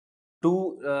receiving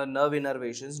two nerve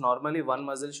innervations, normally one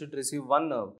muscle should receive one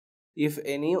nerve. If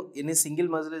any single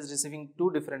muscle is receiving two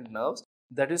different nerves,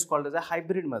 that is called as a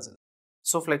hybrid muscle.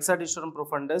 So flexor digitorum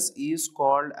profundus is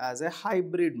called as a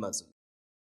hybrid muscle.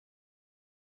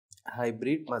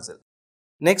 Hybrid muscle.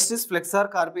 Next is flexor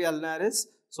carpi ulnaris.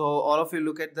 So all of you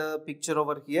look at the picture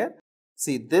over here.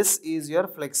 See, this is your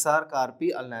flexor carpi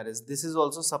ulnaris. This is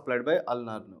also supplied by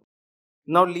ulnar nerve.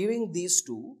 Now leaving these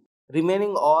two,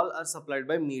 remaining all are supplied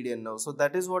by median nerve. So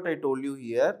that is what I told you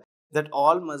here, that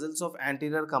all muscles of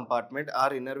anterior compartment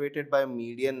are innervated by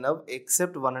median nerve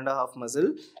except 1.5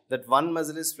 muscle. That one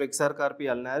muscle is flexor carpi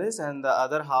ulnaris and the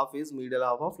other half is medial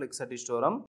half of flexor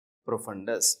digitorum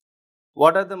profundus.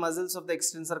 What are the muscles of the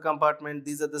extensor compartment?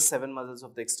 These are the 7 muscles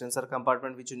of the extensor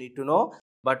compartment which you need to know.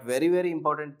 But very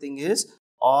important thing is,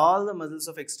 all the muscles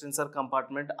of extensor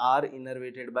compartment are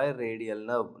innervated by radial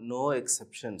nerve. No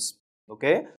exceptions.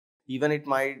 Okay. Even it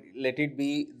might, let it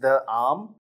be the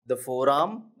arm, the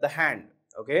forearm, the hand.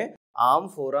 Okay. Arm,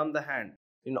 forearm, the hand.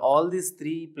 In all these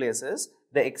 3 places,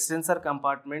 the extensor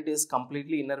compartment is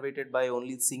completely innervated by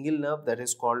only single nerve, that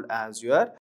is called as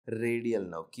your radial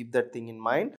nerve. Keep that thing in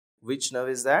mind. Which nerve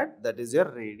is that? That is your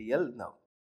radial nerve.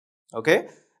 Okay.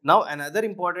 Now another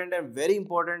important and very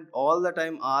important all the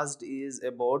time asked is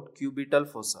about cubital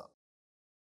fossa.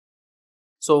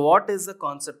 So what is the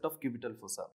concept of cubital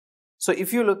fossa? So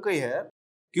if you look here,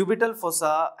 cubital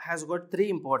fossa has got 3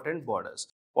 important borders.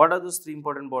 What are those 3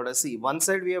 important borders? See, one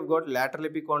side we have got lateral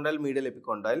epicondyle, medial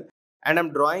epicondyle, and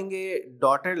I'm drawing a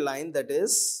dotted line, that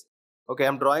is, okay,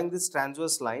 I'm drawing this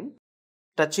transverse line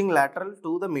touching lateral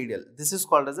to the medial. This is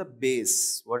called as a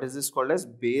base. What is this called as?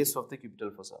 Base of the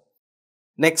cubital fossa.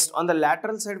 Next, on the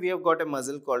lateral side, we have got a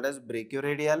muscle called as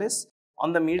brachioradialis.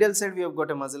 On the medial side, we have got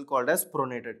a muscle called as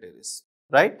pronator teres.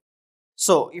 Right?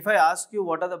 So, if I ask you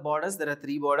what are the borders, there are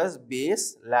 3 borders: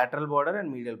 base, lateral border,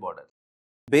 and medial border.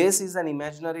 Base is an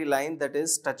imaginary line that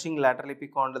is touching lateral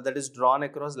epicondyle, that is drawn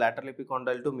across lateral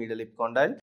epicondyle to medial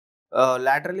epicondyle.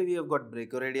 Laterally we have got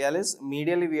brachioradialis,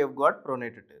 medially we have got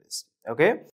pronator teres.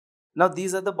 Okay. Now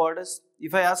these are the borders.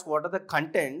 If I ask what are the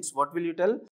contents, what will you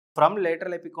tell? From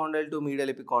lateral epicondyle to medial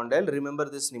epicondyle, remember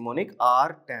this mnemonic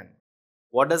R10.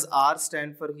 What does R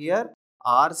stand for here?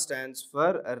 R stands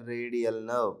for a radial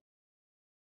nerve.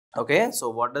 Okay. So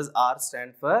what does R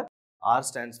stand for? R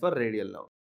stands for radial nerve.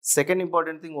 Second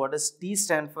important thing, what does T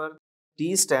stand for?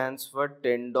 T stands for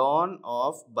tendon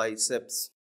of biceps.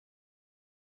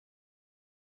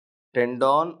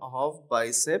 Tendon of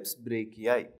biceps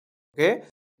brachii. Okay.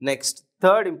 Next,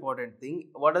 third important thing,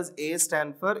 what does A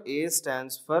stand for? A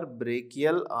stands for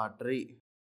brachial artery.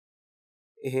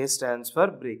 A stands for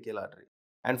brachial artery.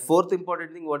 And fourth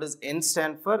important thing, what does N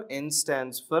stand for? N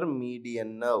stands for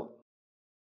median nerve.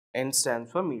 N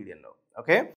stands for median nerve.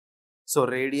 Okay. So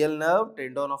radial nerve,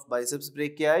 tendon of biceps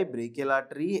brachii, brachial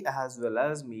artery, as well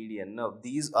as median nerve.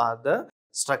 These are the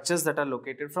structures that are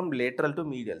located from lateral to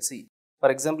medial. See, for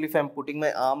example, if I am putting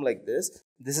my arm like this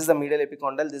is the medial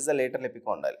epicondyle, this is the lateral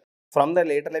epicondyle. From the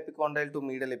lateral epicondyle to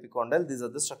medial epicondyle, these are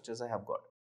the structures I have got.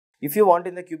 If you want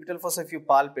in the cubital fossa, if you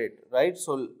palpate, right,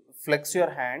 so flex your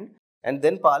hand and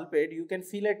then palpate, you can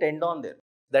feel a tendon there.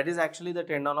 That is actually the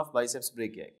tendon of biceps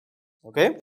brachii.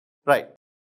 Okay, right.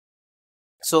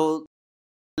 So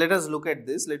let us look at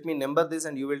this. Let me number this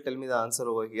and you will tell me the answer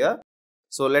over here.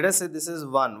 So let us say this is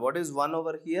 1. What is 1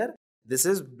 over here? This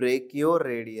is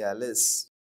brachioradialis.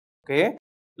 Okay.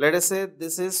 Let us say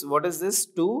this is, what is this?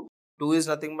 2. 2 is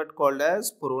nothing but called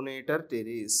as pronator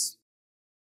teres.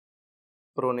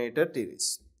 Pronator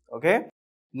teres. Okay.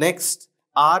 Next,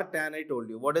 R10 I told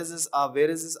you. What is this? Where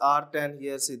is this R10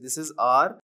 here? See, this is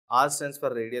R. R stands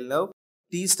for radial nerve.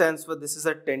 T stands for, this is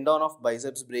a tendon of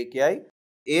biceps brachii.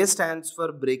 A stands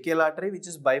for brachial artery, which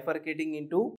is bifurcating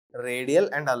into radial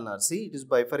and ulnar. See, it is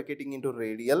bifurcating into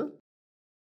radial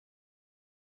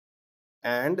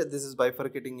and this is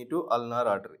bifurcating into ulnar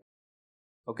artery.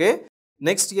 Okay.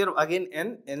 Next here again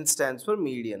N. N stands for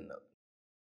median nerve.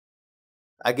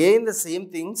 Again the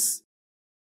same things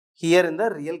here in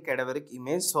the real cadaveric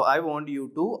image. So I want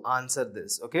you to answer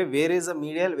this. Okay. Where is the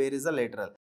medial? Where is the lateral?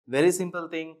 Very simple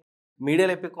thing. Medial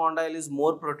epicondyle is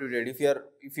more protruded.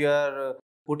 If you are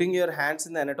putting your hands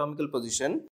in the anatomical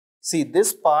position, see,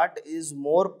 this part is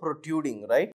more protruding,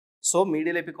 right? So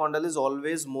medial epicondyle is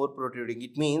always more protruding.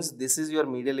 It means this is your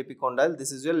medial epicondyle,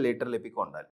 this is your lateral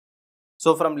epicondyle.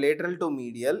 So from lateral to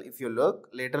medial, if you look,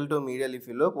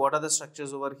 what are the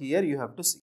structures over here? You have to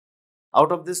see.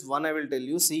 Out of this one, I will tell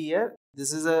you, see here,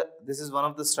 this is one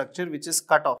of the structure which is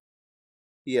cut off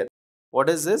here. What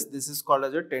is this? This is called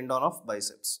as a tendon of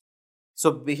biceps.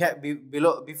 So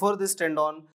before this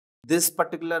tendon, this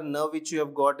particular nerve which you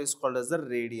have got is called as the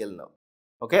radial nerve.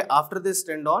 Okay. After this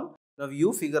tendon, now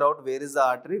you figure out where is the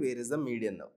artery, where is the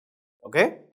median nerve.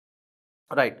 Okay.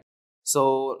 Right.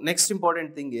 So next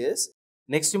important thing is,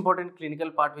 Next important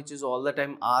clinical part which is all the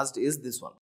time asked is this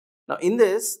one. Now in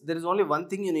this, there is only one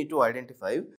thing you need to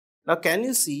identify. Now can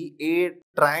you see a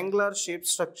triangular shaped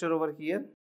structure over here?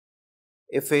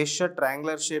 A fascia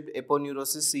triangular shaped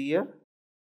aponeurosis, see here.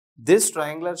 This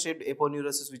triangular shaped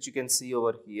aponeurosis which you can see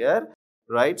over here,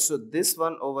 right? So this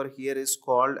one over here is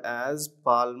called as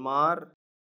palmar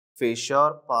fascia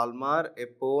or palmar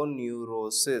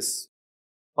aponeurosis.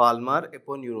 Palmar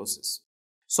aponeurosis.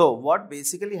 So what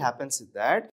basically happens is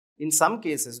that in some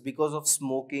cases, because of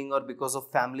smoking or because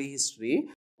of family history,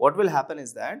 what will happen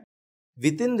is that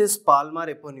within this palmar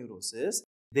aponeurosis,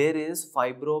 there is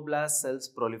fibroblast cells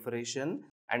proliferation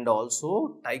and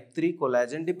also type 3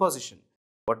 collagen deposition.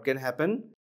 What can happen?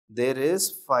 There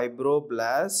is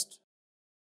fibroblast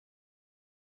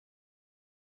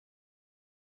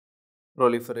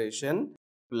proliferation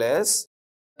plus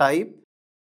type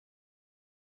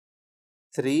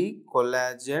 3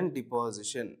 collagen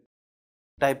deposition.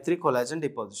 Type 3 collagen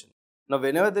deposition. Now,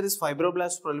 whenever there is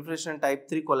fibroblast proliferation and type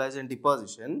 3 collagen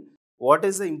deposition, what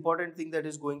is the important thing that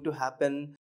is going to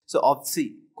happen? So,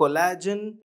 see,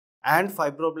 collagen and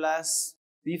fibroblasts,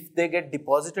 if they get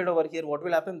deposited over here, what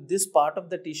will happen? This part of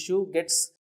the tissue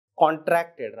gets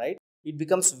contracted, right? It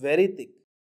becomes very thick.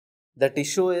 The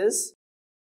tissue is,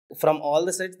 from all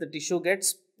the sides, the tissue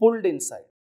gets pulled inside,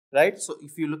 right? So,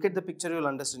 if you look at the picture, you will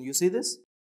understand. You see this?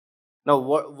 Now,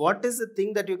 what is the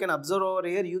thing that you can observe over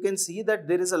here? You can see that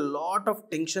there is a lot of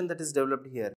tension that is developed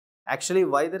here. Actually,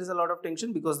 why there is a lot of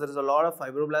tension? Because there is a lot of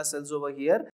fibroblast cells over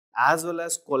here as well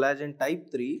as collagen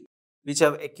type 3 which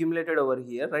have accumulated over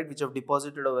here, right? Which have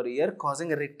deposited over here,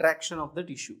 causing a retraction of the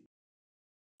tissue.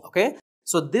 Okay.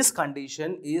 So, this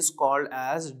condition is called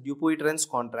as Dupuytren's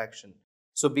contraction.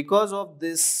 So, because of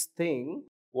this thing,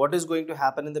 what is going to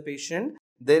happen in the patient?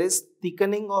 There is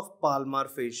thickening of palmar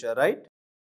fascia, right?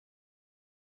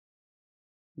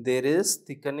 There is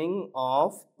thickening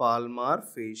of palmar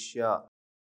fascia.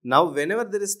 Now, whenever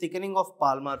there is thickening of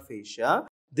palmar fascia,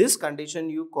 this condition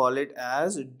you call it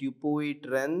as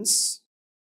Dupuytren's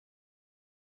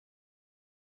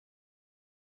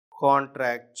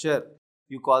contracture.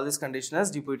 You call this condition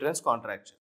as Dupuytren's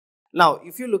contracture. Now,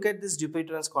 if you look at this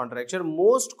Dupuytren's contracture,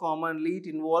 most commonly it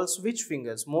involves which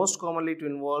fingers? Most commonly it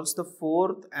involves the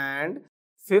 4th and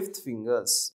 5th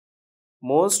fingers.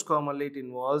 Most commonly it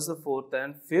involves the 4th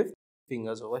and 5th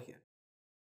fingers over here.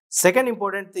 Second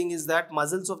important thing is that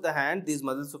muscles of the hand, these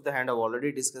muscles of the hand I've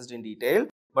already discussed in detail.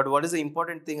 But what is the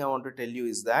important thing I want to tell you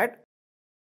is that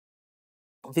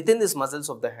within these muscles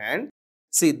of the hand,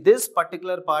 see this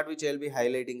particular part which I'll be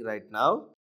highlighting right now.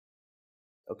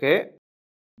 Okay.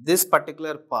 This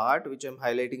particular part which I'm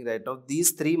highlighting right now,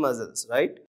 these 3 muscles,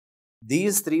 right?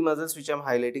 These 3 muscles which I'm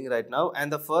highlighting right now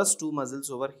and the first 2 muscles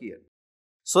over here.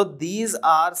 So these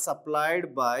are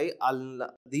supplied by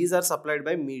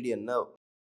median nerve.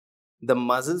 The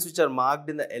muscles which are marked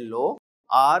in the yellow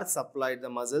are supplied. The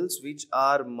muscles which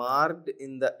are marked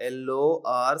in the yellow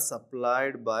are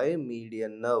supplied by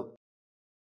median nerve.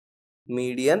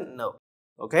 Median nerve.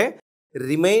 Okay.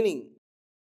 Remaining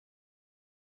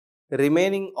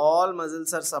all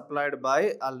muscles are supplied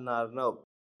by ulnar nerve.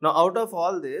 Now, out of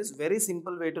all this, very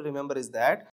simple way to remember is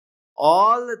that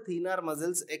all the thenar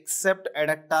muscles except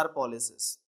adductor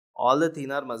pollicis. All the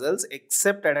thenar muscles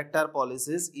except adductor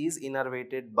pollicis is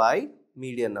innervated by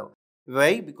median nerve.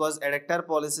 Why? Because adductor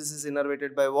pollicis is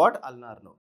innervated by what? Ulnar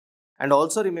nerve. And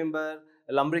also remember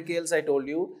lumbricales, I told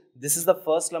you. This is the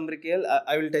first lumbricale.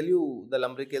 I will tell you the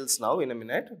lumbricales now in a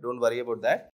minute. Don't worry about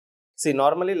that. See,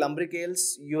 normally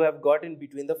lumbricales you have got in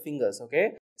between the fingers.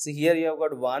 Okay. See, here you have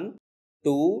got 1,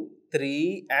 2,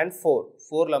 3 and 4.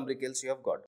 4 lumbricales you have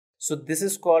got. So, this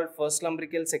is called first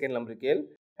lumbricale, second lumbricale,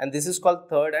 and this is called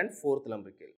third and fourth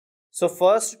lumbricale. So,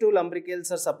 first 2 lumbricales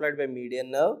are supplied by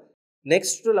median nerve,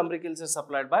 next 2 lumbricales are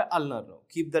supplied by ulnar nerve.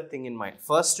 Keep that thing in mind.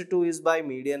 First 2 is by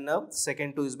median nerve,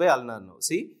 second 2 is by ulnar nerve.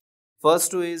 See,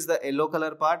 first 2 is the yellow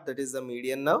color part, that is the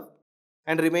median nerve,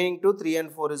 and remaining 2, 3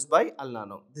 and 4 is by ulnar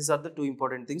nerve. These are the 2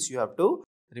 important things you have to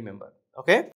remember.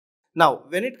 Okay. Now,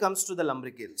 when it comes to the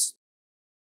lumbricales,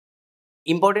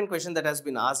 important question that has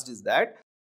been asked is that,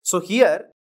 so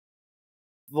here,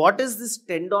 what is this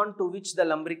tendon to which the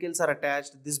lumbricales are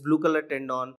attached? This blue color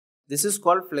tendon. This is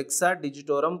called flexor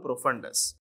digitorum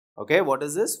profundus. Okay, what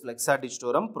is this? Flexor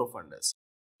digitorum profundus.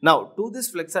 Now, to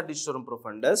this flexor digitorum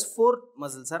profundus, 4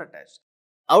 muscles are attached.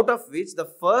 Out of which the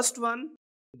first one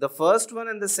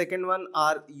and the second one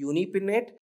are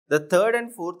unipinnate. The third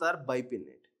and fourth are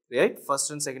bipinnate. Right? First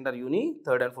and second are uni,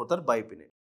 third and fourth are bipinnate.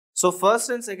 So,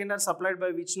 first and second are supplied by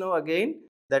which nerve again?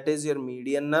 That is your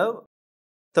median nerve.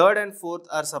 Third and fourth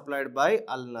are supplied by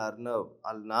ulnar nerve.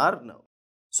 Ulnar nerve.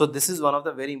 So this is one of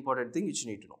the very important thing which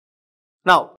you need to know.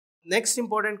 Now, next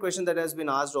important question that has been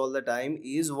asked all the time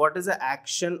is, what is the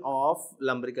action of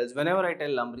lumbricals? Whenever I tell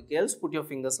lumbricals, put your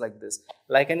fingers like this,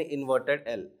 like an inverted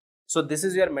L. So this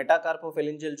is your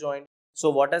metacarpophalangeal joint. So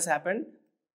what has happened?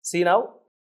 See now,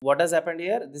 what has happened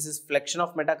here? This is flexion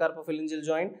of metacarpophalangeal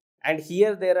joint, and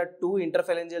here there are two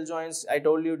interphalangeal joints. I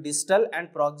told you distal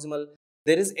and proximal.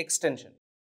 There is extension,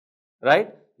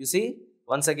 right? You see,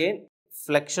 once again,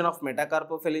 flexion of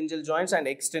metacarpophalangeal joints and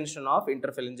extension of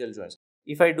interphalangeal joints.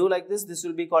 If I do like this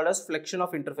will be called as flexion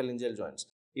of interphalangeal joints.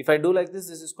 If I do like this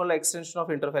is called extension of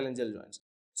interphalangeal joints.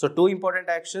 So two important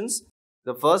actions.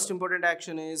 The first important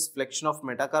action is flexion of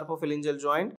metacarpophalangeal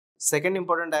joint. Second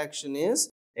important action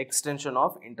is extension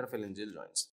of interphalangeal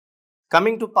joints.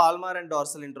 Coming to palmar and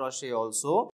dorsal interossei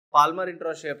also. Palmar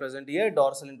interossei are present here,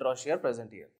 dorsal interossei are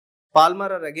present here.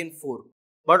 Palmar are again 4.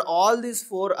 But all these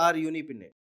 4 are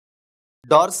unipinnate.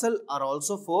 Dorsal are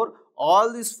also 4.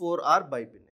 All these 4 are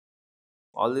bipinnate.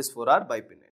 All these 4 are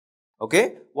bipinnate.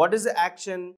 Okay. What is the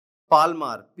action?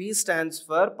 Palmar. P stands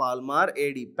for palmar,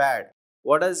 AD, pad.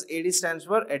 What does AD stands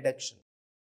for? Adduction.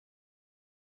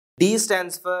 D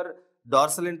stands for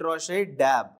dorsal interossei,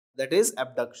 dab. That is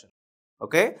abduction.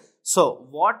 Okay. So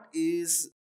what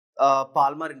is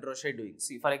palmar interossei doing?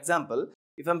 See, for example,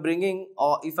 if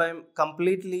I'm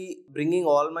completely bringing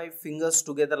all my fingers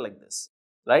together like this,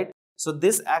 right? So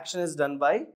this action is done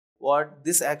by what?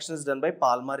 This action is done by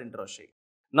palmar interossei.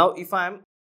 Now, if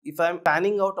I'm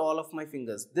panning out all of my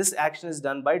fingers, this action is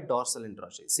done by dorsal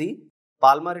interossei. See,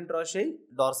 palmar interossei,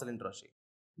 dorsal interossei.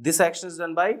 This action is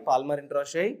done by palmar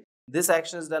interossei. This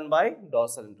action is done by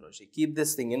dorsal interossei. Keep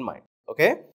this thing in mind.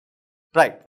 Okay,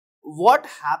 right? What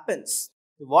happens?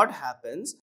 What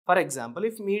happens? For example,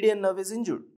 if median nerve is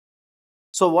injured.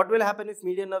 So what will happen if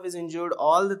median nerve is injured?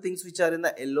 All the things which are in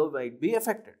the yellow might be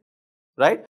affected,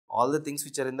 right? All the things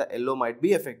which are in the yellow might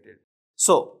be affected.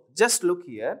 So just look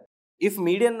here. If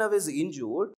median nerve is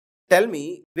injured, tell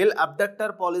me, will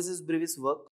abductor pollicis brevis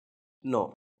work?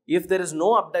 No. If there is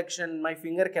no abduction, my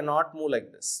finger cannot move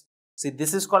like this. See,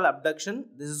 this is called abduction.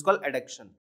 This is called adduction.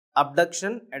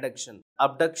 Abduction, adduction.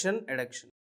 Abduction, adduction.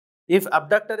 If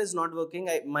abductor is not working,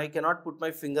 I cannot put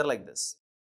my finger like this.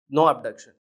 No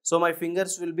abduction. So my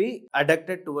fingers will be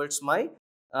adducted towards my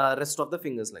rest of the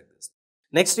fingers like this.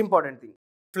 Next important thing.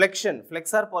 Flexion.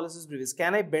 Flexor pollicis brevis.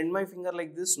 Can I bend my finger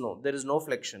like this? No. There is no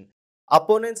flexion.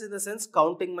 Opponents in the sense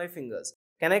counting my fingers.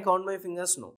 Can I count my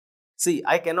fingers? No. See,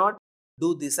 I cannot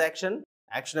do this action.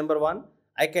 Action number 1.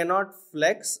 I cannot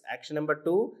flex. Action number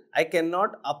 2. I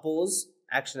cannot oppose.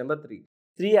 Action number 3.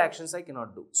 3 actions I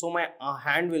cannot do. So my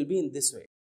hand will be in this way.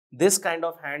 This kind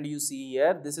of hand you see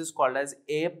here, this is called as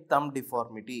ape thumb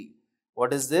deformity.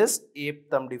 What is this? Ape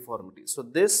thumb deformity. So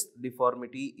this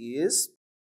deformity is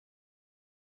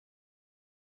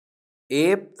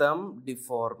ape thumb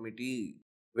deformity.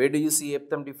 Where do you see ape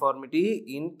thumb deformity?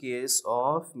 In case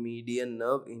of median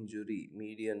nerve injury.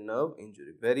 Median nerve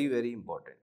injury. Very, very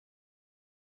important.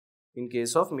 In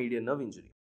case of median nerve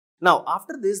injury. Now,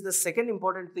 after this, the second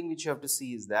important thing which you have to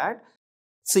see is that,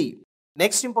 see,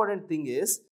 next important thing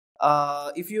is,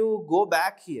 if you go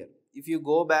back here, if you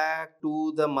go back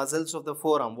to the muscles of the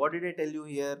forearm, what did I tell you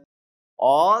here?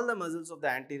 All the muscles of the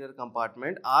anterior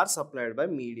compartment are supplied by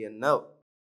median nerve,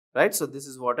 right? So, this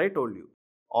is what I told you.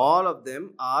 All of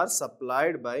them are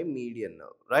supplied by median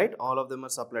nerve, right? All of them are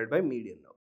supplied by median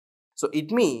nerve. So, it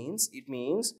means,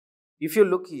 if you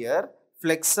look here,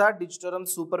 flexor digitorum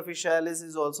superficialis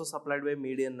is also supplied by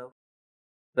median nerve,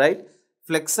 right?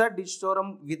 Flexor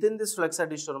digitorum, within this flexor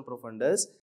digitorum profundus,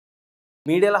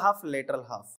 medial half, lateral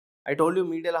half. I told you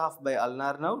medial half by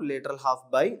ulnar nerve, lateral half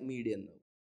by median nerve.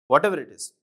 Whatever it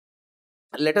is.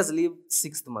 Let us leave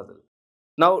 6th muscle.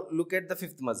 Now look at the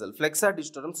 5th muscle, flexor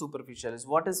digitorum superficialis.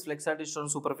 What is flexor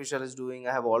digitorum superficialis doing?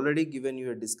 I have already given you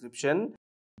a description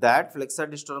that flexor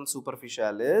digitorum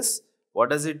superficialis, what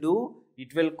does it do?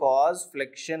 It will cause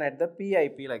flexion at the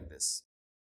PIP like this.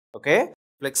 Okay?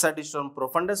 Flexor digitorum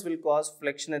profundus will cause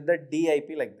flexion at the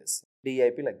DIP like this.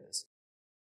 DIP like this.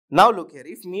 Now look here.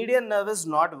 If median nerve is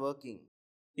not working,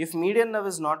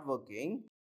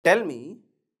 tell me,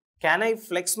 can I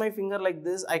flex my finger like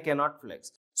this? I cannot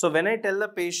flex. So when I tell the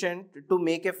patient to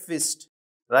make a fist,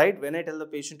 right? When I tell the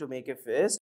patient to make a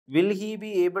fist, will he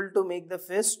be able to make the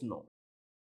fist? No.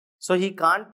 So he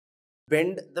can't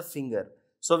bend the finger.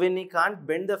 So when he can't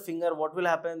bend the finger, what will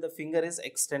happen? The finger is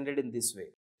extended in this way.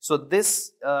 So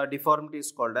this deformity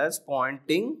is called as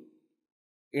pointing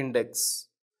index.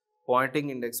 Pointing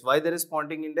index. Why there is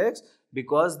pointing index?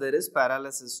 Because there is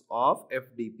paralysis of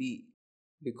FDP.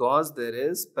 Because there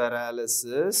is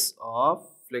paralysis of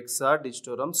flexor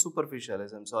digitorum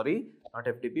superficialis. I'm sorry, not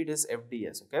FDP, it is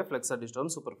FDS. Okay, flexor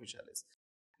digitorum superficialis.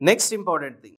 Next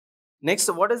important thing. Next,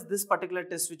 what is this particular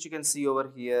test which you can see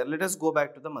over here? Let us go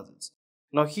back to the muscles.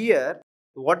 Now here,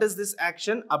 what is this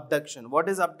action? Abduction. What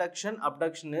is abduction?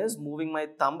 Abduction is moving my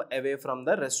thumb away from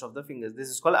the rest of the fingers. This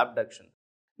is called abduction.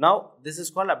 Now, this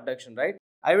is called abduction, right?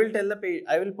 I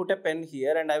will put a pen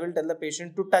here and I will tell the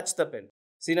patient to touch the pen.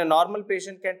 See, a normal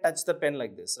patient can touch the pen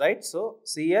like this, right? So,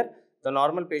 see here, the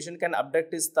normal patient can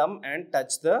abduct his thumb and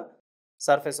touch the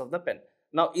surface of the pen.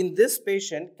 Now, in this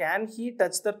patient, can he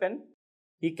touch the pen?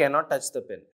 He cannot touch the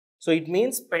pen. So, it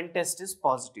means pen test is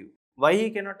positive. Why he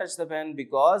cannot touch the pen?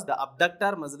 Because the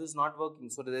abductor muscle is not working.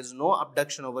 So, there is no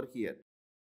abduction over here,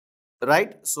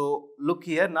 right? So, look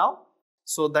here now.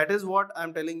 So, that is what I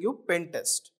am telling you, pen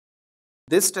test.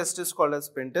 This test is called as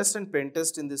pen test, and pen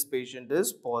test in this patient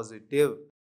is positive.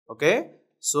 Okay.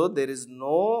 So, there is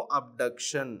no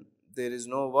abduction. There is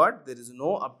no what? There is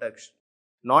no abduction.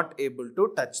 Not able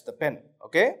to touch the pen.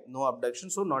 Okay. No abduction.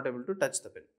 So, not able to touch the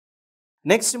pen.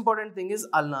 Next important thing is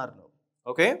ulnar nerve.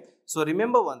 Okay. So,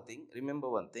 remember one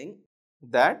thing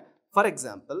that, for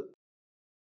example,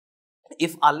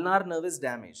 if ulnar nerve is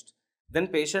damaged, then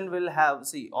patient will have,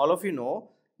 see, all of you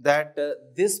know that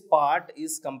this part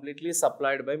is completely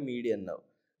supplied by median nerve.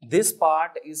 This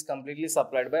part is completely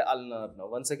supplied by ulnar nerve.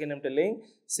 Once again, I am telling,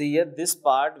 see here, this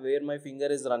part where my finger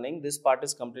is running, this part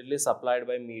is completely supplied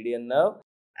by median nerve,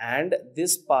 and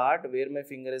this part where my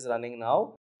finger is running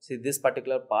now, see, this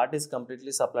particular part is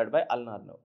completely supplied by ulnar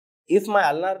nerve. If my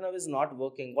ulnar nerve is not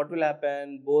working, what will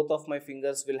happen? Both of my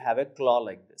fingers will have a claw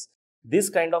like this. This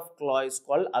kind of claw is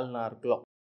called ulnar claw.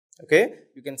 Okay,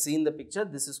 you can see in the picture,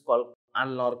 this is called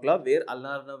ulnar claw, where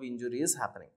ulnar nerve injury is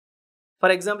happening. For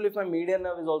example, if my median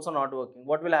nerve is also not working,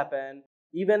 what will happen?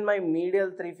 Even my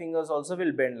medial 3 fingers also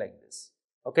will bend like this.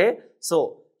 Okay,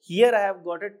 so here I have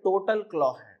got a total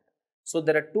claw hand. So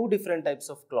there are 2 different types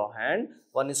of claw hand.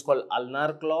 One is called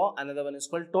ulnar claw, another one is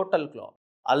called total claw.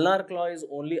 Ulnar claw is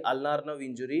only ulnar nerve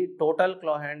injury. Total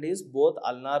claw hand is both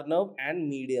ulnar nerve and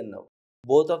median nerve.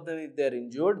 Both of them, if they are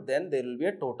injured, then there will be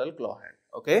a total claw hand.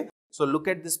 Okay, so look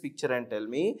at this picture and tell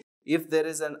me if there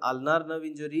is an ulnar nerve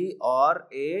injury or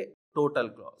a total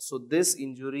claw. So this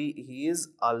injury is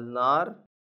ulnar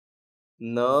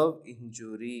nerve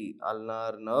injury.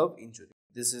 Ulnar nerve injury.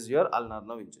 This is your ulnar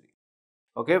nerve injury.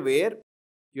 Okay, where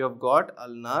you have got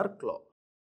ulnar claw.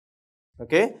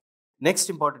 Okay, next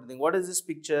important thing. What is this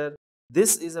picture?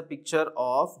 This is a picture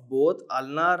of both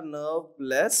ulnar nerve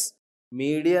plus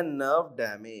median nerve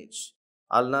damage.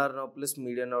 Ulnar nerve plus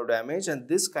median nerve damage, and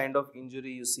this kind of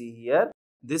injury you see here,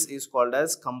 this is called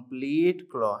as complete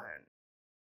claw hand.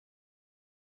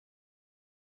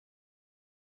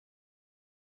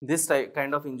 This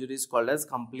kind of injury is called as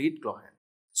complete claw hand.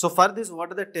 So for this,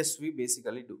 what are the tests we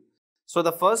basically do? So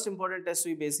the first important test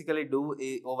we basically do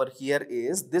over here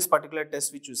is this particular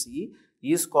test which you see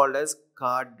is called as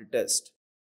card test.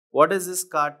 What is this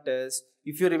card test?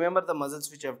 If you remember the muscles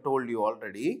which I have told you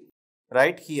already,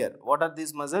 right here, what are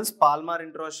these muscles? Palmar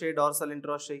interossei, dorsal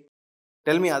interossei.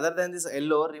 Tell me, other than this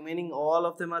yellow, remaining all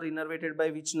of them are innervated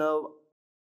by which nerve?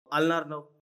 Ulnar nerve.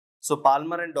 So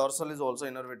palmar and dorsal is also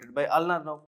innervated by ulnar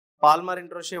nerve. Palmar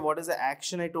interossei, what is the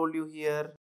action I told you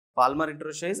here? Palmar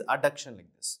interossei is adduction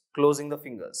like this, closing the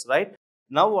fingers, right?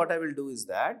 Now what I will do is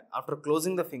that after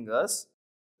closing the fingers,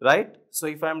 right? So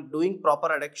if I am doing proper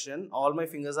adduction, all my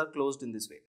fingers are closed in this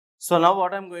way. So now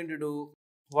what I am going to do?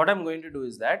 What I am going to do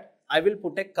is that I will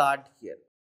put a card here.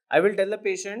 I will tell the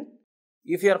patient,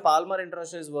 if your palmar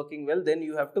interossei is working well, then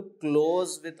you have to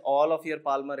close with all of your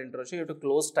palmar interossei. You have to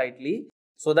close tightly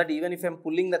so that even if I am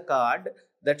pulling the card,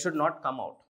 that should not come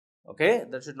out. Okay,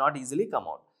 that should not easily come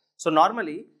out. So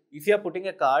normally, if you are putting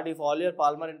a card, if all your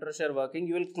palmar interossei are working,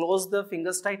 you will close the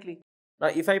fingers tightly. Now,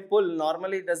 if I pull,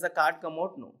 normally does the card come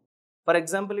out? No. For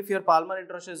example, if your palmar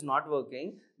interossei is not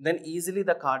working, then easily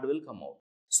the card will come out.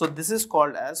 So this is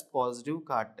called as positive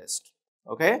card test.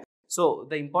 Okay. So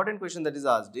the important question that is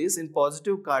asked is, in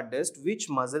positive card test, which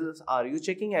muscles are you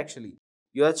checking actually?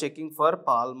 You are checking for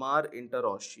palmar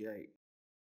interossei.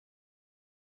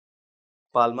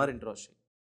 Palmar interossei.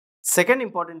 Second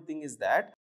important thing is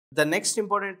that the next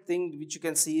important thing which you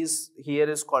can see is here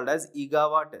is called as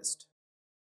Igawa test.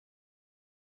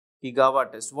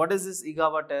 Igawa test. What is this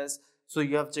Igawa test? So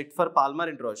you have checked for palmar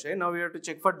interossei. Now we have to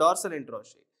check for dorsal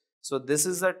interossei. So this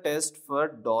is a test for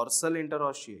dorsal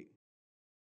interossei.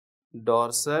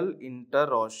 Dorsal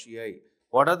interossei.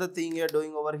 What are the thing you are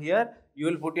doing over here? You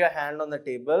will put your hand on the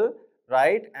table,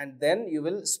 right? And then you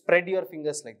will spread your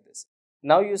fingers like this.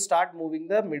 Now you start moving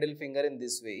the middle finger in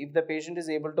this way. If the patient is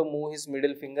able to move his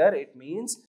middle finger, it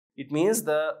means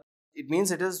the it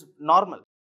means it is normal.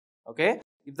 Okay.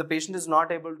 If the patient is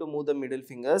not able to move the middle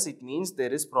fingers, it means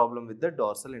there is problem with the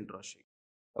dorsal interossei.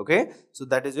 Okay. So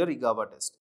that is your IGAVA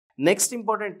test. Next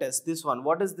important test, this one.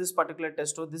 What is this particular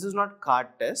test? So this is not card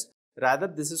test. Rather,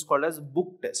 this is called as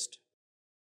book test.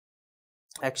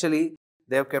 Actually,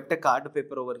 they have kept a card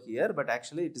paper over here, but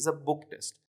actually it is a book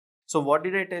test. So what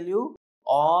did I tell you?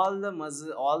 All the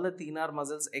thenar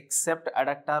muscles except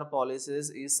adductor pollicis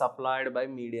is supplied by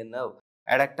median nerve.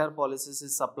 Adductor pollicis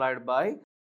is supplied by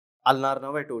ulnar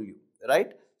nerve, I told you,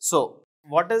 right? So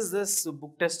what is this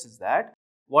book test is that?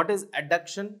 What is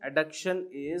adduction? Adduction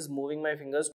is moving my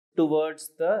fingers towards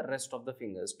the rest of the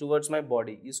fingers, towards my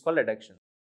body is called adduction.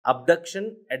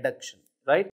 Abduction, adduction,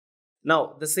 right?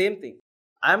 Now the same thing.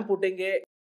 I am putting a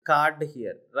card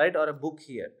here, right, or a book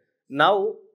here.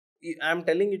 Now I am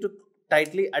telling you to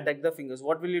tightly adduct the fingers.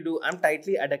 What will you do? I am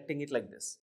tightly adducting it like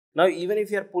this. Now even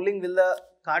if you are pulling, will the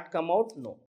card come out?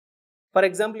 No. For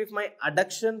example, if my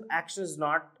adduction action is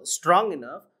not strong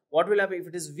enough, what will happen if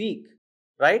it is weak?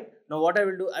 Right? Now what I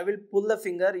will do, I will pull the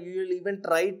finger. You will even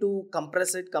try to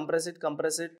compress it.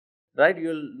 Right? You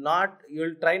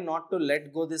will try not to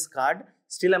let go this card.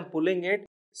 Still I'm pulling it.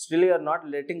 Still you are not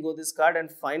letting go this card, and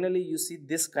finally you see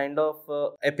this kind of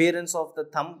appearance of the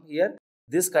thumb here.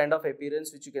 This kind of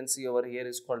appearance which you can see over here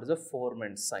is called as a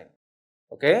formant sign.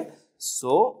 Okay.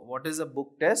 So what is a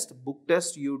book test? Book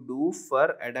test you do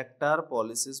for adductor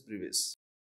pollicis brevis.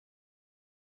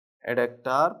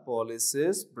 Adductor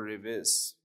pollicis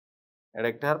brevis.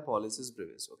 Adductor pollicis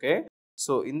brevis. Okay.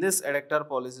 So in this adductor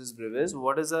pollicis brevis,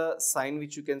 what is a sign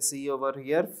which you can see over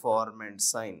here? Formant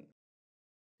sign.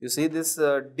 You see this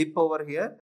dip over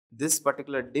here. This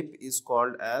particular dip is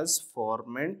called as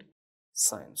formant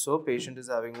sign. So patient is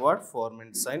having what?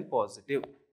 Formant sign positive.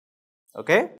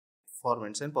 Okay.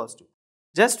 Formant sign positive.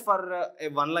 Just for a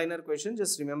one-liner question,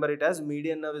 just remember it as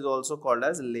median nerve is also called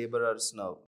as laborer's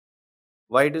nerve.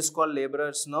 Why it is called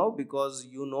laborer's nerve? Because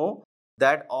you know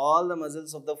that all the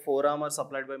muscles of the forearm are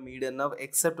supplied by median nerve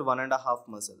except 1.5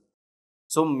 muscle.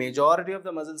 So majority of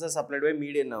the muscles are supplied by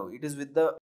median nerve. It is with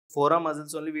the forearm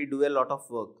muscles only we do a lot of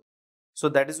work. So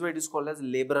that is why it is called as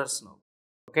laborer's nerve.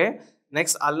 Okay.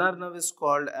 Next, ulnar nerve is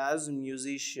called as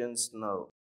musician's nerve.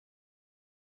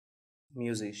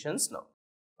 Musician's nerve.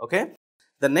 Okay.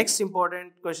 The next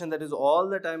important question that is all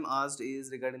the time asked is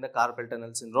regarding the carpal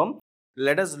tunnel syndrome.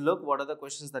 Let us look what are the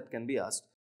questions that can be asked.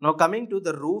 Now coming to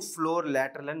the roof, floor,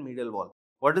 lateral and medial wall.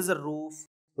 What is the roof?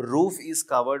 Roof is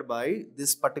covered by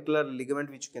this particular ligament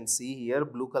which you can see here,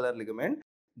 blue color ligament.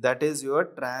 That is your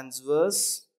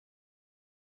transverse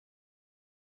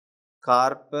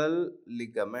carpal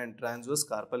ligament. Transverse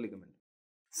carpal ligament.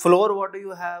 Floor, what do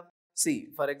you have? See,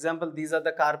 for example, these are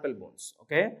the carpal bones.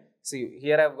 Okay. See,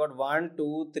 here I have got 1,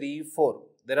 2, 3, 4.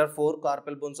 There are 4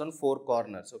 carpal bones on 4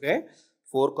 corners. Okay.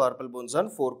 4 carpal bones on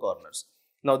 4 corners.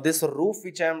 Now, this roof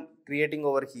which I am creating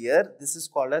over here, this is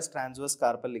called as transverse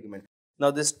carpal ligament. Now,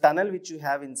 this tunnel which you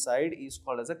have inside is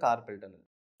called as a carpal tunnel.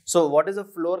 So, what is the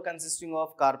floor consisting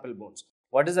of? Carpal bones.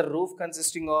 What is the roof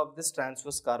consisting of? This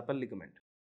transverse carpal ligament.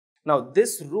 Now,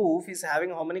 this roof is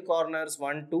having how many corners?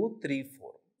 1, 2, 3,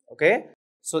 4. Okay.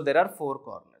 So, there are 4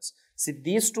 corners. See,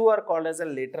 these 2 are called as the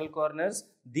lateral corners.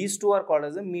 These 2 are called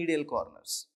as the medial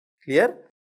corners. Clear?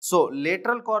 So,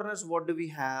 lateral corners, what do we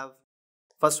have?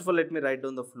 First of all, let me write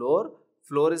down the floor.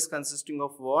 Floor is consisting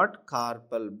of what?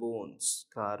 Carpal bones.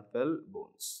 Carpal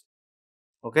bones.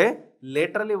 Okay.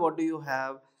 Laterally, what do you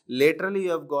have? Laterally,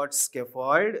 you have got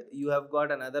scaphoid. You have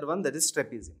got another one, that is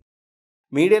trapezium.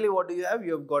 Medially, what do you have?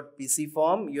 You have got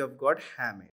pisiform. You have got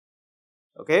hamate.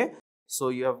 Okay. So,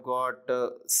 you have got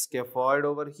scaphoid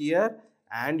over here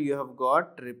and you have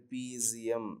got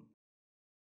trapezium.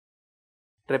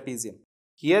 Trapezium.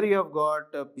 Here you have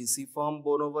got a pisiform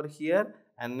bone over here,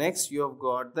 and next you have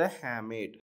got the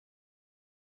hamate.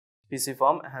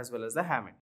 Pisiform as well as the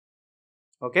hamate.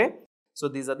 Okay. So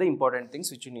these are the important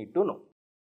things which you need to know.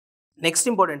 Next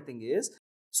important thing is,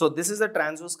 so this is the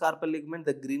transverse carpal ligament,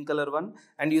 the green color one,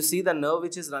 and you see the nerve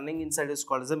which is running inside is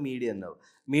called as a median nerve.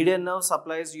 Median nerve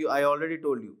supplies you, I already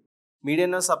told you.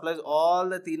 Median nerve supplies all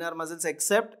the thenar muscles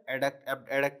except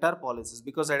adductor pollicis,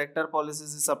 because adductor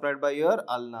pollicis is supplied by your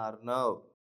ulnar nerve.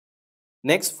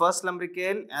 Next, first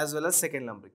lumbrical as well as second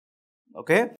lumbrical.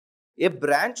 Okay. A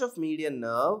branch of median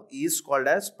nerve is called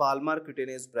as palmar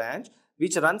cutaneous branch,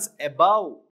 which runs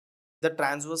above the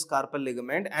transverse carpal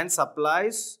ligament and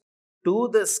supplies to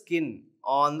the skin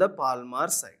on the palmar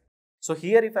side. So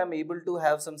here if I am able to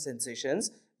have some sensations,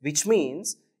 which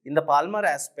means in the palmar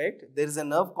aspect, there is a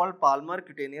nerve called palmar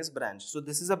cutaneous branch. So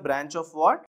this is a branch of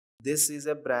what? This is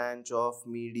a branch of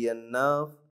median nerve.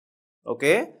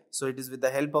 Okay. So it is with the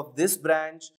help of this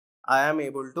branch I am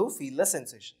able to feel the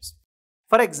sensations.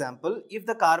 For example, if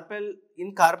the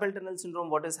in carpal tunnel syndrome,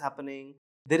 what is happening?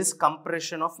 There is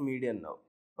compression of median nerve.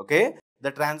 Okay,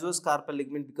 the transverse carpal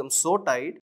ligament becomes so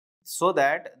tight so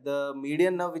that the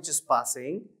median nerve which is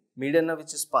passing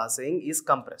is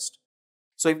compressed.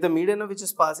 So if the median nerve which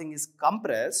is passing is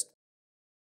compressed,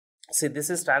 see, this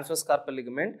is transverse carpal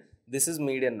ligament, this is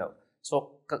median nerve.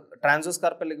 So transverse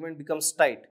carpal ligament becomes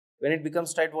tight. When it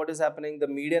becomes tight, what is happening? The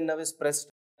median nerve is pressed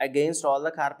against all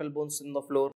the carpal bones in the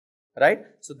floor, right?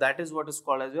 So that is what is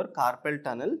called as your carpal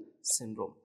tunnel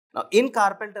syndrome. Now in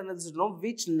carpal tunnel syndrome,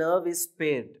 which nerve is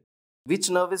spared? Which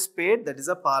nerve is spared? That is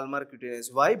a palmar cutaneous.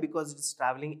 Why? Because it is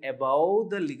traveling above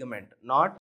the ligament,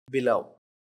 not below.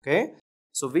 Okay.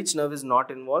 So which nerve is not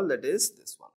involved? That is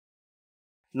this one.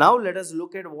 Now let us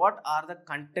look at what are the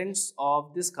contents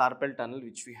of this carpal tunnel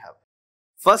which we have.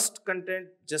 First content,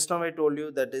 just now I told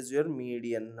you, that is your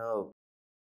median nerve.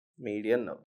 Median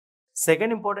nerve.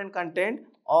 Second important content,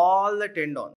 all the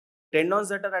tendons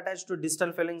that are attached to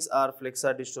distal phalanx are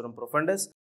flexor digitorum profundus.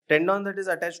 Tendon that is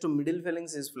attached to middle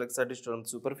phalanx is flexor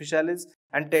digitorum superficialis,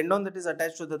 and tendon that is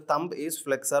attached to the thumb is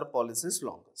flexor pollicis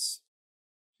longus.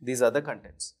 These are the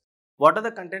contents. What are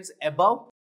the contents above?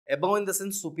 Above in the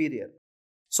sense superior.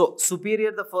 So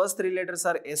superior, the first three letters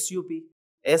are SUP.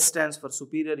 S stands for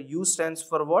superior. U stands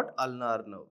for what? Ulnar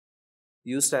nerve.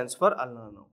 U stands for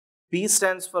ulnar nerve. P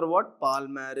stands for what?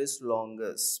 Palmaris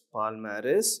longus.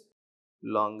 Palmaris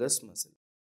longus muscle.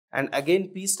 And again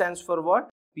P stands for what?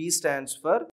 P stands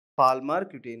for palmar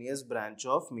cutaneous branch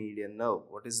of median nerve.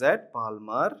 What is that?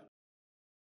 Palmar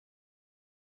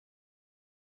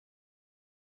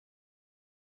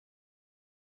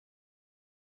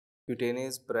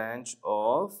cutaneous branch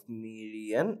of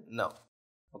median nerve.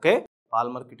 Okay?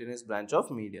 Palmar cutaneous branch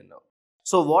of median nerve.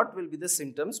 So what will be the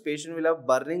symptoms? Patient will have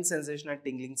burning sensation and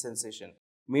tingling sensation.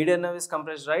 Median nerve is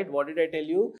compressed, right? What did I tell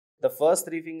you? The first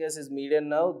three fingers is median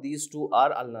nerve. These two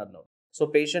are ulnar nerve. So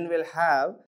patient will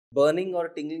have burning or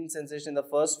tingling sensation in the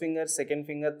first finger, second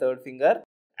finger, third finger,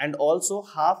 and also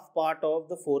half part of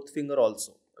the fourth finger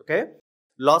also. Okay?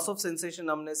 Loss of sensation,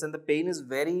 numbness, and the pain is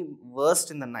very worst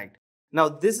in the night. Now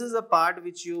this is a part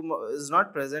which is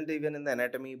not present even in the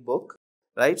anatomy book.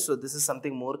 Right, so this is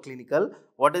something more clinical.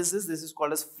 What is this? This is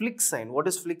called as flick sign. What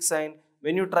is flick sign?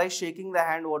 When you try shaking the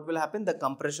hand, what will happen? The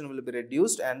compression will be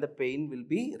reduced and the pain will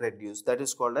be reduced. That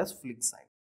is called as flick sign.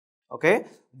 Okay,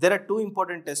 there are two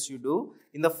important tests you do.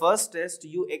 In the first test,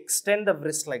 you extend the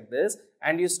wrist like this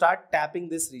and you start tapping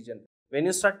this region. When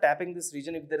you start tapping this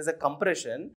region, if there is a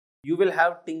compression, you will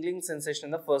have tingling sensation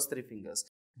in the first three fingers.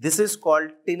 This is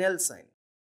called Tinel sign.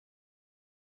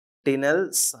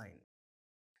 Tinel sign.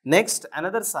 Next,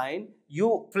 another sign,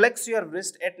 you flex your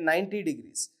wrist at 90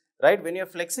 degrees, right? When you're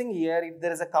flexing here, if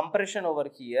there is a compression over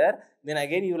here, then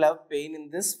again you will have pain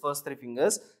in this first three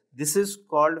fingers. This is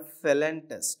called Phelan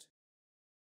test.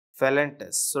 Phelan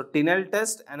test. So, Tinel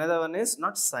test, another one is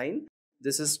not sign.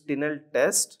 This is Tinel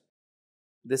test.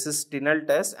 This is Tinel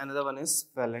test, another one is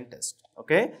Phelan test.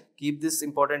 Okay, keep this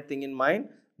important thing in mind.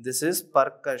 This is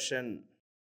percussion.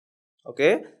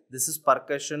 Okay, this is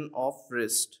percussion of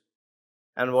wrist.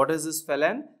 And what is this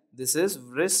Phelan? This is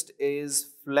wrist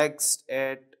is flexed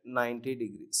at 90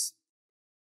 degrees.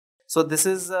 So this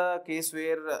is a case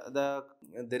where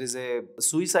there is a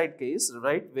suicide case,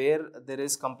 right, where there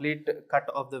is complete cut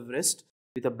of the wrist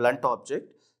with a blunt object.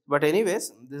 But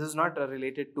anyways, this is not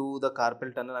related to the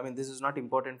carpal tunnel. I mean, this is not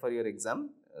important for your exam.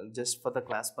 Just for the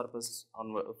class purpose,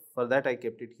 for that I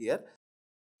kept it here.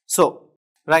 So,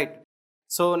 right.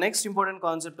 So next important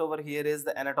concept over here is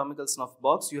the anatomical snuff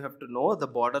box. You have to know the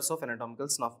borders of anatomical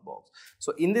snuff box.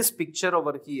 So in this picture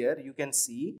over here, you can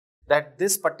see that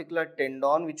this particular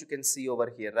tendon which you can see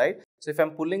over here, right? So if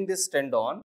I'm pulling this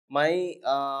tendon, my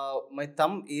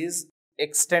thumb is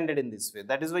extended in this way.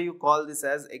 That is why you call this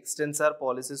as extensor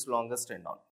pollicis longus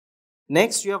tendon.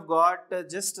 Next you have got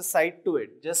just side to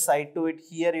it. Just side to it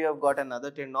here you have got another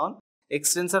tendon,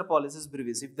 extensor pollicis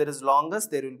brevis. If there is longus,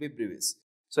 there will be brevis.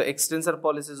 So extensor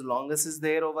pollicis longus is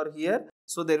there over here.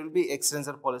 So there will be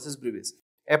extensor pollicis brevis.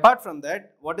 Apart from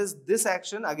that, what is this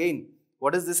action? Again,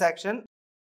 what is this action?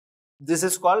 This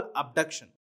is called abduction,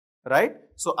 right?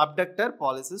 So abductor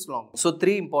pollicis longus. So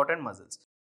three important muscles.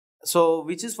 So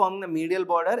which is forming the medial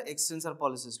border? Extensor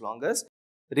pollicis longus.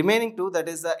 Remaining two, that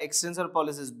is the extensor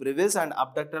pollicis brevis and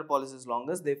abductor pollicis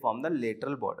longus, they form the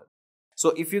lateral border. So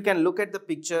if you can look at the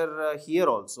picture here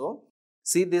also,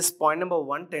 see this point number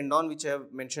 1 tendon which I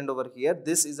have mentioned over here.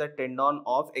 This is a tendon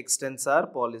of extensor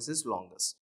pollicis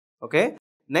longus. Okay.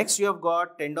 Next you have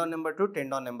got tendon number 2,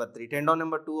 tendon number 3. Tendon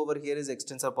number 2 over here is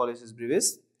extensor pollicis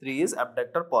brevis. 3 is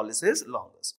abductor pollicis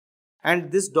longus.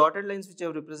 And this dotted lines which I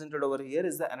have represented over here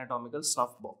is the anatomical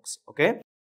snuff box. Okay.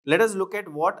 Let us look at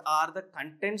what are the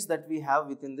contents that we have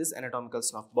within this anatomical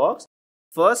snuff box.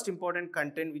 First important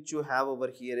content which you have over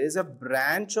here is a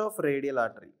branch of radial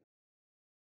artery.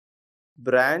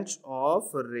 Branch of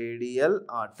radial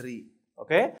artery.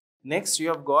 Okay. Next you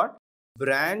have got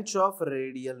branch of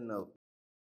radial nerve.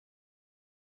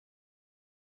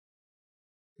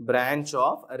 Branch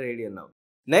of radial nerve.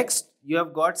 Next you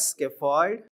have got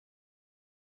scaphoid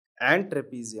and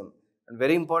trapezium. And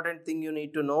very important thing you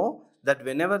need to know that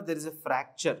whenever there is a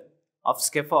fracture of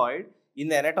scaphoid, in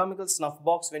the anatomical snuff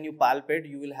box, when you palpate,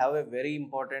 you will have a very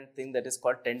important thing that is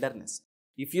called tenderness.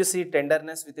 If you see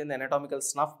tenderness within the anatomical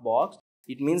snuff box,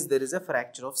 it means there is a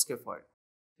fracture of scaphoid.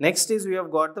 Next is we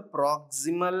have got the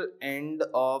proximal end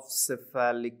of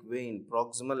cephalic vein.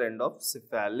 Proximal end of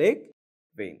cephalic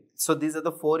vein. So these are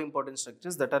the 4 important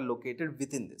structures that are located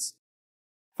within this.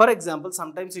 For example,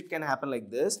 sometimes it can happen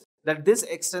like this, that this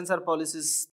extensor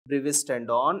pollicis brevis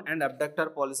tendon and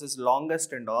abductor pollicis longus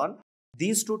tendon,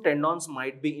 these 2 tendons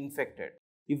might be infected.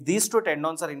 If these 2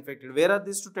 tendons are infected, where are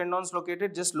these 2 tendons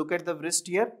located? Just look at the wrist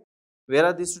here. Where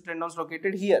are these 2 tendons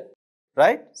located? Here,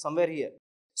 right? Somewhere here.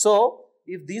 So,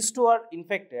 if these 2 are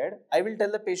infected, I will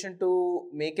tell the patient to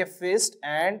make a fist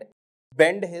and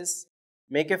bend his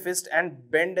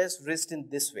wrist in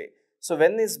this way. So,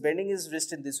 when he is bending his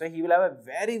wrist in this way, he will have a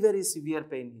very, very severe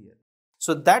pain here.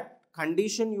 So, that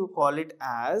condition you call it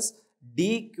as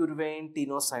decurvain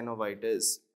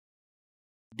tenosynovitis.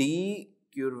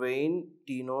 Decurvain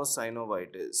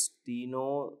tenosynovitis.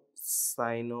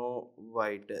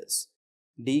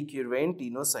 Decurvain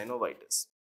tenosynovitis.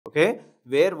 Okay,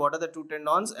 where what are the 2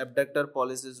 tendons? Abductor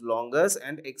pollicis longus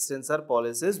and extensor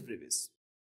pollicis brevis.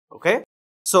 Okay.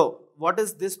 So, what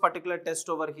is this particular test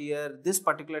over here? This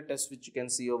particular test which you can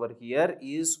see over here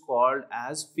is called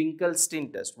as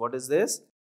Finkelstein test. What is this?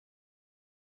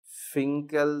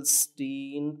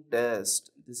 Finkelstein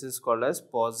test. This is called as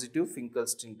positive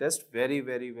Finkelstein test. Very,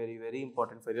 very, very, very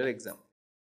important for your exam.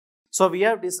 So, we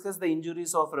have discussed the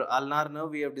injuries of ulnar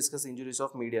nerve. We have discussed injuries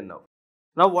of median nerve.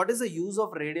 Now, what is the use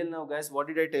of radial nerve, guys? What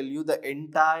did I tell you? The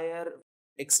entire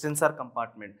extensor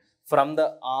compartment. From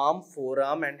the arm,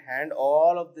 forearm and hand,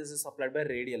 all of this is supplied by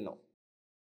radial nerve.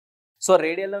 So,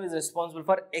 radial nerve is responsible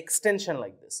for extension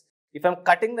like this. If I am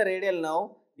cutting the radial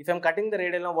nerve,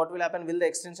 what will happen? Will the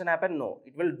extension happen? No,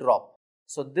 it will drop.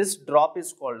 So, this drop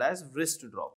is called as wrist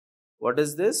drop. What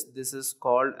is this? This is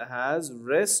called as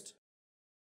wrist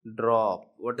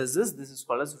drop. What is this? This is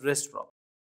called as wrist drop.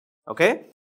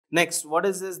 Okay. Next, what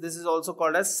is this? This is also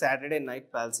called as Saturday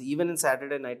night palsy. Even in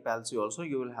Saturday night palsy also,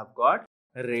 you will have got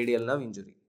radial nerve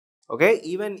injury. Okay,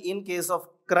 even in case of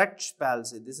crutch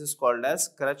palsy, this is called as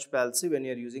crutch palsy when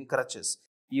you are using crutches.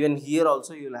 Even here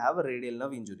also you will have a radial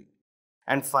nerve injury.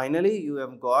 And finally, you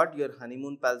have got your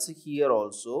honeymoon palsy. Here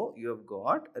also you have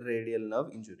got radial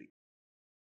nerve injury.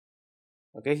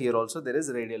 Okay, here also there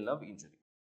is radial nerve injury.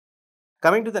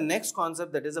 Coming to the next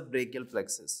concept, that is a brachial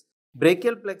plexus.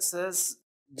 Brachial plexus,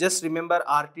 just remember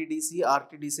RTDC.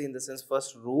 RTDC in the sense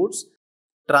first roots,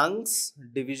 trunks,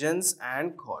 divisions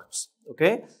and chords.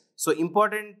 Okay. So,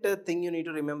 important thing you need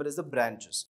to remember is the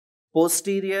branches.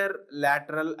 Posterior,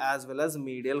 lateral as well as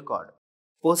medial chord.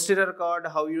 Posterior chord,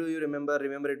 how do you remember?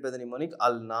 Remember it by the mnemonic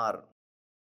ulnar.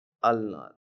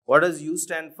 Ulnar. What does U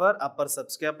stand for? Upper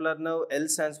subscapular nerve. L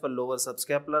stands for lower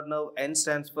subscapular nerve. N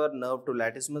stands for nerve to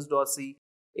latissimus dorsi.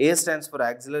 A stands for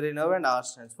axillary nerve and R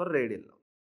stands for radial nerve.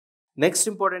 Next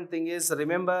important thing is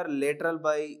remember lateral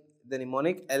by the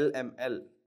mnemonic LML.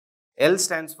 L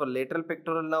stands for lateral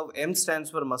pectoral nerve, M stands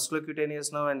for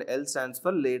musculocutaneous nerve and L stands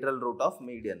for lateral root of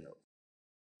median nerve.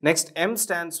 Next, M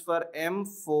stands for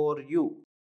M4U.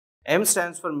 M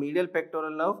stands for medial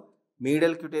pectoral nerve,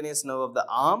 medial cutaneous nerve of the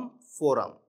arm,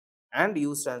 forearm, and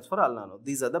U stands for ulnar nerve.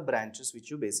 These are the branches which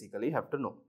you basically have to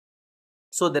know.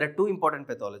 So, there are 2 important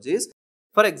pathologies.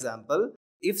 For example,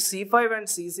 if C5 and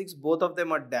C6 both of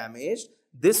them are damaged,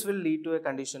 this will lead to a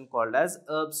condition called as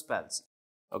Erb's palsy.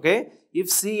 Okay, if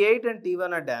C8 and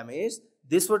T1 are damaged,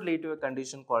 this would lead to a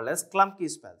condition called as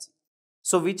Klumpke's palsy.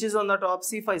 So, which is on the top?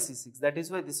 C5, C6. That is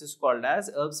why this is called as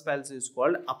Erb's palsy is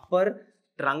called upper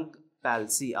trunk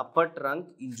palsy, upper trunk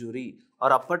injury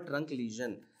or upper trunk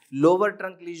lesion. Lower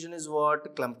trunk lesion is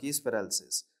what? Klumpke's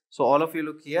paralysis. So, all of you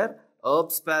look here.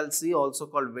 Erb's palsy, also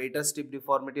called waiter's tip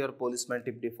deformity or policeman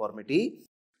tip deformity.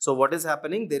 So, what is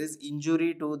happening? There is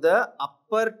injury to the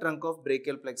upper trunk of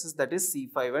brachial plexus, that is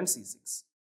C5 and C6.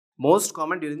 Most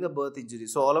common during the birth injury.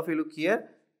 So, all of you look here,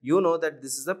 you know that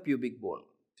this is the pubic bone.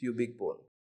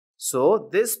 So,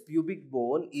 this pubic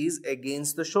bone is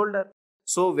against the shoulder.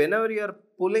 So, whenever you are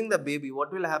pulling the baby,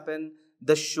 what will happen?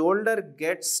 the shoulder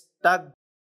gets stuck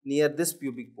near this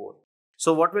pubic bone.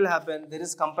 So what will happen? There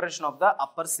is compression of the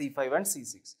upper C5 and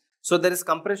C6. So there is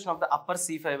compression of the upper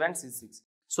C5 and C6.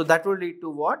 So that would lead to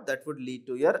what? That would lead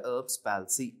to your Erb's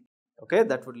palsy. Okay,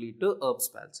 that would lead to Erb's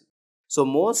palsy. So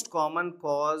most common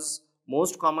cause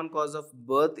of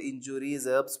birth injury is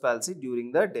Erb's palsy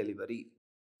during the delivery.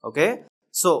 Okay.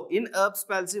 So in Erb's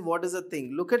palsy, what is the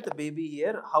thing? Look at the baby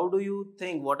here. How do you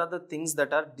think? What are the things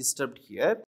that are disturbed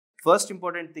here? First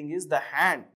important thing is the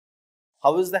hand.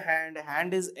 How is the hand?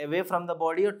 Hand is away from the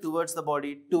body or towards the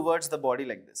body? Towards the body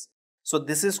like this. So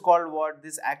this is called what?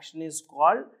 This action is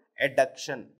called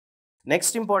adduction.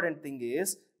 Next important thing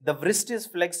is the wrist is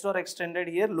flexed or extended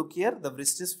here. Look here, the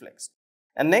wrist is flexed.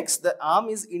 And next, the arm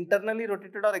is internally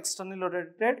rotated or externally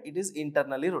rotated. It is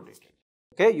internally rotated.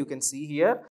 Okay, you can see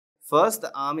here. First,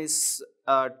 the arm is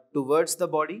towards the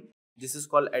body. This is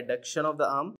called adduction of the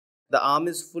arm. The arm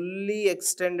is fully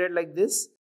extended like this.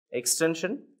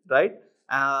 Extension, right?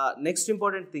 Next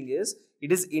important thing is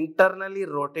it is internally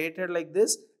rotated like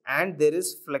this, and there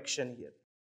is flexion here.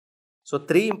 So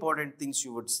three important things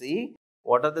you would see.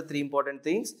 What are the three important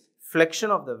things?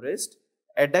 Flexion of the wrist,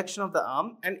 adduction of the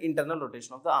arm, and internal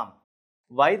rotation of the arm.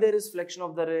 Why there is flexion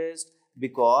of the wrist?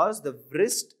 Because the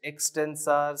wrist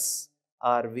extensors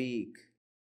are weak.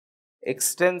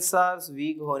 Extensors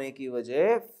weak होने की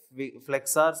वजह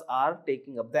flexors are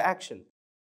taking up the action.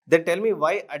 Then tell me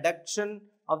why adduction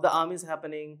of the arm is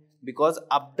happening? Because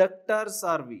abductors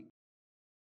are weak.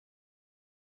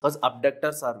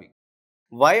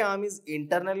 Why arm is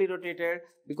internally rotated?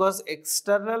 Because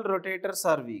external rotators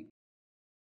are weak.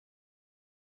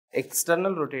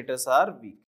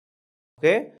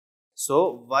 Okay.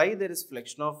 So why there is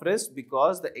flexion of wrist?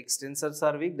 Because the extensors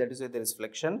are weak. That is why there is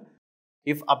flexion.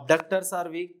 If abductors are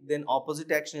weak, then opposite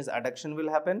action is adduction will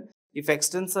happen. If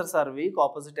extensors are weak,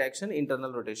 opposite action,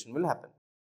 internal rotation will happen.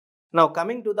 Now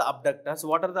coming to the abductors,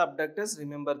 what are the abductors?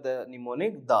 Remember the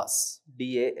mnemonic DAS,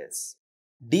 D-A-S.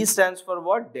 D stands for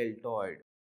what? Deltoid.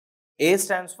 A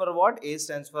stands for what? A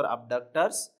stands for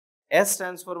abductors. S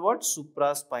stands for what?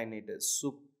 Supraspinatus.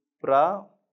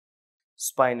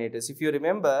 Supraspinatus. If you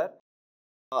remember,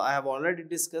 I have already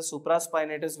discussed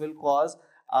supraspinatus will cause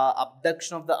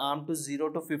abduction of the arm to 0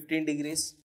 to 15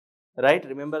 degrees. Right?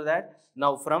 Remember that?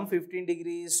 Now from 15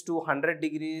 degrees to 100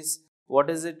 degrees, what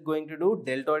is it going to do?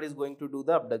 Deltoid is going to do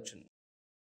the abduction.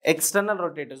 External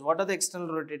rotators. What are the external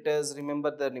rotators?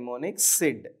 Remember the mnemonic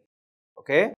SID.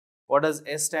 Okay. What does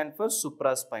S stand for?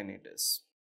 Supraspinatus.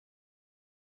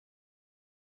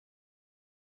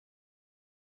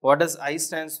 What does I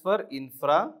stands for?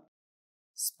 Infraspinatus.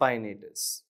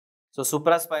 So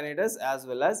supraspinatus as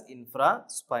well as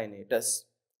infraspinatus.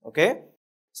 Okay.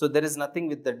 So there is nothing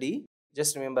with the D.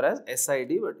 Just remember as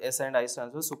SID, but S and I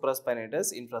stands for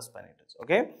supraspinatus, infraspinatus.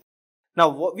 Okay. Now,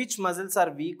 which muscles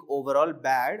are weak overall?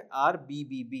 Bad are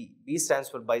BBB. B stands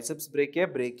for biceps brachia,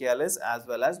 brachialis as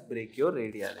well as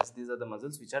brachioradialis. These are the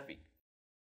muscles which are weak.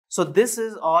 So this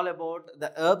is all about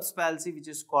the Erb's palsy, which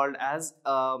is called as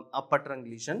upper trunk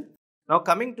lesion. Now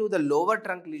coming to the lower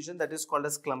trunk lesion, that is called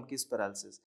as Klumpke's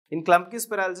paralysis. In Klumpke's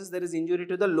paralysis, there is injury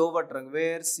to the lower trunk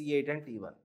where C8 and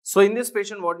T1. So in this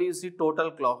patient, what do you see? Total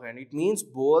claw hand. It means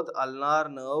both ulnar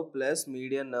nerve plus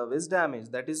median nerve is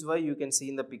damaged. That is why you can see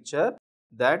in the picture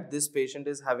that this patient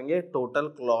is having a total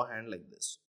claw hand like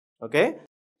this. Okay.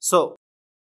 So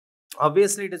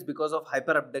obviously it is because of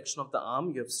hyperabduction of the arm.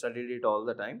 You have studied it all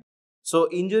the time. So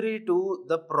injury to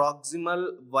the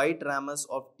proximal white ramus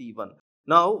of T1.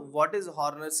 Now what is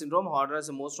Horner syndrome? Horner,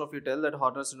 most of you tell that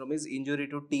Horner syndrome is injury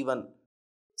to T1.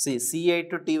 See, C8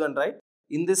 to T1, right?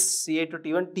 In this C8 to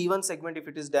T1, T1 segment, if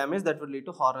it is damaged, that would lead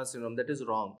to Horner syndrome. That is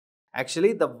wrong.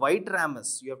 Actually, the white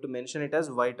ramus, you have to mention it as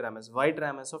white ramus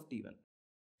of T1.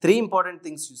 Three important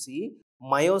things you see: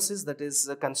 meiosis, that is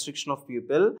a constriction of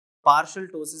pupil; partial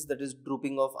ptosis, that is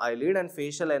drooping of eyelid; and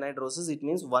facial anhidrosis, it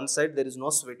means one side there is no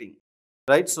sweating.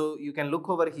 Right? So you can look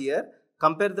over here,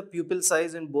 compare the pupil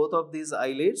size in both of these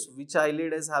eyelids. Which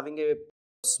eyelid is having a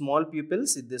small pupil?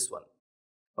 See this one.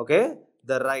 Okay,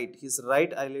 his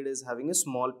right eyelid is having a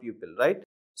small pupil, right?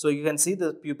 So you can see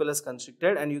the pupil is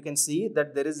constricted, and you can see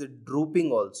that there is a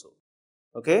drooping also.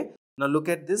 Okay, now look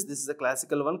at this. This is a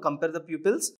classical one. Compare the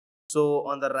pupils. So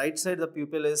on the right side, the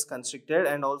pupil is constricted,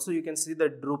 and also you can see the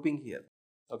drooping here.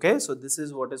 Okay, so this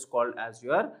is what is called as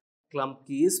your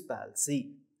Klumpke's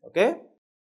palsy. Okay.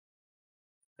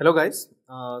 Hello guys.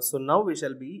 So now we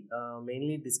shall be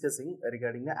mainly discussing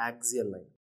regarding the axial line.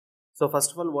 So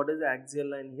first of all, what is the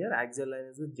axial line here? Axial line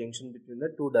is the junction between the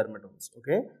two dermatomes.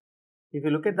 Okay. If you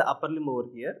look at the upper limb over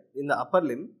here, in the upper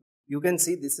limb, you can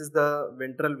see this is the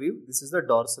ventral weave, this is the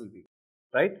dorsal weave,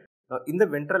 right? Now in the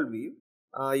ventral weave,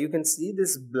 you can see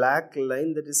this black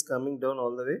line that is coming down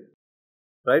all the way,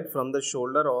 right, from the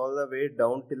shoulder all the way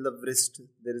down till the wrist.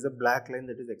 There is a black line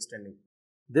that is extending.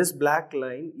 This black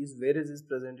line is where it is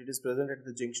present. It is present at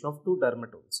the junction of two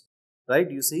dermatomes,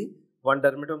 right? You see one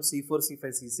dermatome C4, C5,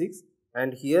 C6,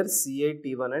 and here C8,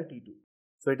 T1 and T2.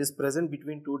 So it is present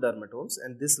between two dermatomes,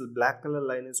 and this black color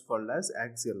line is called as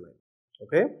axial line.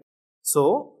 Okay.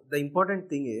 So the important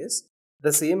thing is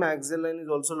the same axial line is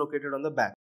also located on the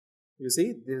back. You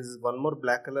see, this is one more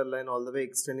black color line all the way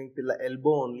extending till the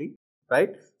elbow only,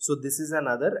 right? So this is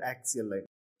another axial line.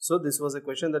 So this was a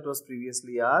question that was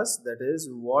previously asked, that is,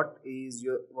 what is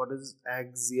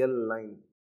axial line?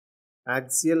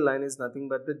 Axial line is nothing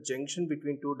but the junction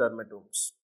between two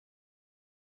dermatomes.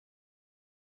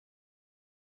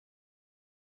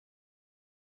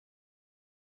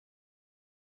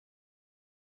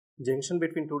 Junction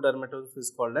between two dermatomes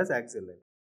is called as axial line.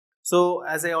 So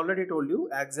as I already told you,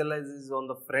 axial line is on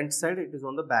the front side, it is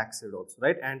on the back side also,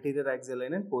 right? Anterior axial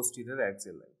line and posterior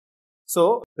axial line.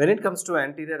 So when it comes to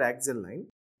anterior axial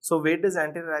line, so where does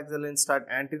anterior axial line start?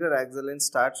 Anterior axial line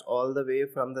starts all the way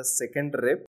from the second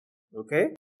rib,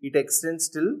 okay? It extends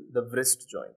till the wrist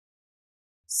joint.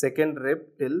 Second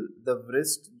rib till the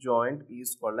wrist joint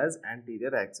is called as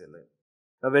anterior axial line.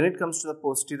 Now when it comes to the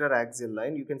posterior axial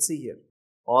line, you can see here,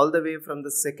 all the way from the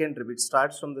second rib, it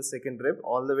starts from the second rib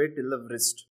all the way till the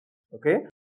wrist, okay?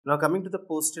 Now coming to the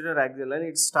posterior axial line,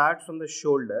 it starts from the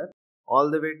shoulder all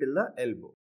the way till the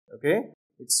elbow, okay?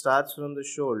 It starts from the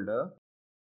shoulder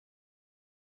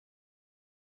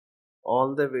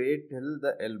all the way till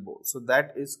the elbow. So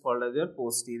that is called as your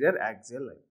posterior axial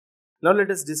line. Now let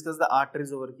us discuss the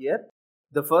arteries over here.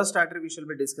 The first artery we shall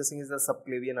be discussing is the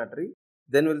subclavian artery.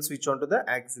 Then we'll switch on to the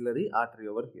axillary artery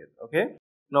over here, okay?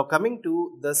 Now coming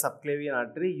to the subclavian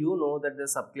artery, you know that the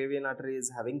subclavian artery is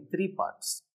having three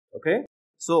parts, okay?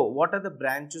 So what are the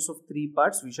branches of three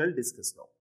parts? We shall discuss now.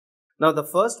 Now the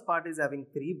first part is having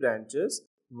three branches.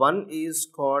 One is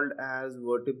called as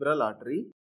vertebral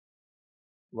artery.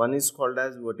 One is called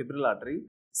as vertebral artery.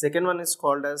 Second one is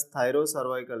called as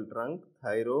thyrocervical trunk.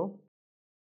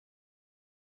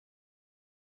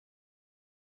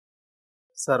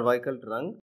 Thyrocervical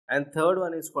trunk. And third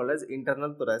one is called as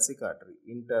internal thoracic artery.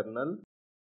 Internal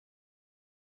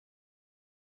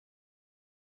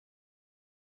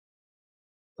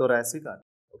thoracic artery.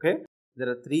 Okay. There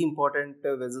are three important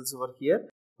vessels over here.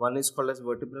 One is called as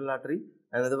vertebral artery.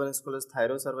 Another one is called as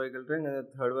thyrocervical trunk. And the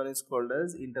third one is called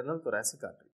as internal thoracic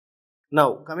artery.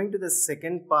 Now, coming to the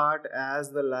second part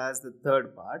as well as the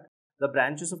third part, the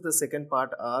branches of the second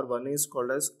part are, one is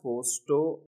called as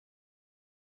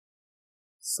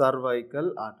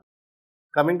costo-cervical artery.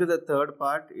 Coming to the third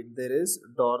part, there is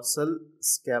dorsal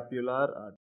scapular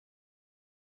artery.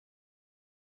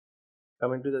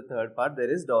 Coming to the third part, there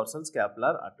is dorsal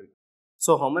scapular artery.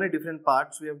 So, how many different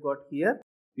parts we have got here?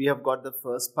 We have got the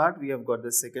first part, we have got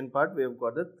the second part, we have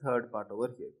got the third part over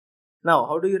here. Now,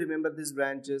 how do you remember these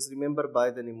branches? Remember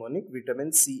by the mnemonic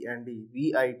vitamin C and D.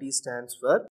 VIT stands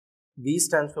for, V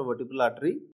stands for vertebral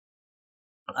artery,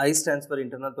 I stands for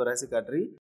internal thoracic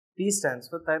artery, T stands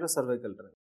for thyrocervical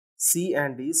trunk. C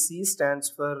and D, C stands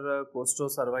for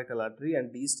costo-cervical artery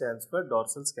and D stands for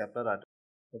dorsal scapular artery.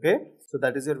 Okay, so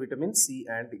that is your vitamin C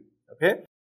and D. Okay,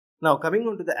 now coming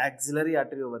on to the axillary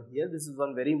artery over here, this is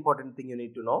one very important thing you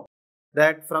need to know.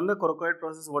 That from the coracoid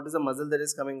process, what is the muscle that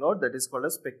is coming out? That is called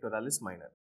as pectoralis minor.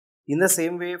 In the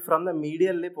same way, from the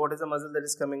medial lip, what is the muscle that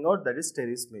is coming out? That is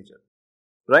teres major,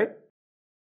 right?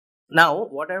 Now,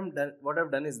 what I've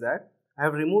done is that I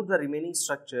have removed the remaining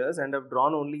structures and have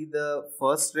drawn only the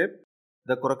first rib,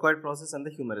 the coracoid process and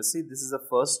the humerus. See, this is the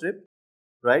first rib,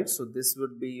 right? So this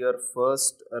would be your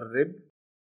first rib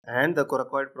and the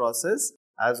coracoid process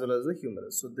as well as the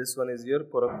humerus. So this one is your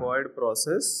coracoid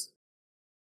process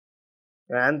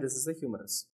and this is the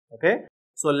humerus. Okay,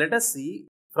 so let us see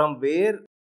from where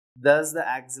does the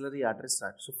axillary artery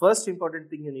start. So first important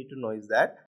thing you need to know is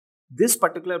that this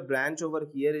particular branch over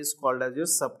here is called as your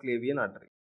subclavian artery.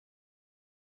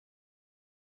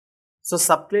 So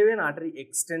subclavian artery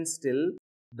extends till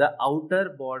the outer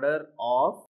border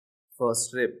of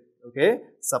first rib. Okay,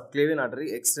 subclavian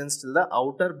artery extends till the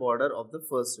outer border of the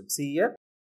first rib. See here,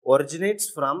 originates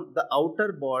from the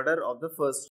outer border of the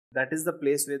first rib. That is the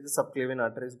place where the subclavian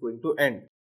artery is going to end.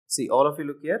 See, all of you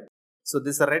look here. So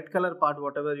this red color part,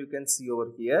 whatever you can see over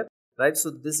here, right? So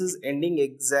this is ending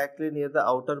exactly near the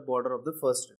outer border of the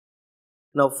first rib.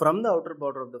 Now from the outer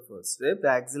border of the first rib, the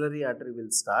axillary artery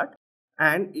will start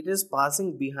and it is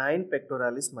passing behind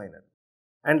pectoralis minor.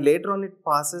 And later on it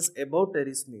passes above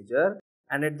teres major,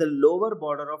 and at the lower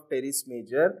border of teres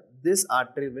major, this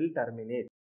artery will terminate.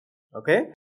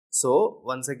 Okay. So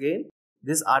once again,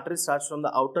 this artery starts from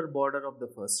the outer border of the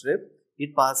first rib.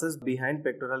 It passes behind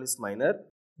pectoralis minor,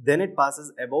 then it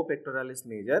passes above pectoralis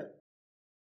major,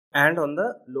 and on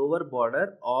the lower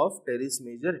border of teres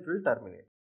major it will terminate.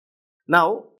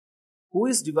 Now, who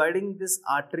is dividing this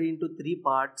artery into three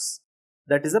parts?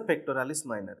 That is a pectoralis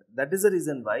minor. That is the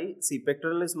reason why, see,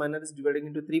 pectoralis minor is dividing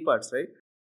into three parts, right?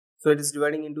 So it is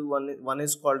dividing into one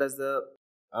is called as the,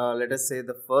 let us say,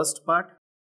 the first part,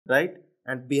 right?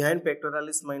 And behind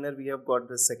pectoralis minor we have got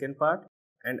the second part,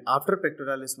 and after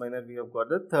pectoralis minor we have got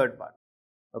the third part.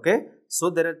 Okay,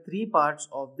 so there are three parts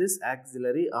of this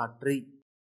axillary artery.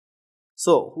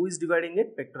 So who is dividing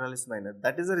it? Pectoralis minor.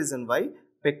 That is the reason why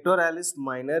pectoralis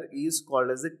minor is called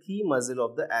as the key muscle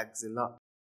of the axilla.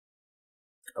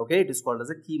 Okay, it is called as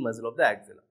a key muscle of the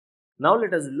axilla. Now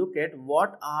let us look at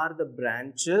what are the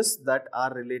branches that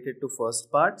are related to first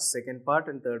part, second part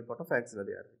and third part of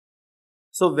axillary artery.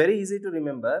 So very easy to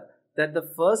remember that the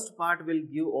first part will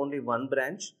give only one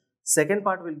branch, second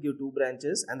part will give two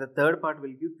branches, and the third part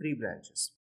will give three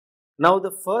branches. Now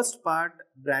the first part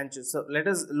branches. So let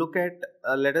us look at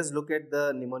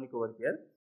the mnemonic over here.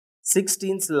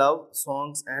 16 love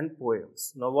songs and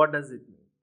poems. Now what does it mean?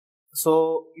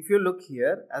 So if you look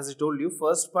here, as I told you,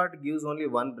 first part gives only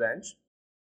one branch,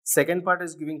 second part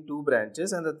is giving two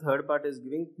branches, and the third part is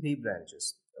giving three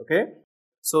branches. Okay.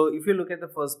 So if you look at the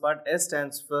first part, S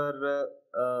stands for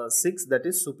 6, that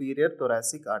is superior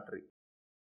thoracic artery.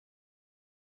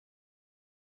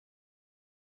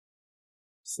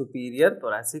 Superior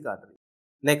thoracic artery.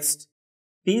 Next,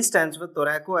 T stands for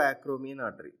thoracoacromion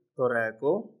artery.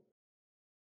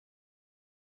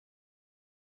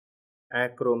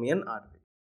 Thoracoacromion artery.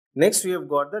 Next, we have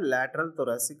got the lateral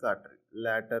thoracic artery.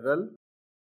 Lateral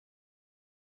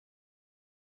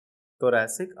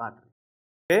thoracic artery.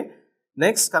 Okay.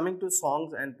 Next, coming to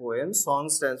songs and poems,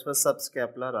 songs stands for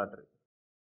subscapular artery.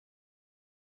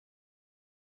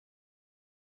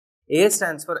 A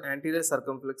stands for anterior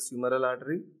circumflex humeral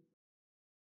artery.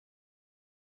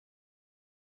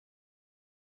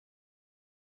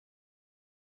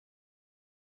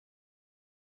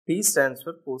 P stands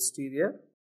for posterior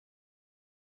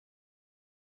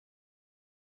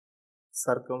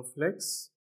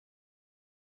circumflex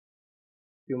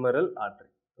humeral artery.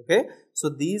 Okay, so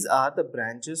these are the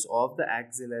branches of the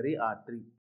axillary artery.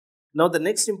 Now the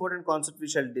next important concept we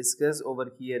shall discuss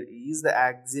over here is the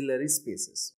axillary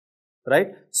spaces,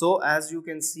 right? So as you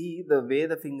can see the way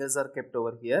the fingers are kept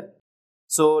over here.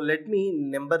 So let me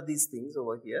number these things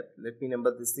over here. Let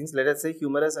us say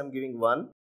humerus I am giving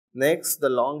 1. Next, the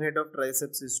long head of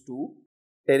triceps is 2.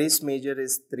 Teres major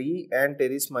is 3 and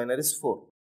teres minor is 4.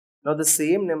 Now the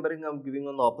same numbering I am giving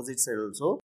on the opposite side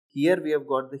also. Here we have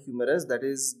got the humerus, that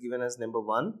is given as number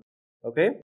 1.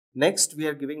 Okay. Next we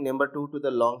are giving number 2 to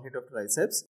the long head of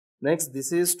triceps. Next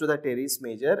this is to the teres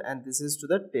major and this is to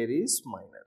the teres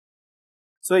minor.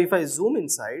 So if I zoom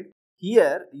inside,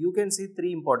 here you can see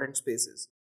three important spaces,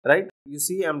 right? You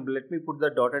see, let me put the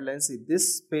dotted line. See,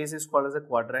 this space is called as a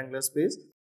quadrangular space.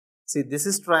 See, this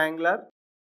is triangular.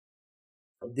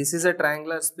 This is a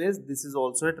triangular space. This is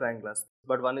also a triangular space.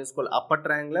 But one is called upper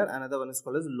triangular, another one is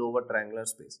called as lower triangular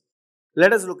space.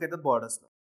 Let us look at the borders now.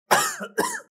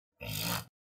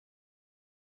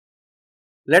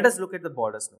 Let us look at the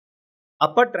borders now.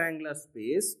 Upper triangular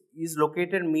space is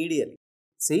located medially.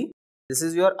 See, this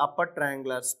is your upper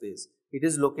triangular space. It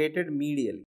is located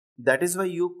medially. That is why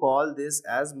you call this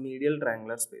as medial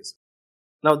triangular space.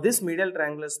 Now this medial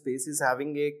triangular space is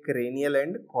having a cranial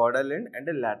end, caudal end and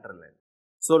a lateral end.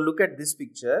 So look at this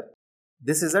picture.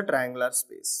 This is a triangular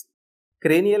space.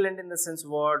 Cranial end in the sense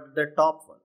what? The top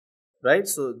one, right?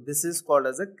 So this is called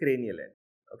as a cranial end.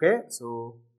 Okay.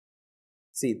 So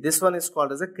see, this one is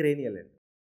called as a cranial end.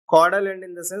 Caudal end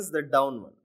in the sense the down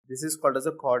one. This is called as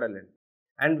a caudal end.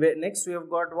 And next we have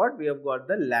got what? We have got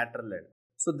the lateral end.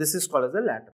 So this is called as the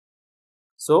lateral.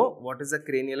 So what is the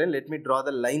cranial end? Let me draw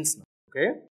the lines now.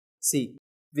 Okay. See,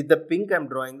 with the pink I am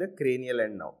drawing the cranial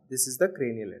end now. This is the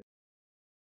cranial end.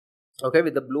 Okay.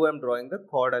 With the blue I am drawing the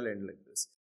caudal end like this.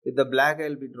 With the black I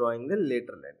will be drawing the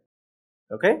lateral end.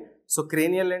 Okay. So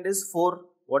cranial end is 4.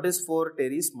 What is 4?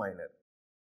 Teres minor.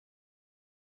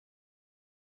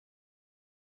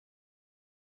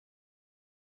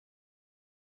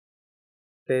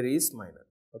 Teres minor.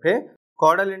 Okay.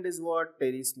 Caudal end is what?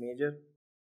 Teres major.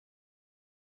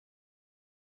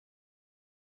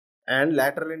 And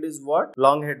lateral end is what?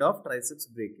 Long head of triceps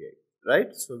brachii.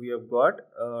 Right. So we have got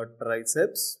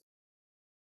triceps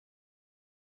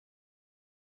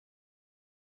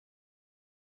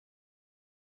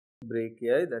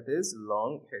brachii, that is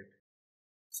long head.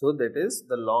 So that is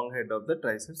the long head of the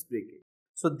triceps brachii.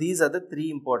 So these are the three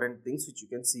important things which you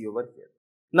can see over here.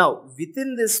 Now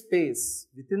within this space,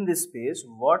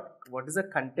 what is the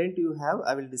content you have,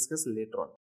 I will discuss later on.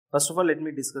 First of all, let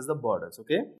me discuss the borders.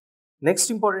 Okay.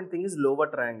 Next important thing is lower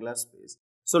triangular space.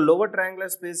 So lower triangular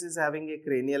space is having a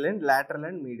cranial end, lateral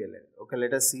and medial end. Okay,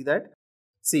 let us see that.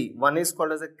 See, one is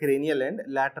called as a cranial end,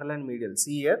 lateral and medial.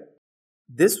 See here,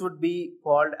 this would be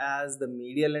called as the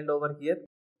medial end over here.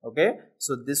 Okay,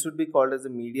 so this would be called as the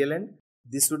medial end.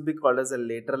 This would be called as a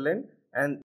lateral end,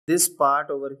 and this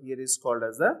part over here is called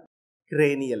as the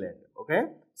cranial end. Okay,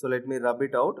 so let me rub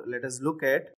it out. Let us look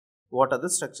at what are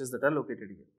the structures that are located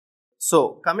here.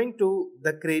 So coming to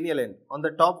the cranial end, on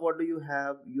the top, what do you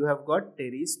have? You have got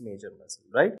teres major muscle,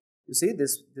 right? You see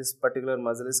this particular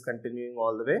muscle is continuing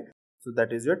all the way. So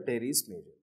that is your teres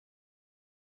major.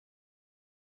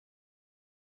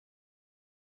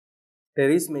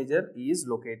 Teres major is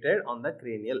located on the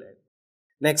cranial end.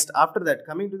 Next, after that,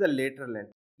 coming to the lateral end.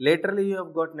 Laterally, you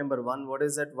have got number one. What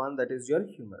is that one? That is your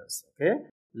humerus. Okay.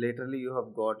 Laterally, you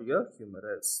have got your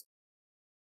humerus.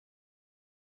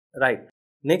 Right.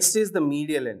 Next is the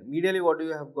medial end. Medially, what do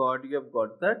you have got? You have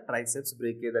got the triceps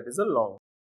brachii, that is a long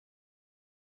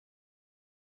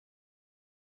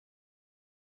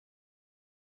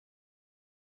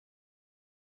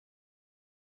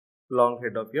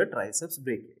head of your triceps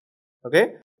brachii.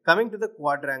 Okay. Coming to the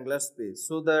quadrangular space.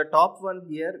 So the top one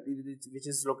here, which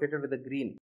is located with the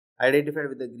green, identified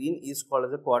with the green, is called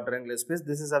as a quadrangular space.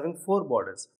 This is having four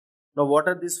borders. Now, what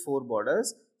are these four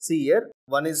borders? See here,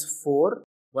 one is 4,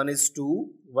 one is 2,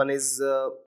 one is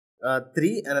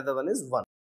 3, another one is 1.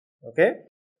 Okay.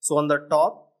 So on the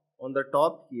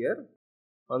top here,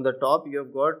 on the top you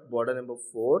have got border number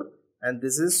 4, and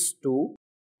this is 2,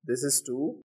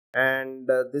 and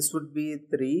this would be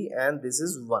 3, and this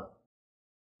is 1.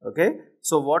 Okay.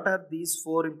 So what are these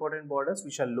four important borders?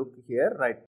 We shall look here,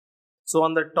 right? So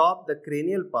on the top, the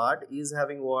cranial part is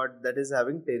having what? That is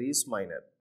having teres minor.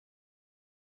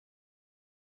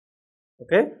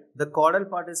 Okay. The caudal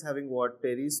part is having what?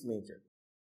 Teres major.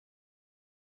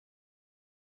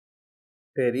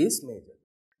 Teres major.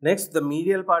 Next, the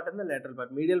medial part and the lateral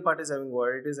part. Medial part is having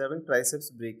what? It is having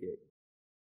triceps brachii.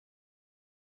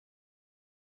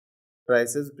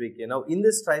 Triceps brachii. Now, in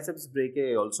this triceps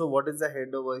brachii also, what is the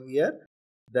head over here?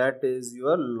 That is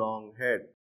your long head.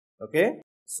 Okay.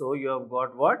 So, you have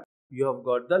got what? You have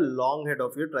got the long head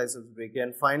of your triceps brachii.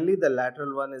 And finally, the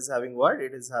lateral one is having what?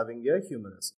 It is having your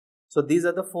humerus. So, these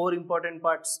are the four important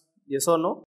parts. Yes or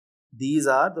no? These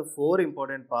are the four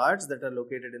important parts that are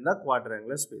located in the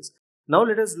quadrangular space. Now,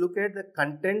 let us look at the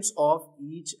contents of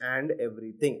each and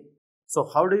everything. So,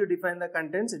 how do you define the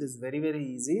contents? It is very, very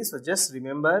easy. So, just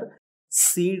remember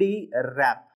CD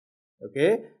wrap.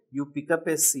 Okay. You pick up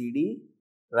a CD,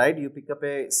 right? You pick up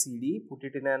a CD, put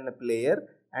it in a player,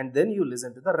 and then you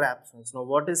listen to the rap songs. Now,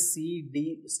 what is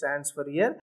CD stands for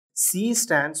here? C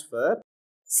stands for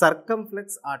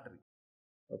circumflex artery.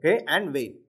 Okay. And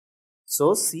vein.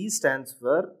 So, C stands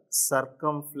for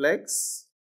circumflex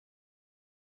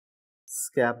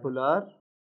scapular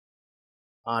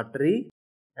artery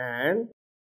and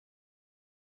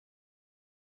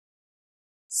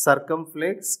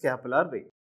circumflex scapular vein.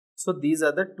 So, these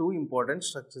are the two important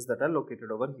structures that are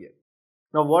located over here.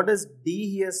 Now, what does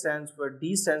D here stands for?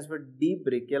 D stands for deep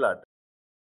brachial artery.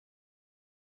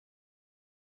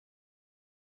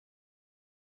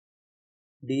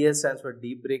 D stands for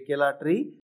deep brachial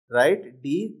artery, right?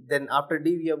 D, then after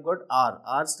D we have got R.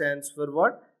 R stands for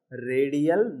what?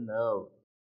 Radial nerve.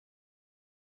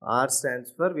 R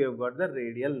stands for, we have got the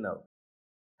radial nerve.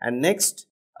 And next,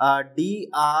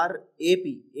 DRAP.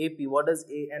 AP, what does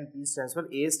A and P stands for?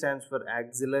 A stands for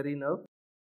axillary nerve.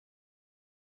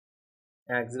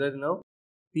 Axillary nerve.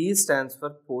 P stands for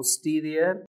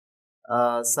posterior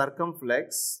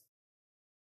circumflex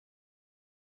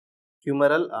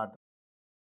humeral artery.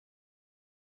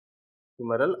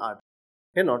 Humeral artery.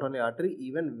 Okay, not only artery,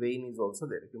 even vein is also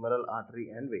there. Humeral artery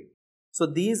and vein. So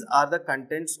these are the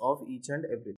contents of each and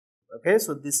everything. Okay,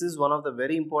 so this is one of the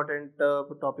very important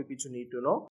topic which you need to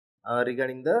know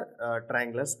regarding the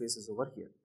triangular spaces over here.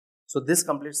 So this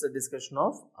completes the discussion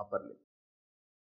of upper limb.